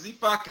ball because he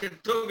fucking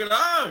took it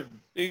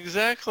home.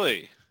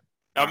 Exactly.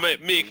 I mean,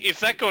 Mick, if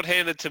that got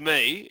handed to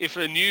me, if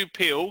a new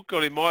pill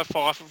got in my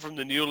fifer from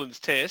the Newlands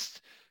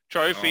Test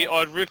trophy,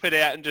 I'd rip it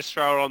out and just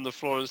throw it on the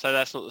floor and say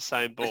that's not the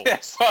same ball.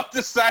 That's not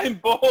the same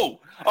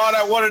ball. I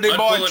don't want it in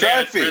my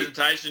trophy.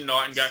 Presentation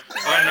night and go,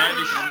 I know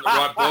this isn't the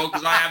right ball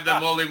because I have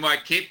them all in my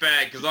kit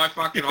bag because I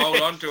fucking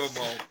hold on to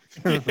them all.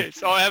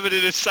 Yes, I have it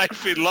in a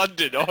safe in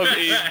London. I'm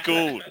Ian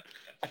Gould.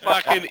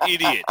 Fucking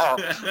idiot.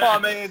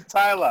 I'm Ian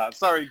Taylor.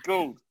 Sorry,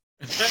 Gould.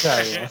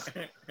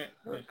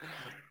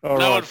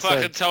 No one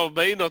fucking told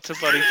me not to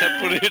bloody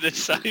put it in a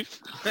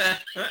safe.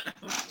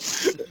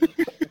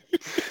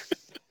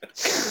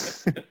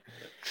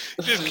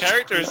 Just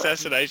character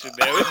assassination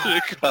now, isn't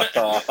it?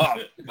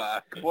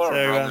 Fuck. What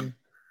a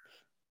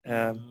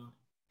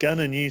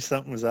Gunner knew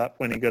something was up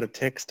when he got a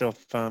text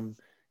off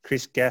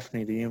Chris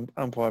Gaffney, the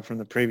umpire from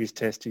the previous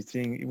test.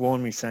 He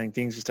warned me saying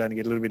things were starting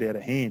to get a little bit out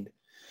of hand.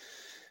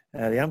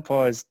 The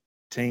umpires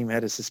team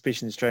had a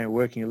suspicion Australia were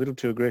working a little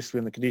too aggressively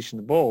on the condition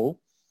of the ball,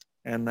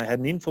 and they had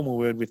an informal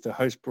word with the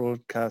host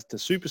broadcaster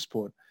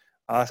Supersport,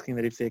 asking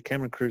that if their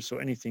camera crew saw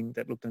anything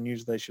that looked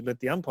unusual, they should let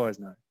the umpires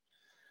know.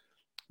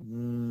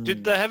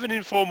 Did they have an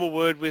informal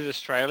word with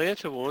Australia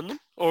to warn them?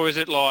 Or is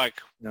it like,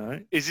 no?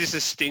 Is this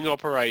a sting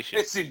operation?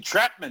 It's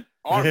entrapment.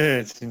 Yeah,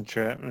 it's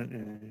entrapment.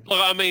 Yeah. Look,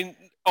 I mean,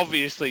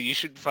 obviously you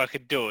should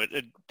fucking do it.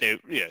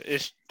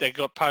 They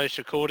got punished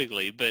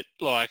accordingly, but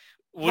like,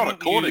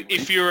 wouldn't you,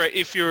 if you're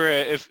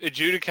a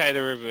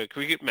adjudicator of a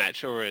cricket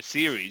match or a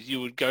series, you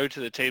would go to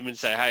the team and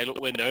say, hey, look,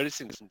 we're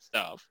noticing some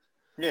stuff.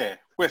 Yeah,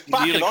 we're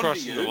fucking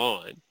crossing the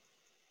line.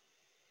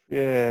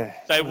 Yeah.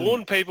 They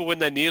warn people when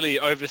they nearly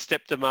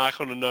overstep the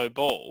mark on a no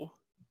ball.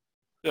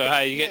 So,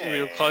 hey, you're getting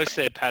real close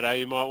there, Pato.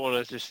 You might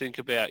want to just think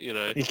about,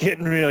 You're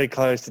getting really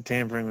close to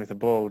tampering with the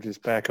ball.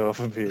 Just back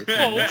off a bit.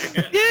 Well,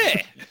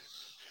 yeah.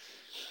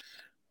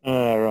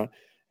 All right.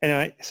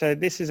 Anyway, so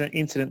this is an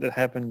incident that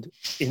happened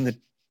in the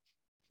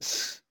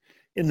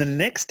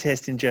next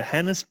test in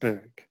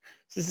Johannesburg.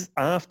 This is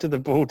after the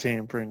ball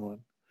tampering one.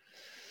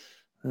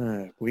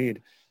 Oh,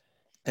 weird.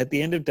 At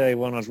the end of day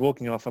one, I was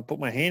walking off. I put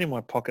my hand in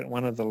my pocket.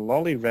 One of the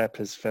lolly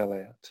wrappers fell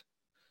out.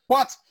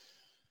 What?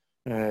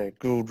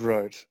 Gould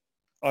wrote,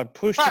 I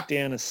pushed it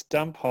down a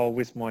stump hole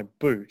with my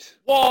boot.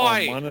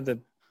 Why? On one of the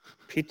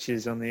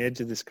pitches on the edge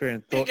of the screen.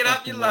 And Pick it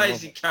up, you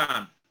lazy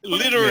cunt.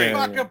 Littering.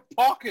 Like a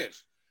pocket.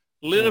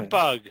 Litter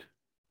bug.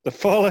 The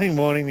following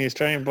morning, the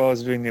Australian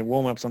bowlers were doing their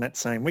warm-ups on that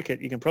same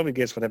wicket. You can probably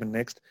guess what happened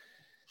next.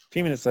 A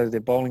few minutes later, their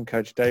bowling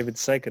coach, David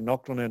Saker,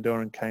 knocked on our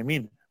door and came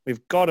in.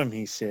 We've got him,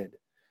 he said.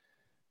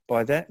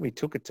 By that, we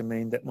took it to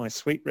mean that my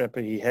sweet wrapper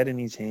he had in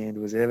his hand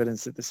was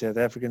evidence that the South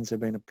Africans had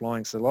been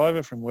applying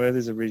saliva from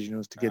Werther's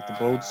Originals to get the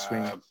ball to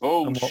swing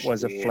on what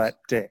was a flat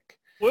deck.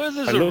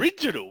 Werther's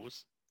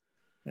Originals?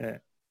 Yeah.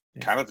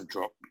 Canada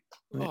drop.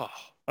 Yeah.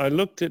 I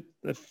looked at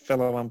the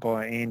fellow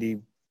umpire, Andy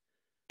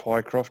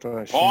Pycroft.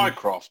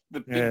 Pycroft?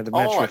 The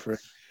match referee.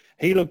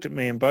 He looked at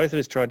me and both of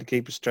us tried to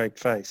keep a straight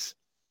face.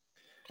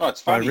 Oh, it's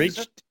funny,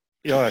 isn't it?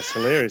 Yeah, it's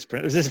hilarious.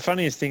 It was the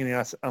funniest thing in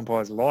the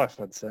umpire's life,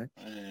 I'd say.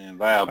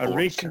 I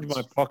reached into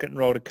my pocket and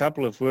rolled a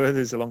couple of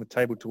Werthers along the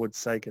table towards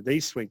Saker.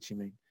 These sweets, you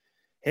mean?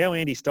 How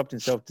Andy stopped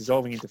himself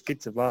dissolving into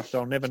fits of laughter,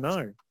 I'll never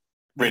know.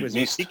 It was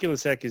a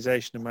ridiculous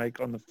accusation to make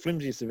on the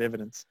flimsiest of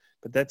evidence,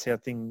 but that's how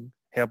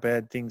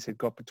bad things had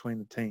got between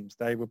the teams.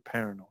 They were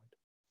paranoid.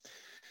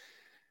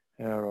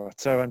 All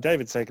right. So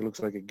David Saker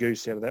looks like a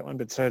goose out of that one,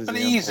 but so does the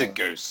umpire. He's a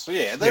goose.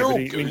 Yeah, they're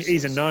all gooses.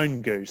 He's a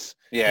known goose.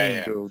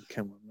 Yeah. Gould,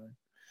 come on, mate.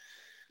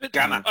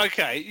 Gunner.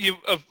 Okay,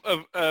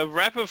 a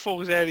wrapper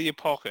falls out of your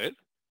pocket.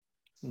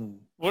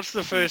 What's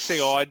the first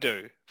thing I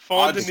do?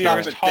 Find the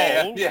nearest hole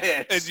and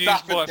use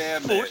my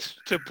foot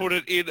to put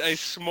it in a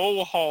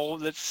small hole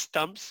that's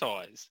stump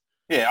size.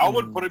 Yeah, I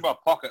wouldn't put it in my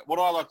pocket. What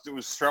I like to do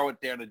is throw it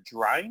down a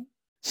drain.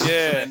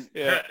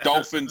 Yeah,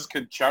 Dolphins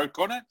can choke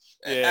on it.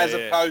 As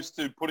opposed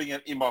to putting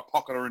it in my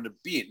pocket or in a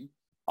bin,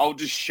 I'll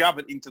just shove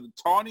it into the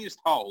tiniest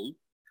hole.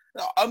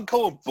 I'm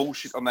calling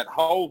bullshit on that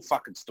whole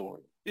fucking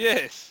story.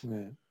 Yes.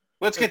 Yeah.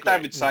 Let's get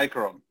David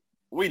Saker on.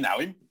 We know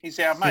him. He's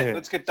our mate. Yeah.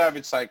 Let's get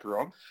David Saker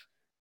on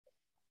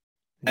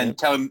and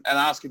tell him and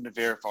ask him to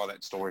verify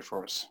that story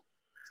for us.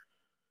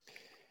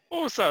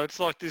 Also, it's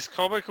like this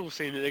comical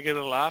scene that they're going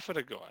to laugh at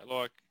a guy.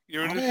 Like,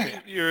 you're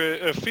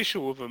an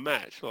official of a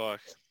match. Like,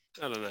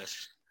 I don't know.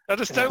 I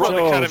just don't want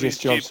to cut him his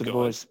jib,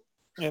 guys.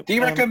 Yep. Do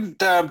you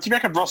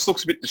reckon Ross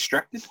looks a bit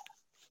distracted?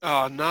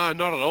 Oh no,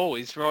 not at all.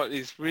 He's right.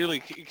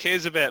 He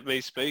cares about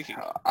me speaking.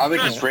 I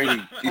think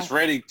he's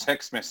reading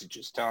text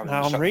messages. No,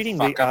 I'm reading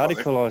the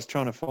article I was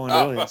trying to find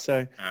earlier.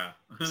 So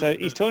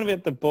he's talking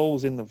about the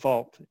balls in the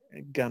vault.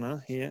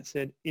 Gunner here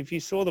said, if you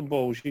saw the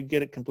balls, you'd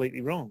get it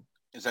completely wrong.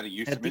 Is that a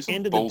euphemism? At the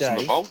end of balls the day, in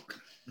the vault?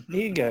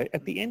 Here you go.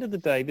 At the end of the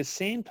day, the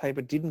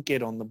sandpaper didn't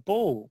get on the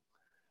ball.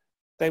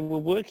 They were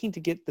working to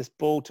get this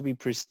ball to be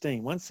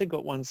pristine. Once they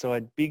got one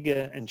side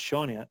bigger and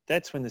shinier,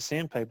 that's when the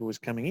sandpaper was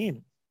coming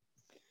in.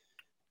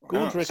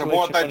 So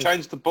why'd they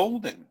change the ball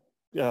then?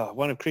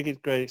 One of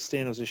cricket great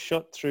standards was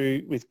shot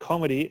through with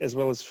comedy as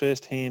well as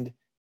first-hand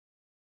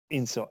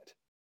insight.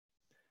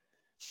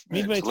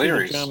 Midway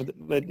through the drama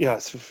that led,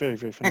 it's very,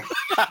 very funny.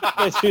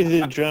 Midway through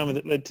the drama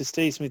that led to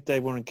Steve Smith,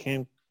 Dave Warren,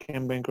 and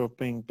Cam Bancroft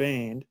being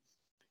banned,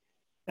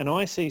 an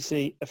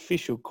ICC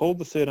official called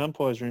the third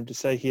umpire's room to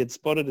say he had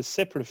spotted a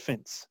separate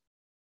offence.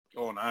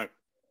 Oh no!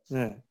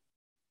 No.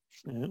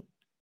 Yeah.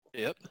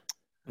 Yep.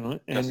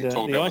 Right. And the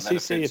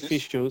ICC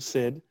official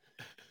said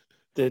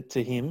that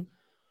to him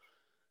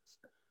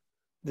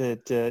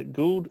that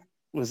Gould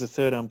was the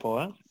third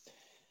umpire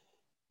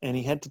and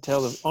he had to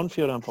tell the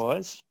on-field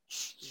umpires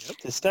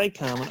to stay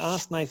calm and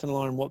ask Nathan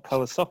Lyon what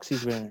colour socks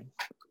he's wearing.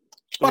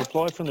 The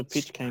reply from the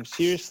pitch came,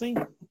 seriously?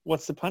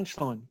 What's the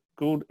punchline?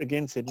 Gould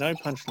again said, no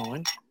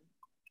punchline.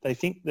 They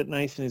think that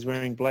Nathan is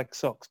wearing black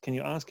socks. Can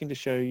you ask him to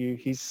show you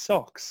his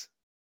socks?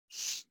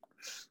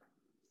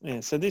 Yeah,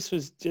 so this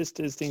was just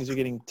as things were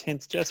getting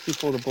tense just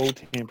before the ball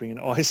tampering, an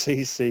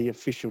ICC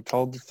official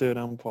told the third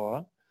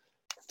umpire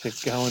to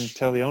go and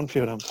tell the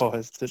on-field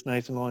umpires that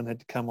Nathan Lyon had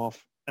to come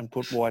off and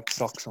put white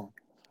socks on.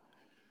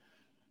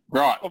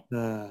 Right.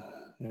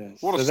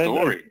 Yes. What a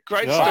story.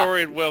 Great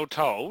story and well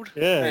told.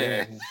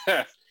 Yeah.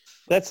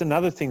 That's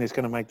another thing that's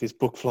going to make this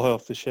book fly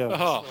off the shelf.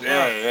 Oh,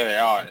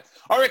 yeah.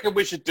 I reckon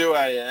we should do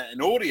an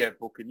audio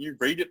book and you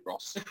read it,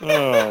 Ross.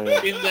 Oh,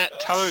 yeah. In that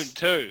tone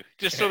too.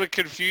 Just sort of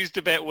confused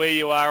about where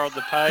you are on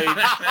the page.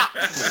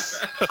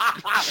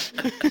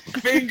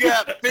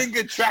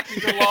 finger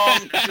tracking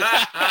along.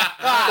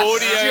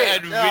 Audio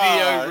and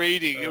video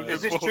reading.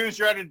 Is this Choose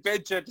Your Own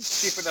Adventure? Just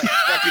skipping a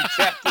fucking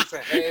chapters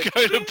ahead.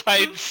 Go to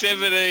page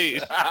 17.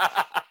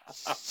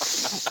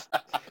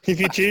 If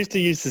you choose to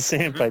use the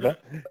sandpaper,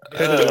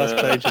 go to the last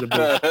page of the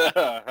book.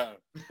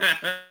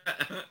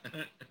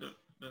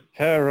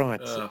 All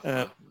right.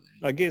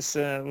 I guess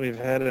we've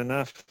had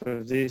enough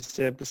of this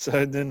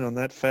episode then on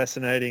that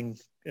fascinating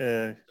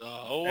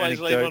always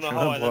leave on a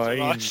high,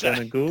 that's what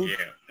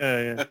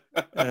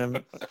I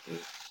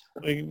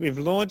say. We've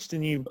launched a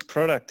new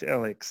product,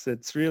 Alex,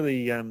 that's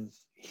really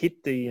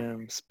hit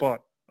the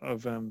spot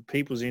of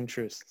people's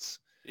interests.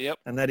 Yep.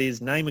 And that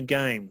is Name a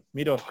Game.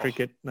 Mid-off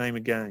cricket, Name a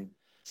Game.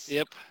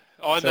 Yep.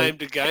 I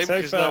named a game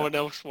because no one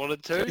else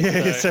wanted to.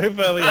 Yeah, so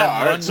far we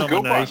have one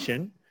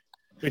nomination,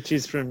 which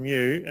is from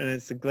you, and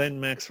it's the Glenn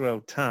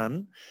Maxwell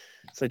Ton.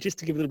 So just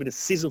to give a little bit of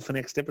sizzle for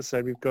next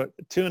episode, we've got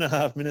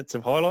 2.5 minutes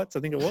of highlights, I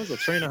think it was, or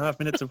 3.5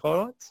 minutes of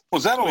highlights.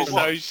 Was that all?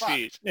 No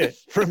shit. Yeah,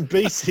 from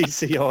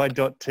bcci.tv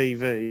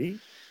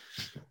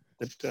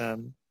that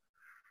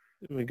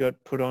we got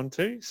put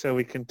onto, so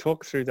we can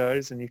talk through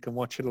those and you can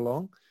watch it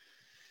along.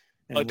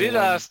 And I did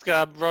ask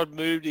Rod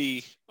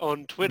Moody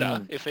on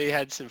Twitter if he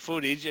had some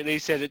footage, and he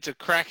said it's a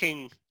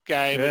cracking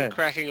game and a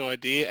cracking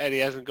idea, and he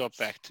hasn't got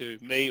back to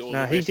me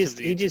or he just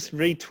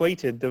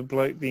retweeted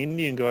the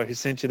Indian guy who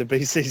sent you the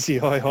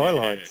BCCI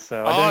highlights.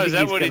 So is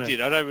that what he did?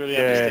 I don't really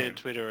understand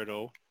Twitter at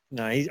all.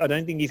 No, I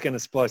don't think he's going to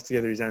splice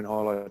together his own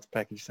highlights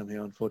package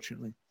somehow,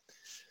 unfortunately.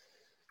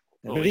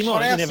 Yeah, but he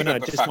might. You never know.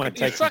 It just might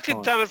take some time. He's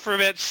fucking done it for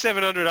about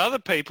 700 other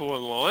people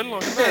online.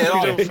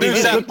 New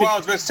South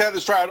Wales, West South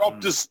Australia,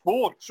 Optus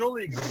Sport.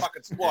 Surely you can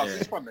fucking splice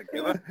this one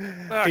together.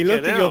 He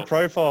looked at your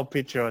profile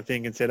picture, I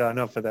think, and said, "Oh,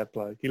 not for that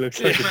bloke. He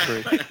looks like a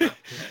prick."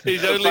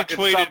 He's only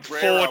tweeted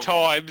 4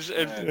 times,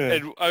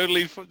 and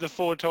only the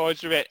 4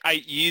 times about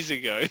 8 years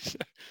ago.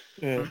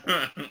 Yeah.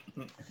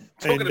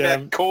 Talking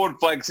about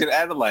cornflakes in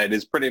Adelaide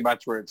is pretty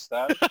much where it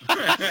started.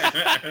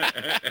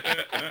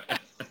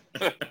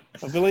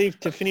 I believe,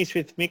 to finish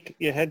with, Mick,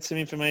 you had some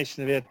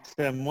information about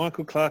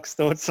Michael Clarke's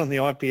thoughts on the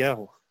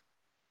IPL.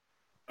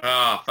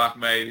 Oh, fuck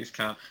me, this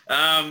cunt.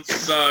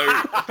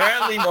 So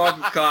apparently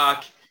Michael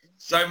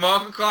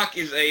Clarke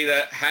is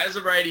either has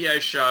a radio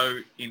show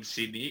in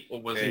Sydney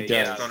or was a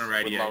guest on a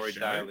radio show.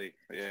 Daly.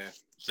 Yeah.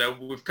 So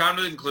we've come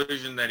to the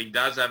conclusion that he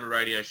does have a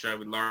radio show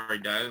with Laurie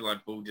Daly,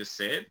 like Bull just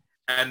said,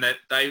 and that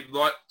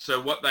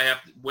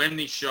when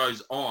this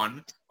show's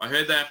on, I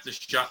heard they have to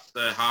shut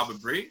the Harbour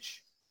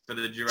Bridge for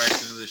the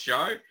duration of the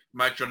show,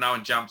 make sure no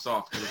one jumps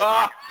off.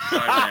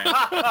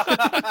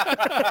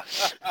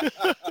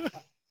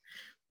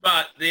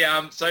 But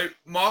so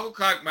Michael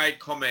Clarke made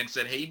comments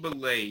that he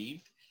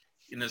believed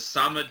in the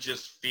summer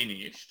just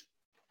finished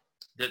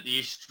that the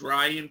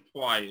Australian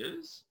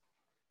players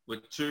were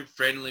too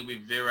friendly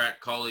with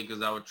Virat Kohli because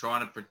they were trying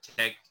to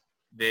protect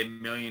their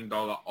 $1 million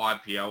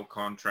IPL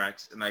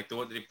contracts, and they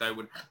thought that if they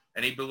would,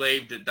 and he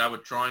believed that they were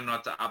trying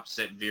not to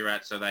upset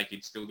Virat so they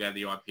could still go to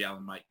the IPL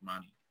and make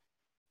money.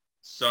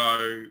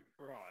 So,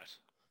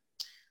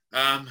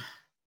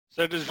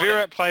 so does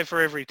Virat play for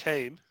every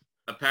team?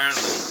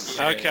 Apparently.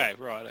 Yeah. Okay.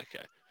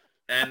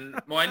 And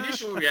my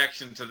initial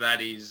reaction to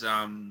that is,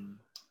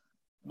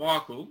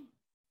 Michael,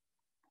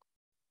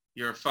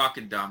 you're a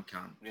fucking dumb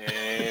cunt.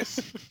 Yes.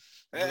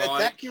 It's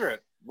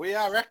accurate. We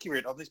are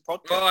accurate on this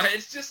podcast. Like,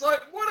 it's just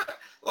like,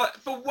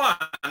 for one,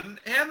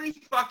 how many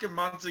fucking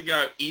months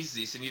ago is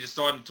this and you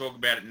decided to talk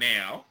about it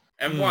now?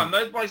 And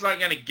those boys aren't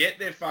going to get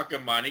their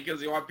fucking money because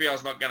the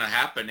IPL's not going to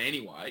happen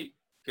anyway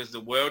because the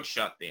world's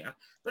shut down.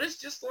 But it's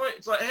just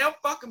like, how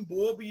fucking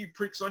bored were you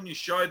pricks on your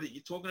show that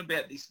you're talking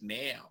about this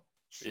now?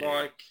 Yeah.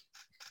 Like,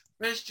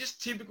 it's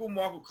just typical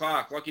Michael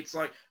Clarke. Like, it's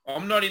like,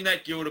 I'm not in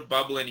that Gilded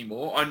bubble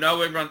anymore. I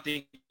know everyone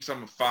thinks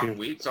I'm a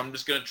fuckwit, so I'm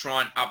just going to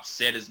try and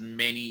upset as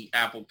many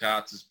apple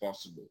carts as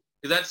possible.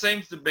 Because that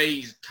seems to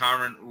be his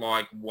current,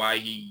 like, way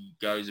he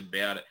goes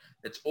about it.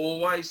 It's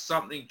always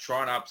something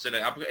trying to upset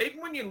it. Even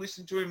when you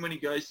listen to him when he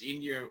goes to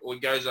India or he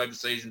goes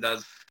overseas and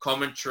does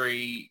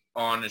commentary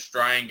on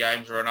Australian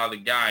games or on other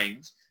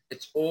games,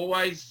 it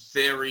always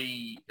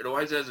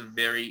has a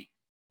very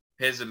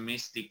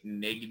pessimistic,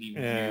 negative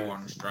view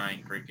on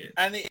Australian cricket.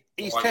 And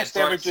his test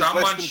average is less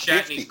than 50. Someone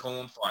shatting his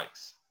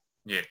cornflakes.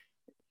 Yeah.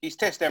 His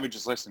test average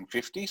is less than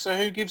 50, so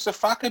who gives a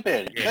fuck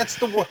about it? Yeah.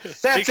 That's our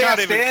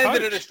standard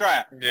in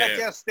Australia. Yeah.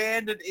 That's our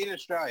standard in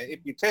Australia.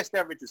 If your test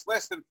average is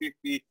less than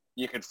 50,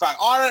 you can fuck.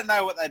 I don't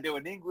know what they do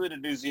in England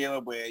and New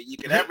Zealand where you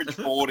can average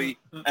 40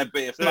 and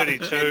be a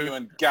fucking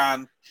genuine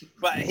gun.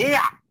 But here,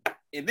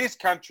 in this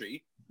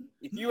country,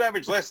 if you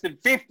average less than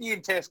 50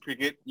 in test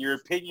cricket, your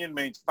opinion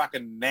means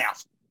fucking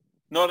nout.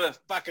 Not a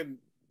fucking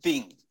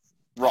thing,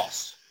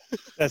 Ross.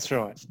 That's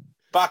right.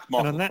 Fuck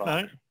Michael. And on that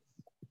note,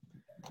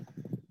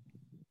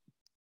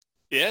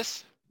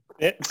 Yes.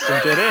 Yeah,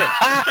 some dead air.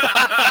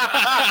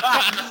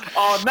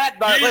 On that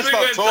note, let's Usually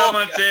not when talk.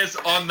 someone says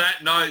on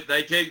that note,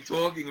 they keep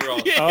talking,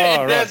 Ross. Yeah. Oh,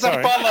 right, There's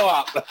sorry. a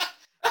follow-up.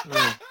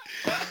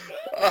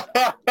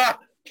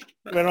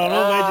 We're on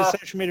all major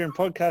social media and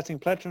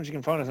podcasting platforms. You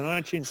can find us on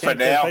iTunes, For SoundCloud,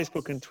 now.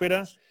 Facebook, and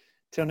Twitter.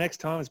 Till next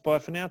time, it's bye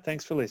for now.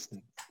 Thanks for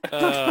listening.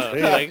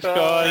 Thanks,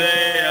 guys.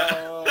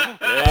 Yeah.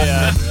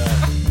 Yeah.